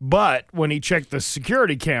 Yeah. But when he checked the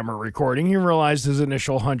security camera recording, he realized his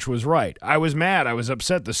initial hunch was right. I was mad. I was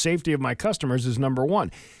upset. The safety of my customers is number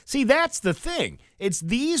one. See, that's the thing. It's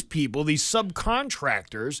these people, these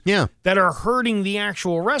subcontractors, that are hurting the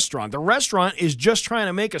actual restaurant. The restaurant is just trying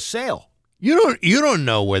to make a sale. You don't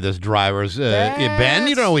know where this driver's been.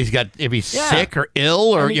 You don't know if he's sick or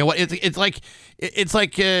ill or what. It's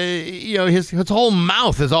like his whole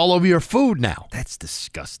mouth is all over your food now. That's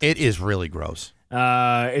disgusting. It is really gross.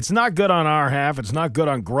 It's not good on our half. It's not good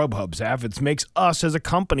on Grubhub's half. It makes us as a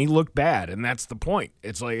company look bad, and that's the point.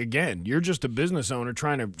 It's like, again, you're just a business owner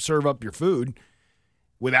trying to serve up your food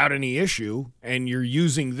without any issue, and you're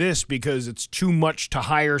using this because it's too much to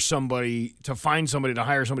hire somebody, to find somebody to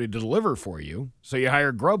hire somebody to deliver for you, so you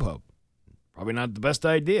hire Grubhub. Probably not the best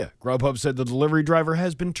idea. Grubhub said the delivery driver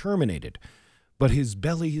has been terminated, but his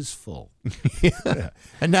belly is full. Yeah.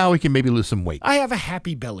 And now we can maybe lose some weight. I have a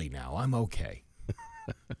happy belly now. I'm okay.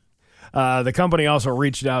 The company also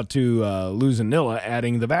reached out to Luzanilla,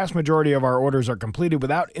 adding, the vast majority of our orders are completed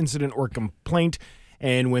without incident or complaint,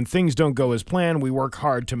 and when things don't go as planned, we work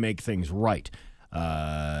hard to make things right.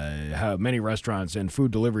 How many restaurants and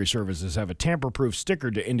food delivery services have a tamper-proof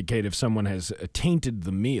sticker to indicate if someone has tainted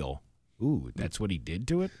the meal. Ooh, that's what he did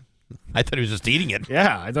to it? I thought he was just eating it.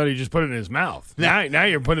 Yeah, I thought he just put it in his mouth. Now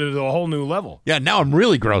you're putting it to a whole new level. Yeah, now I'm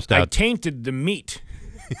really grossed out. I tainted the meat.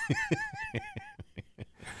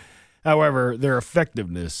 However, their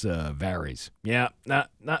effectiveness varies. Yeah, not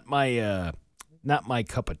my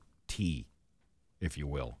cup of tea, if you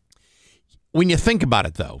will. When you think about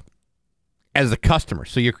it, though, as a customer,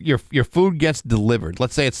 so your food gets delivered.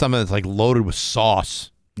 Let's say it's something that's like loaded with sauce.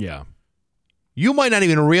 Yeah. You might not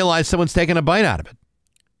even realize someone's taking a bite out of it.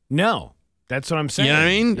 No, that's what I'm saying. You know what I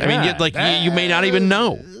mean? Yeah, I mean, you may not even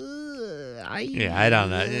know. I don't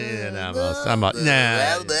know.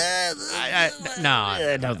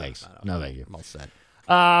 No, thanks. No, thank you. I'm all set.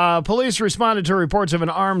 Police responded to reports of an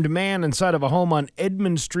armed man inside of a home on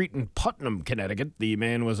Edmund Street in Putnam, Connecticut. The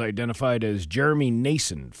man was identified as Jeremy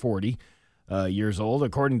Nason, 40 years old.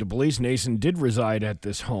 According to police, Nason did reside at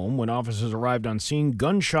this home. When officers arrived on scene,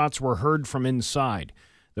 gunshots were heard from inside.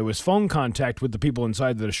 There was phone contact with the people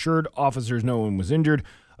inside that assured officers no one was injured.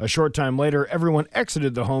 A short time later, everyone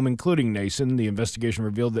exited the home, including Nason. The investigation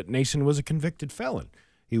revealed that Nason was a convicted felon.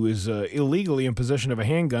 He was illegally in possession of a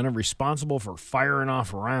handgun and responsible for firing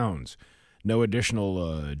off rounds. No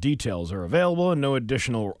additional details are available, and no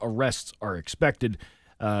additional arrests are expected.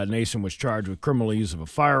 Nason was charged with criminal use of a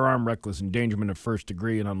firearm, reckless endangerment of first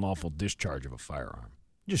degree, and unlawful discharge of a firearm.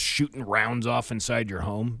 Just shooting rounds off inside your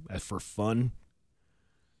home for fun?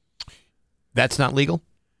 That's not legal?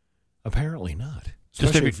 Apparently not.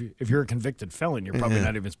 Especially if you're a convicted felon, you're probably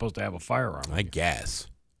not even supposed to have a firearm. I guess.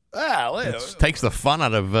 It takes the fun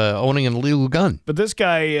out of owning an illegal gun. But this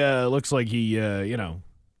guy looks like he,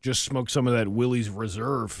 just smoked some of that Willie's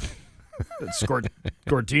Reserve that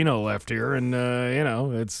Scortino left here, and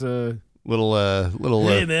it's little.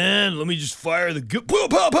 Hey man, let me just fire the gun. Pow,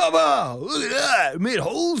 pow, pow, pow. Look at that! It made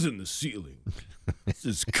holes in the ceiling. This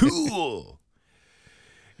is cool.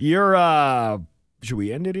 Should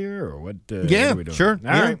we end it here, or what? Yeah, what are we doing? sure.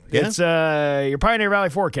 All right. Yeah. It's your Pioneer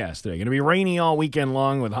Valley forecast today. Going to be rainy all weekend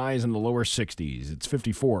long with highs in the lower 60s. It's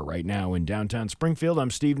 54 right now in downtown Springfield.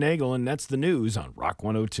 I'm Steve Nagle, and that's the news on Rock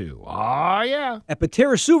 102. Oh, yeah. At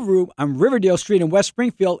Patera Subaru on Riverdale Street in West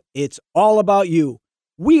Springfield, it's all about you.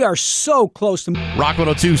 We are so close to Rock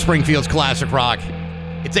 102, Springfield's Classic Rock.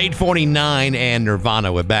 It's 8:49 and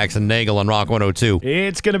Nirvana with Bax and Nagle on Rock 102.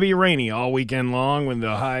 It's going to be rainy all weekend long with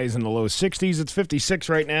the highs in the low 60s. It's 56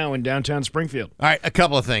 right now in downtown Springfield. All right, a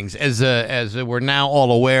couple of things. As we're now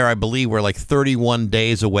all aware, I believe we're like 31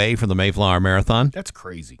 days away from the Mayflower Marathon. That's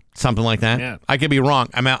crazy. Something like that. Yeah. I could be wrong.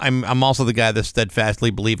 I'm also the guy that's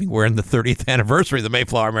steadfastly believing we're in the 30th anniversary of the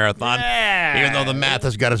Mayflower Marathon, even though the math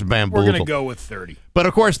has got us bamboozled. We're going to go with 30. But,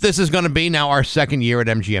 of course, this is going to be now our second year at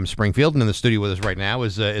MGM Springfield, and in the studio with us right now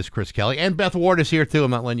is Chris Kelly. And Beth Ward is here, too.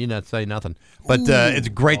 I'm not letting you not say nothing. But it's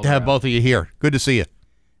great to have both of you here. Good to see you.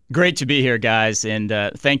 Great to be here, guys, and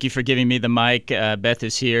thank you for giving me the mic. Beth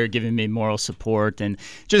is here giving me moral support, and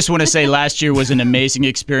just want to say last year was an amazing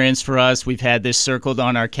experience for us. We've had this circled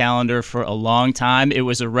on our calendar for a long time. It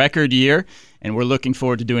was a record year, and we're looking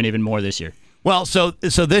forward to doing even more this year. Well, so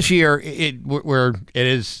this year it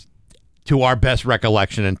is to our best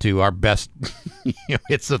recollection and to our best,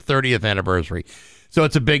 it's the 30th anniversary. So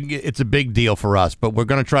it's a big deal for us. But we're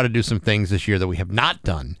going to try to do some things this year that we have not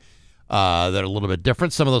done that are a little bit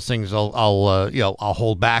different. Some of those things I'll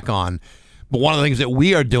hold back on. But one of the things that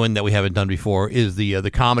we are doing that we haven't done before is the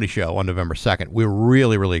comedy show on November 2nd. We're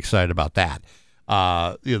really, really excited about that.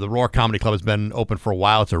 The Roar Comedy Club has been open for a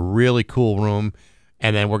while. It's a really cool room.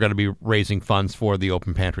 And then we're going to be raising funds for the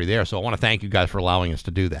open pantry there. So I want to thank you guys for allowing us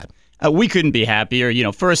to do that. We couldn't be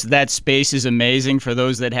happier. First, that space is amazing for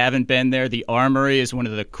those that haven't been there. The Armory is one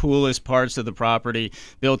of the coolest parts of the property,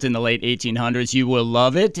 built in the late 1800s. You will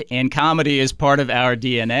love it, and comedy is part of our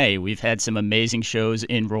DNA. We've had some amazing shows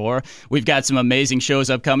in Roar. We've got some amazing shows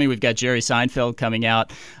upcoming. We've got Jerry Seinfeld coming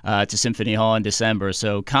out to Symphony Hall in December.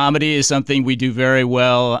 So comedy is something we do very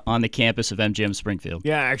well on the campus of MGM Springfield.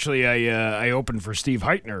 Yeah, actually, I opened for Steve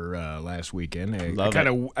Heitner last weekend. I kind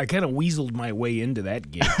of weaseled my way into that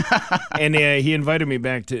gig. And he invited me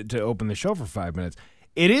back to open the show for 5 minutes.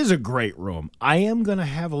 It is a great room. I am going to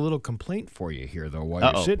have a little complaint for you here, though,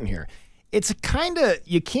 while you're sitting here. It's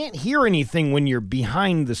you can't hear anything when you're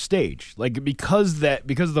behind the stage, like because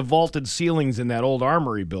of the vaulted ceilings in that old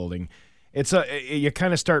Armory building. You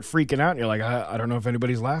kind of start freaking out, and you're like, I don't know if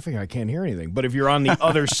anybody's laughing. I can't hear anything. But if you're on the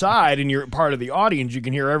other side and you're part of the audience, you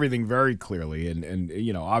can hear everything very clearly.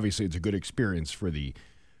 And obviously, it's a good experience for the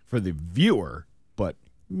viewer, but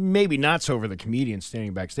maybe not so for the comedian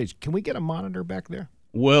standing backstage. Can we get a monitor back there?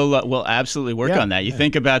 We'll absolutely work on that. You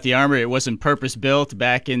think about the Armory; it wasn't purpose-built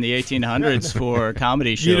back in the 1800s for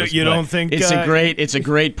comedy shows. You don't think it's a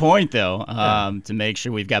great point, though, to make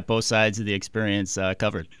sure we've got both sides of the experience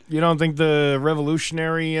covered. You don't think the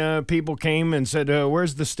revolutionary people came and said,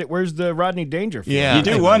 "Where's the Rodney Dangerfield?" Yeah, you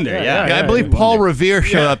do wonder. I believe Paul Revere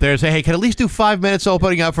showed up there and said, "Hey, can I at least do 5 minutes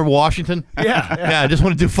opening up for Washington?" Yeah, I just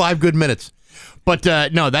want to do 5 good minutes. But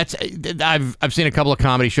no, I've seen a couple of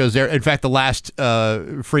comedy shows there. In fact, the last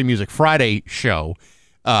Free Music Friday show,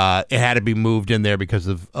 it had to be moved in there because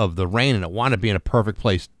of the rain, and it wanted to be in a perfect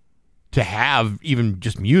place to have even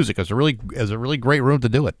just music. It was a really great room to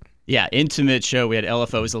do it. Yeah, intimate show. We had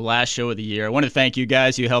LFO. It was the last show of the year. I want to thank you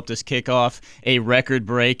guys. You helped us kick off a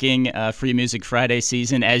record-breaking Free Music Friday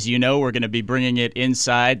season. As you know, we're going to be bringing it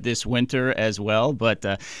inside this winter as well. But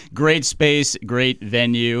great space, great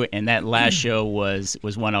venue, and that last show was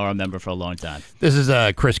one I'll remember for a long time. This is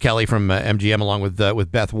Chris Kelly from MGM, along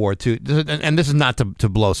with Beth Ward too. And this is not to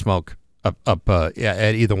blow smoke up at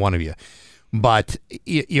either one of you. But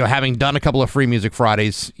having done a couple of Free Music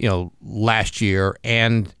Fridays, last year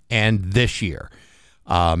and this year,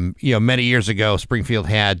 many years ago, Springfield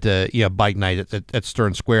had bike night at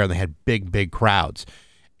Stern Square, and they had big crowds.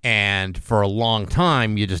 And for a long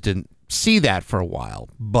time, you just didn't see that for a while.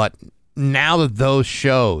 But now that those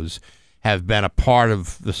shows have been a part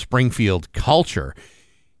of the Springfield culture,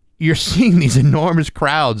 you're seeing these enormous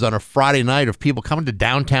crowds on a Friday night of people coming to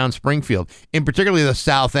downtown Springfield, in particularly the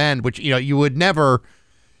South End, which you would never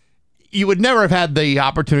have had the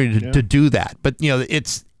opportunity to do that. But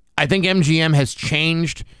I think MGM has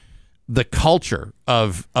changed the culture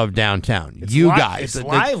of downtown. It's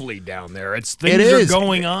lively down there. Things are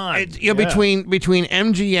going on. Between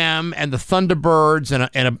MGM and the Thunderbirds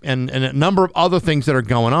and a number of other things that are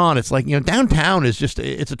going on, it's like downtown is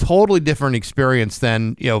it's a totally different experience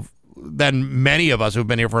than many of us who've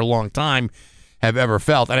been here for a long time have ever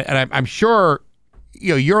felt. And I'm sure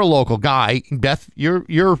you're a local guy, Beth.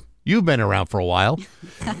 You've been around for a while.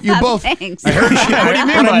 You both. Thanks. I heard you. What do you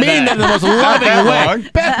mean by that in the most loving way.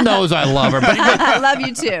 Beth knows I love her. But I love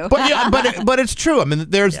you too. But it's true. I mean,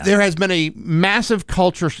 there has been a massive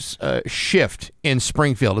culture shift in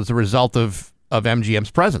Springfield as a result of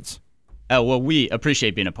MGM's presence. Well, we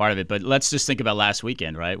appreciate being a part of it, but let's just think about last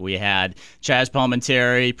weekend, right? We had Chaz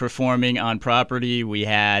Palminteri performing on property. We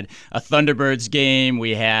had a Thunderbirds game.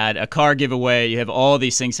 We had a car giveaway. You have all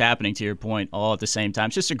these things happening, to your point, all at the same time.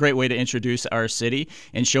 It's just a great way to introduce our city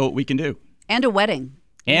and show what we can do. And a wedding.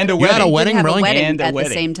 And a wedding. You had a wedding, have really? A wedding and at the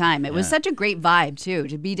same time. It was such a great vibe too,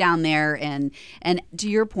 to be down there and to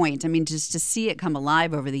your point, I mean, just to see it come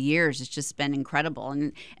alive over the years, it's just been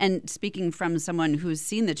incredible. And speaking from someone who's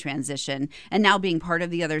seen the transition and now being part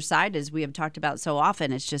of the other side, as we have talked about so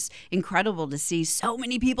often, it's just incredible to see so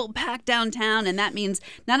many people packed downtown, and that means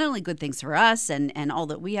not only good things for us and all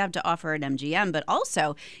that we have to offer at MGM, but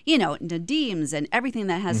also Nadim's and everything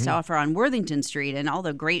that has to offer on Worthington Street and all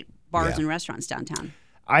the great bars and restaurants downtown.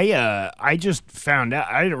 I just found out.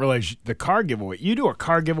 I didn't realize the car giveaway. You do a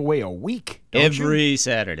car giveaway a week, don't Every you?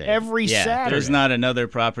 Saturday. Every Saturday. There's not another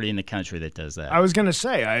property in the country that does that. I was going to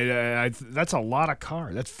say, that's a lot of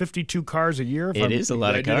cars. That's 52 cars a year. It is a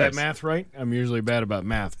lot of cars. Did I do that math right? I'm usually bad about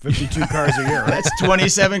math. 52 cars a year. Right? That's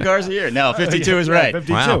 27 cars a year. No, 52 is right.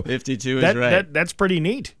 52. Wow. 52 is right. That's pretty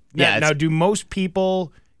neat. Now, do most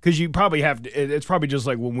people... Because you probably have to, it's probably just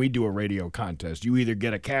like when we do a radio contest. You either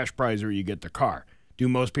get a cash prize or you get the car. Do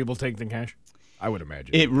most people take the cash? I would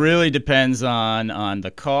imagine. It really depends on the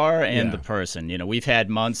car and the person. You know, we've had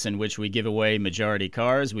months in which we give away majority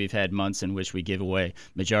cars. We've had months in which we give away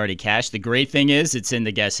majority cash. The great thing is it's in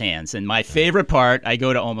the guest's hands. And my favorite part, I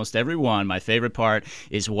go to almost every one, my favorite part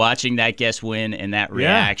is watching that guest win and that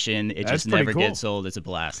reaction. It just never gets old. It's a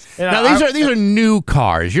blast. Now, these are new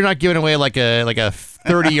cars. You're not giving away like a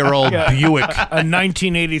 30-year-old Buick. A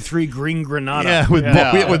 1983 green Granada.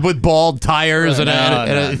 With bald tires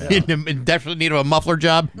and definitely need a muffler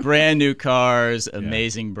job. Brand new cars,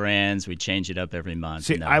 amazing brands. We change it up every month.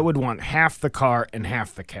 See, I would want half the car and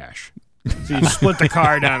half the cash. So you split the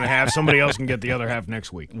car down in half. Somebody else can get the other half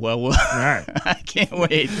next week. Well, all right. I can't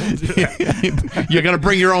wait. You're going to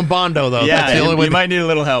bring your own Bondo, though. Yeah, you might need a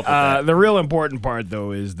little help with that. The real important part,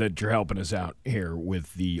 though, is that you're helping us out here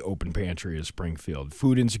with the open pantry of Springfield.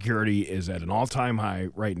 Food insecurity is at an all-time high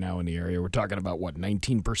right now in the area. We're talking about,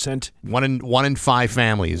 19%? One in 5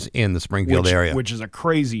 families in the Springfield area. Which is a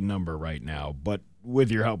crazy number right now, but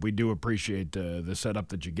with your help, we do appreciate the setup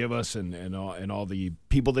that you give us and all the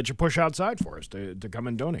people that you push outside for us to come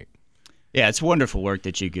and donate. Yeah, it's wonderful work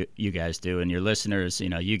that you guys do, and your listeners. You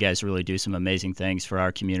know, you guys really do some amazing things for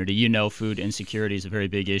our community. You know, food insecurity is a very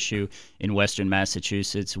big issue in Western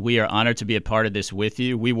Massachusetts. We are honored to be a part of this with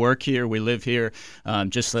you. We work here, we live here,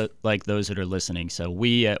 just like those that are listening. So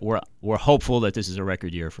we're hopeful that this is a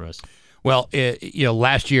record year for us. Well,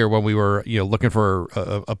 last year when we were looking for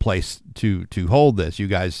a place to hold this, you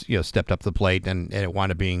guys stepped up to the plate, and it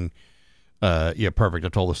wound up being perfect. I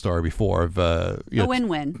told the story before of a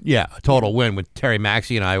win-win. Yeah, a total win. When Terry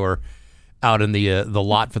Maxey and I were out in the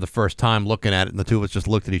lot for the first time, looking at it, and the two of us just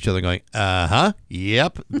looked at each other, going,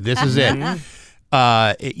 yep, this is it.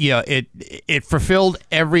 It fulfilled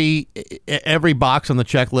every box on the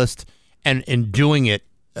checklist, and in doing it.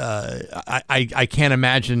 I can't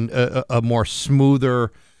imagine a more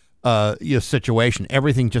smoother situation.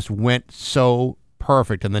 Everything just went so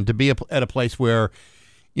perfect, and then to be at a place where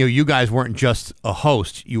you guys weren't just a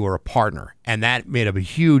host, you were a partner, and that made a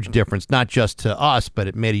huge difference, not just to us, but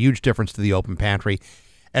it made a huge difference to the open pantry.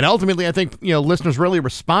 And ultimately, I think listeners really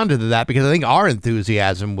responded to that, because I think our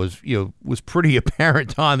enthusiasm was pretty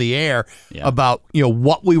apparent on the air about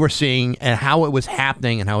what we were seeing and how it was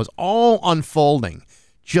happening and how it was all unfolding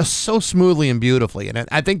just so smoothly and beautifully. And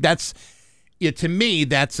I think that's, to me,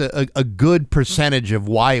 that's a good percentage of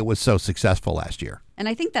why it was so successful last year. And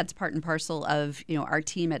I think that's part and parcel of, our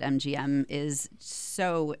team at MGM is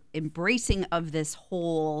so embracing of this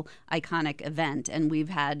whole iconic event. And we've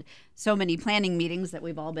had so many planning meetings that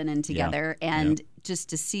we've all been in together. And just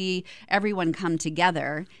to see everyone come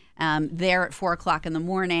together there at 4 o'clock in the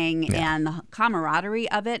morning and the camaraderie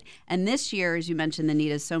of it. And this year, as you mentioned, the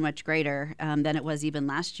need is so much greater than it was even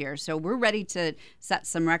last year. So we're ready to set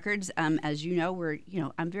some records. As you know,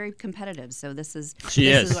 I'm very competitive. So this is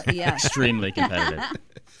extremely competitive.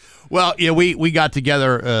 Well, we got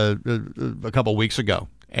together a couple of weeks ago,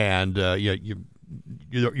 and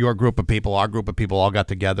your group of people, our group of people, all got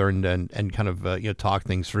together and kind of talk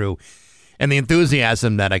things through, and the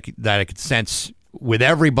enthusiasm that I could sense with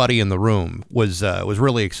everybody in the room was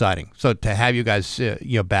really exciting. So to have you guys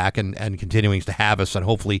back and continuing to have us, and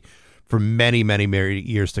hopefully for many, many, many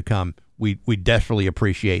years to come, we definitely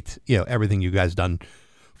appreciate everything you guys done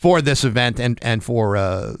for this event and for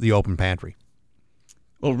the open pantry.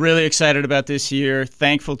 Well, really excited about this year.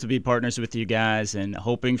 Thankful to be partners with you guys, and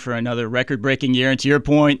hoping for another record-breaking year. And to your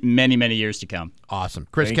point, many, many years to come. Awesome.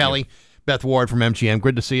 Chris Kelly, Beth Ward from MGM.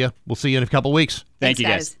 Good to see you. We'll see you in a couple of weeks. Thank you,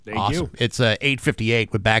 guys. Thank you. It's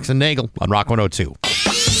 8:58 with Bax and Nagle on Rock 102.